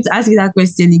for you to ask you that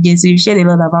question again. So you shared a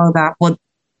lot about that. But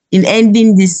in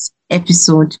ending this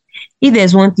episode, if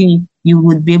there's one thing you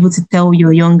would be able to tell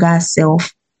your younger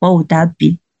self, what would that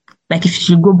be? Like if you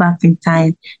should go back in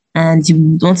time and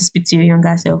you want to speak to your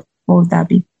younger self, what would that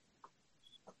be?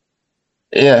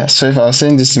 Yeah, so if I was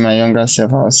saying this to my younger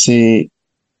self, I would say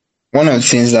one of the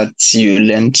things that you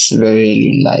learned very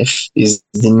early in life is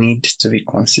the need to be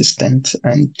consistent.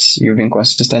 And you've been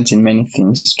consistent in many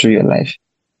things through your life.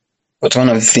 But one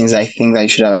of the things I think that you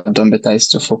should have done better is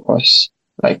to focus.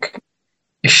 Like,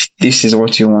 if this is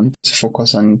what you want, to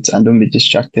focus on it and don't be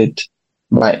distracted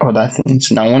by other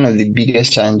things. Now, one of the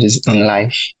biggest challenges in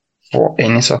life for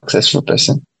any successful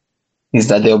person is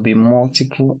that there will be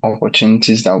multiple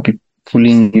opportunities that will be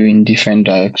pulling you in different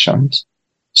directions.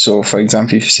 So, for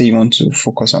example, if you say you want to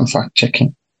focus on fact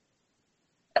checking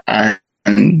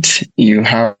and you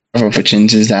have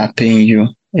opportunities that are paying you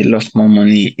a lot more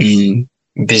money in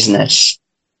business,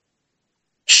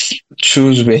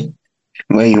 choose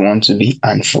where you want to be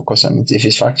and focus on it. If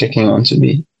it's fact checking, you want to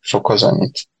be, focus on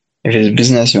it. If it's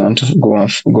business you want to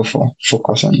go for,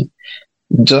 focus on it.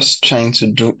 Just trying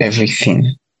to do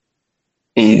everything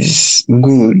is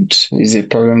good, is a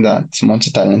problem that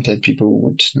multi-talented people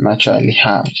would naturally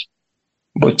have.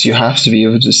 But you have to be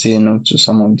able to say no to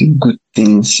some of the good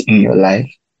things in your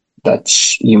life, that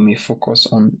you may focus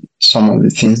on some of the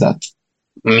things that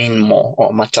mean more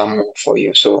or matter more for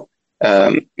you. So,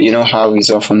 you know how it's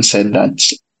often said that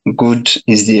good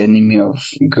is the enemy of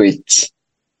great.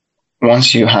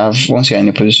 Once you're in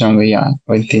a position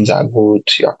where things are good,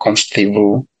 you're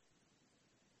comfortable,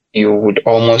 you would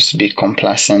almost be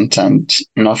complacent and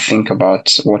not think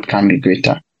about what can be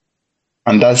greater.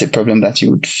 And that's a problem that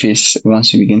you would face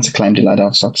once you begin to climb the ladder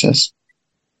of success.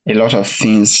 A lot of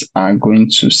things are going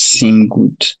to seem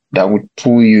good that would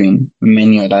pull you in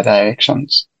many other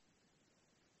directions.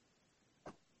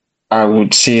 I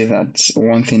would say that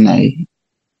one thing I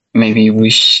maybe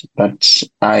wish that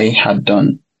I had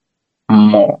done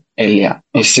more earlier,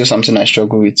 it's still something I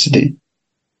struggle with today,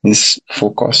 is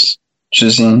focus.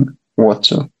 Choosing what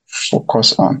to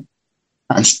focus on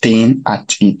and staying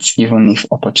at it, even if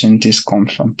opportunities come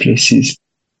from places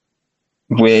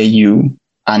where you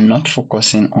are not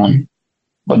focusing on,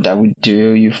 but that would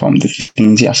derail you from the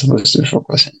things you are supposed to be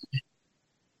focusing on.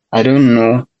 I don't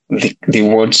know the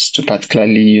words to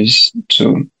particularly use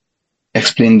to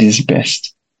explain this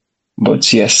best,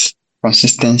 but yes,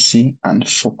 consistency and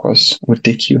focus will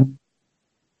take you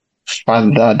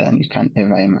farther than you can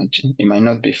ever imagine. It might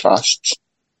not be fast,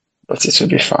 but it will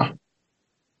be far.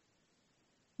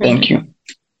 Thank you.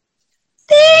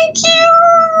 Thank you.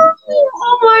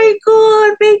 Oh my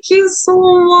God. Thank you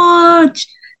so much.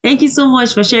 Thank you so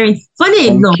much for sharing. Funny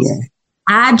enough,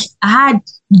 I had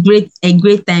a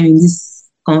great time in this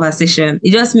conversation.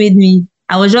 It just made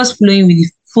I was just flowing with the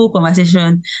full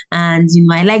conversation. And,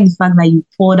 I like the fact that you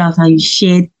poured out and you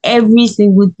shared every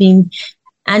single thing.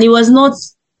 And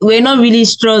we're not really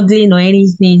struggling or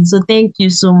anything. So thank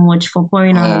you so much for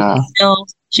pouring out yourself,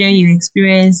 sharing your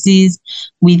experiences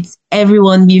with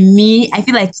everyone, with me. I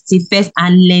feel like it's a first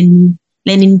and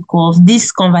learning curve.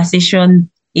 This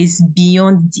conversation is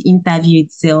beyond the interview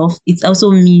itself. It's also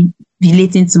me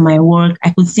relating to my work. I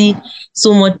could see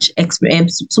so much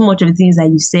experience, so much of the things that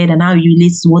you said and how it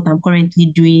relates to what I'm currently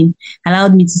doing.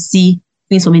 Allowed me to see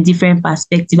things from a different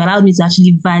perspective, allowed me to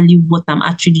actually value what I'm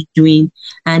actually doing,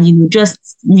 and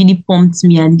just really pumped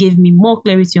me and gave me more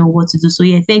clarity on what to do. So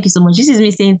yeah, thank you so much. This is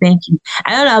me saying thank you.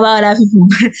 I don't know about other people,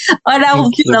 other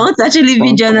people that want to actually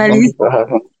be journalists.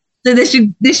 So they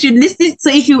should listen.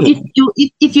 So if you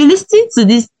listen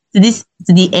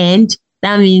to the end,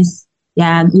 that means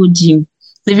yeah, good Jim.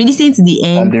 So if you listen to the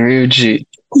end, and the real G.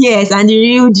 Yes, and the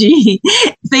real G.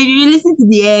 So if you listen to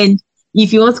the end,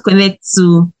 if you want to connect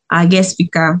to our guest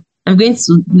speaker, I'm going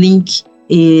to link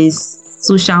his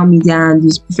social media, and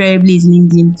preferably his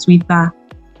LinkedIn, Twitter,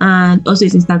 and also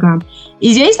his Instagram.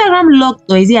 Is your Instagram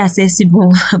locked or is it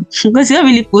accessible? Because you don't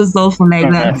really post often like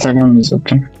that. Instagram is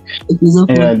open. It is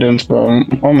open. Yeah, I don't.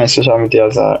 All my social media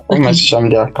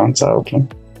accounts are open.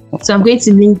 So I'm going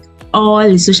to link all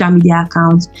his social media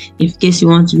accounts in case you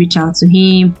want to reach out to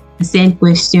him, send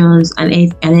questions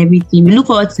and everything. We look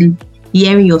forward to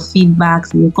hearing your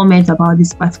feedbacks and your comments about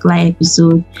this particular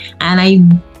episode. And I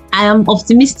am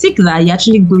optimistic that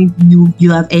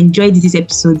you have enjoyed this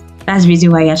episode. That's the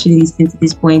reason why you're actually listening to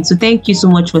this point. So thank you so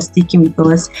much for sticking with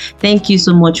us. Thank you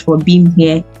so much for being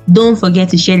here. Don't forget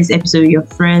to share this episode with your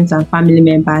friends and family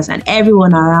members and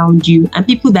everyone around you, and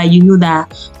people that you know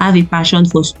that have a passion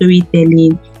for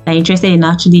storytelling, that are interested in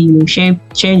actually sharing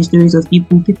the stories of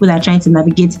people that are trying to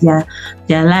navigate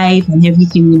their life and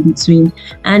everything in between.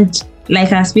 And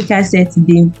like our speaker said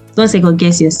today, don't second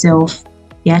guess yourself.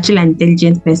 You're actually an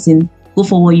intelligent person. Go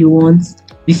for what you want.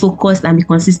 Be focused and be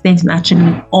consistent in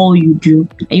actually all you do.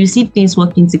 And you see things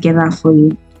working together for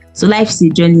you. So life is a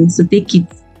journey. So take it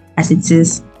as it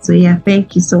is. So yeah,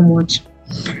 thank you so much.